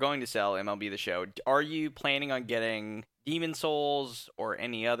or you're going to sell MLB The Show. Are you planning on getting Demon Souls or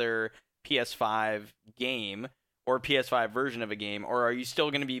any other PS5 game or PS5 version of a game, or are you still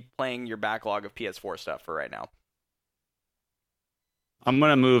going to be playing your backlog of PS4 stuff for right now? I'm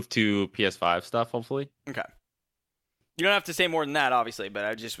going to move to PS5 stuff, hopefully. Okay. You don't have to say more than that, obviously, but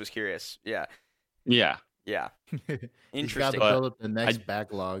I just was curious. Yeah. Yeah. Yeah. Interesting. He's got to build up the next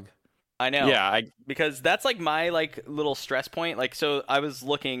backlog. I know. Yeah, because that's like my like little stress point. Like, so I was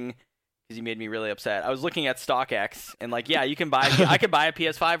looking because you made me really upset. I was looking at StockX and like, yeah, you can buy. I could buy a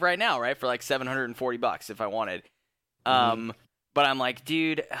PS5 right now, right, for like $740 if I wanted. But I'm like,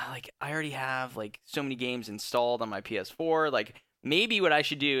 dude, like I already have like so many games installed on my PS4. Like, maybe what I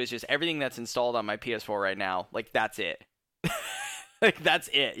should do is just everything that's installed on my PS4 right now, like that's it. Like that's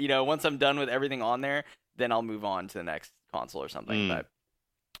it. Once I'm done with everything on there, then I'll move on to the next console or something. But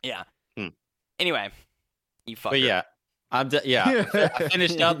yeah. Anyway, you fucker. But yeah, I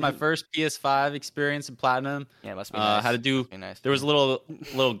finished up my first PS5 experience in Platinum. Yeah, it must be nice. Had to do. Nice. There was a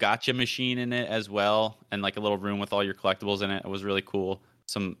little gotcha machine in it as well, and like a little room with all your collectibles in it. It was really cool.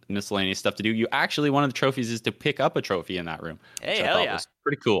 Some miscellaneous stuff to do. You actually, one of the trophies is to pick up a trophy in that room. Hey, hell yeah! Was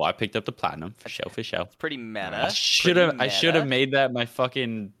pretty cool. I picked up the Platinum for show. It's pretty meta. I should have made that my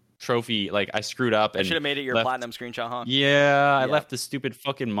fucking trophy. Like I screwed up and should have made it your Platinum screenshot, huh? Yeah, I left the stupid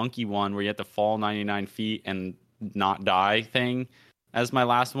fucking monkey one where you have to fall 99 feet and not die thing as my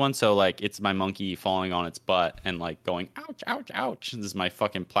last one. So like it's my monkey falling on its butt and like going ouch, ouch, ouch. This is my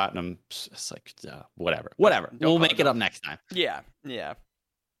fucking Platinum. It's like whatever. We'll make it up next time. Yeah.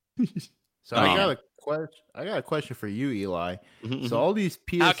 So I got a question for you, Eli. So all these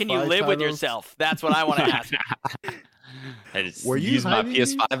PS5 how can you live with yourself? That's what I want to ask. I just use my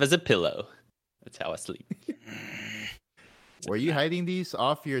PS5 as a pillow. That's how I sleep. Were you hiding these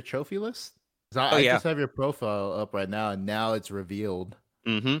off your trophy list? I just have your profile up right now, and now it's revealed.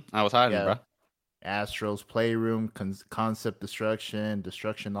 I was hiding, bro. Astro's Playroom, Concept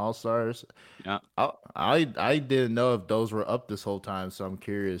Destruction All Stars. Yeah. I didn't know if those were up this whole time, so I'm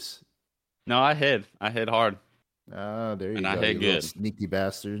curious. No, I hid hard. Oh, there you go. I hid good. Sneaky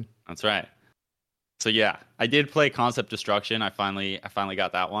bastard. That's right. So yeah, I did play Concept Destruction. I finally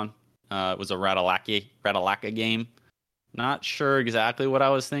got that one. It was a Ratalaika game. Not sure exactly what I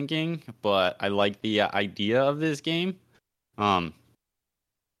was thinking, but I like the idea of this game. Of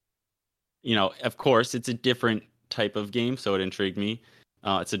course, it's a different type of game, so it intrigued me.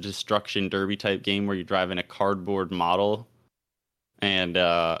 It's a destruction derby type game where you drive in a cardboard model and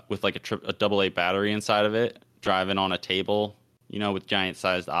with like a AA battery inside of it, driving on a table, with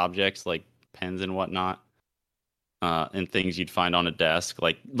giant-sized objects like pens and whatnot, and things you'd find on a desk,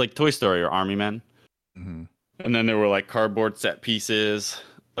 like Toy Story or Army Men. Mm-hmm. And then there were like cardboard set pieces,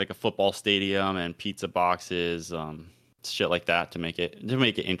 like a football stadium and pizza boxes, shit like that to make it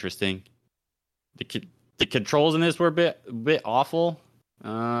interesting. The controls in this were a bit awful,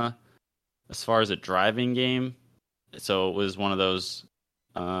 as far as a driving game. So it was one of those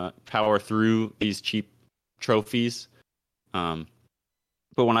power through these cheap trophies. But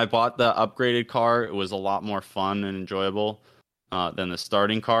when I bought the upgraded car, it was a lot more fun and enjoyable than the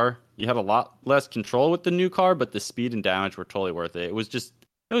starting car. You had a lot less control with the new car, but the speed and damage were totally worth it. It was just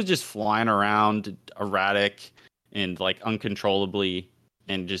flying around erratic and like uncontrollably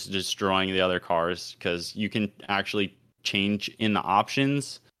and just destroying the other cars, because you can actually change in the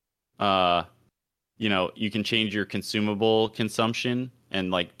options. You can change your consumable consumption and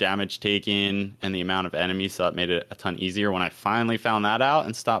like damage taken and the amount of enemies, so that made it a ton easier when I finally found that out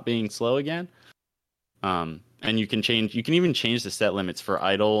and stopped being slow again. And you can even change the set limits for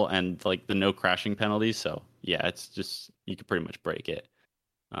idle and like the no crashing penalties. So yeah, it's just, you could pretty much break it.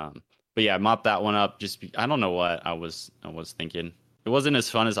 But yeah, I mopped that one up. I don't know what I was thinking. It wasn't as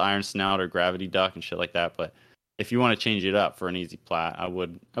fun as Iron Snout or Gravity Duck and shit like that. But if you want to change it up for an easy plat, I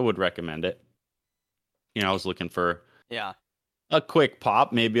would recommend it. I was looking for a quick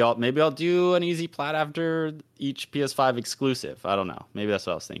pop. Maybe I'll do an easy plat after each PS5 exclusive. I don't know. Maybe that's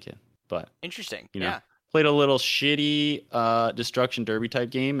what I was thinking. But Interesting. Played a little shitty Destruction Derby type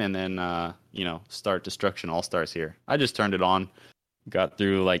game, and then start Destruction All Stars here. I just turned it on, got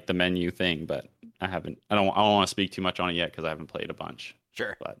through like the menu thing, but I don't want to speak too much on it yet because I haven't played a bunch.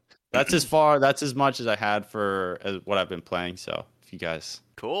 Sure. But that's as much as I had for what I've been playing. So if you guys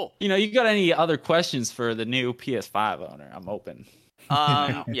Cool. you got any other questions for the new PS5 owner, I'm open.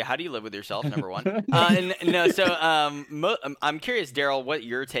 How do you live with yourself, number one? I'm curious, Daryl, what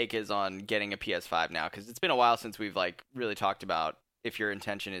your take is on getting a PS5 now, because it's been a while since we've like really talked about if your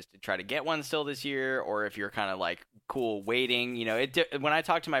intention is to try to get one still this year, or if you're kind of like cool waiting. When I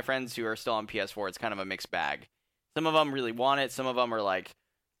talk to my friends who are still on PS4, it's kind of a mixed bag. Some of them really want it. Some of them are like,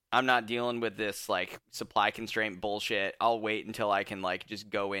 I'm not dealing with this like supply constraint bullshit. I'll wait until I can like just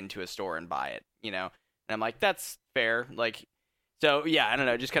go into a store and buy it, And I'm like, that's fair. Like, so yeah, I don't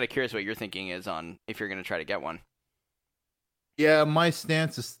know. Just kind of curious what your thinking is on if you're going to try to get one. Yeah, my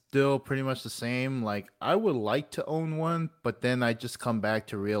stance is still pretty much the same. Like, I would like to own one, but then I just come back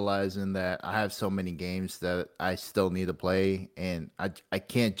to realizing that I have so many games that I still need to play, and I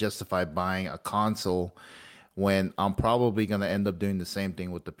can't justify buying a console when I'm probably going to end up doing the same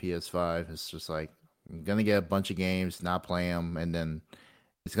thing with the PS5. It's just like, I'm going to get a bunch of games, not play them, and then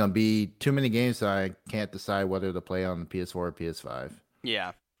it's going to be too many games that I can't decide whether to play on the PS4 or PS5.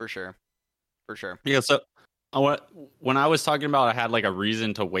 Yeah, for sure. For sure. Yeah, so when I was talking about I had like a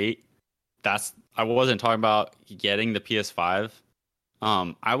reason to wait, I wasn't talking about getting the PS5.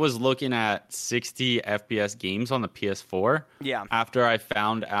 I was looking at 60 FPS games on the PS4. Yeah. After I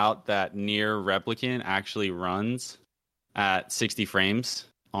found out that Nier Replicant actually runs at 60 frames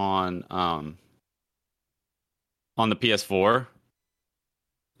on the PS4.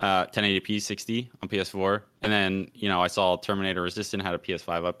 1080p 60 on PS4, and then I saw Terminator Resistance had a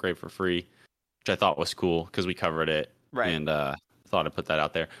PS5 upgrade for free, which I thought was cool because we covered it, right? And thought I'd put that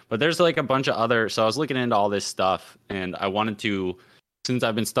out there. But there's like a bunch of other, so I was looking into all this stuff, and I wanted to, since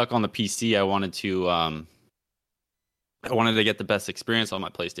I've been stuck on the PC, I wanted to get the best experience on my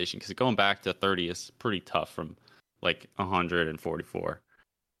PlayStation, because going back to 30 is pretty tough from like 144.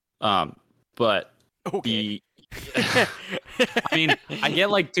 But okay. I mean, I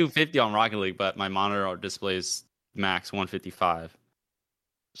get like 250 on Rocket League, but my monitor displays max 155,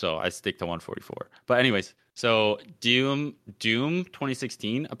 so I stick to 144. But anyways, so Doom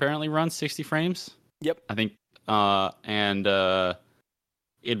 2016 apparently runs 60 frames. Yep. I think, and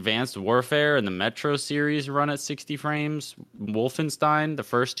Advanced Warfare and the Metro series run at 60 frames. Wolfenstein, the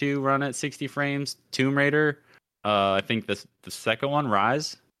first two, run at 60 frames. Tomb Raider, I think the second one,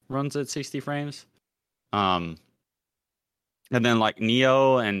 Rise, runs at 60 frames. And then like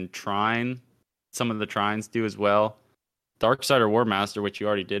Neo and Trine, some of the Trines do as well. Darksider Warmaster, which you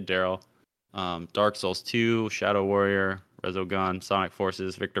already did, Daryl. Dark Souls 2, Shadow Warrior, Resogun, Sonic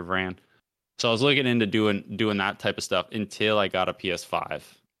Forces, Victor Vran. So I was looking into doing that type of stuff until I got a PS5.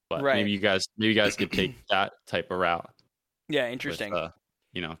 But right. maybe you guys could take that type of route. Yeah, interesting. With,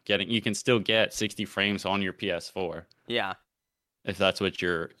 you can still get 60 frames on your PS4. Yeah. If that's what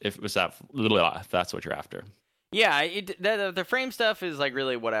you're after. Yeah, the frame stuff is like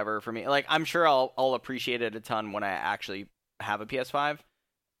really whatever for me. Like, I'm sure I'll appreciate it a ton when I actually have a PS5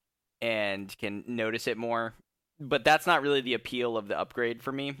 and can notice it more. but that's not really the appeal of the upgrade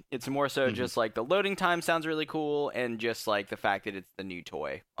for me. It's more so just like the loading time sounds really cool, and just like the fact that it's the new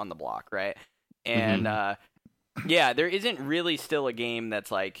toy on the block, right? And yeah, there isn't really still a game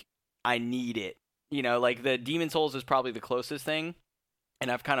that's like I need it. You know, like the Demon Souls is probably the closest thing,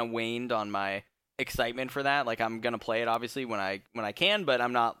 and I've kind of waned on my excitement for that. Like I'm gonna play it obviously when I can, but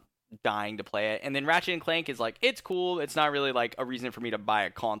I'm not dying to play it. And then Ratchet and Clank is like, it's cool. It's not really like a reason for me to buy a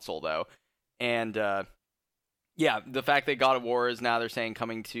console though. And yeah, the fact that God of War is now they're saying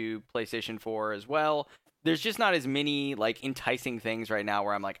coming to PlayStation 4 as well. There's just not as many like enticing things right now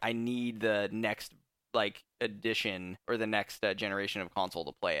where I'm like, I need the next like edition or the next generation of console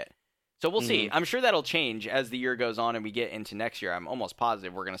to play it. So we'll see. I'm sure that'll change as the year goes on and we get into next year. I'm almost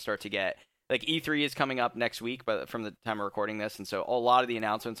positive we're going to start to get like E3 is coming up next week, but from the time we're recording this, and so a lot of the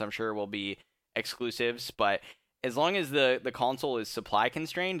announcements I'm sure will be exclusives. But as long as the console is supply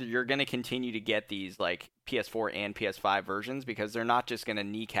constrained, you're going to continue to get these like PS4 and PS5 versions because they're not just going to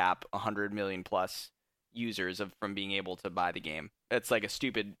kneecap 100 million plus users from being able to buy the game. It's like a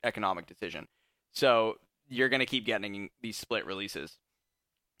stupid economic decision. So you're going to keep getting these split releases.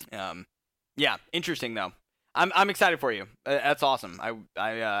 Yeah, interesting though. I'm excited for you. That's awesome.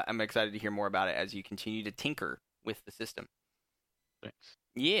 I'm excited to hear more about it as you continue to tinker with the system. Thanks.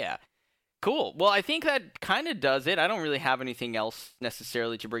 Yeah. Cool. Well, I think that kind of does it. I don't really have anything else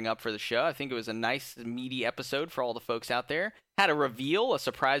necessarily to bring up for the show. I think it was a nice, meaty episode for all the folks out there. Had a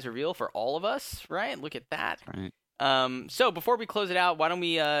surprise reveal for all of us, right? Look at that. Right. So before we close it out, why don't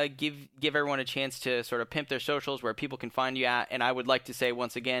we give everyone a chance to sort of pimp their socials where people can find you at? And I would like to say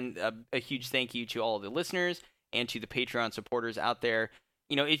once again a huge thank you to all of the listeners and to the Patreon supporters out there.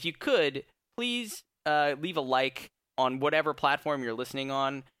 You know, if you could, please leave a like on whatever platform you're listening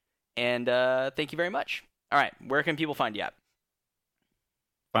on. And thank you very much. All right, where can people find you at?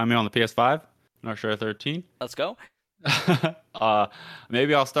 Find me on the PS5, Narshare 13. Let's go.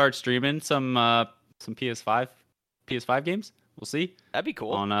 Maybe I'll start streaming some PS5 games. We'll see. That'd be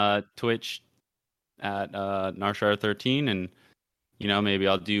cool. On Twitch at Narshare 13, and you know, maybe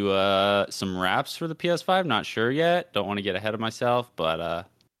I'll do some raps for the PS5. Not sure yet. Don't want to get ahead of myself, but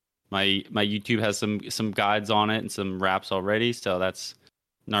my YouTube has some guides on it and some raps already. So that's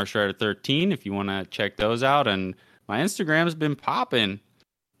Narshare 13 if you want to check those out. And my Instagram's been popping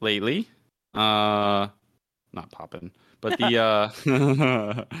lately. Not popping, but the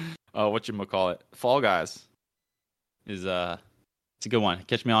whatchamacallit, Fall Guys is it's a good one.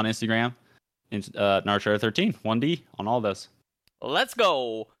 Catch me on Instagram. Narshare 13 1D on all those. Let's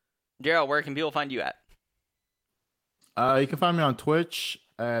go. Gerald, where can people find you at? You can find me on Twitch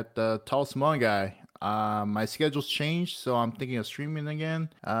at the Tall Small Guy. My schedule's changed, so I'm thinking of streaming again.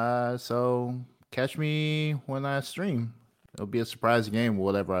 So catch me when I stream. It'll be a surprise game,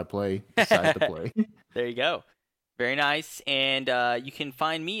 whatever I decide to play. There you go. Very nice. And you can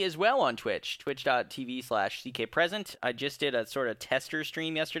find me as well on Twitch, twitch.tv/ckpresent. I just did a sort of tester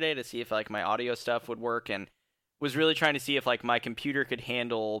stream yesterday to see if like my audio stuff would work, and was really trying to see if like my computer could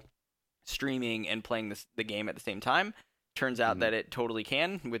handle streaming and playing the game at the same time. Turns out that it totally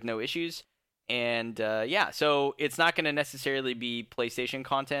can with no issues. And yeah, so it's not going to necessarily be PlayStation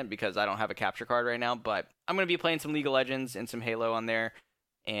content because I don't have a capture card right now, but I'm going to be playing some League of Legends and some Halo on there,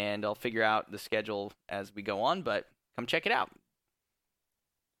 and I'll figure out the schedule as we go on, but come check it out.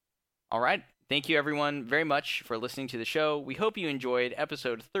 All right. Thank you, everyone, very much for listening to the show. We hope you enjoyed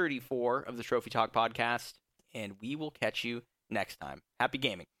episode 34 of the Trophy Talk podcast, and we will catch you next time. Happy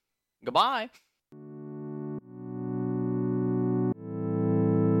gaming. Goodbye.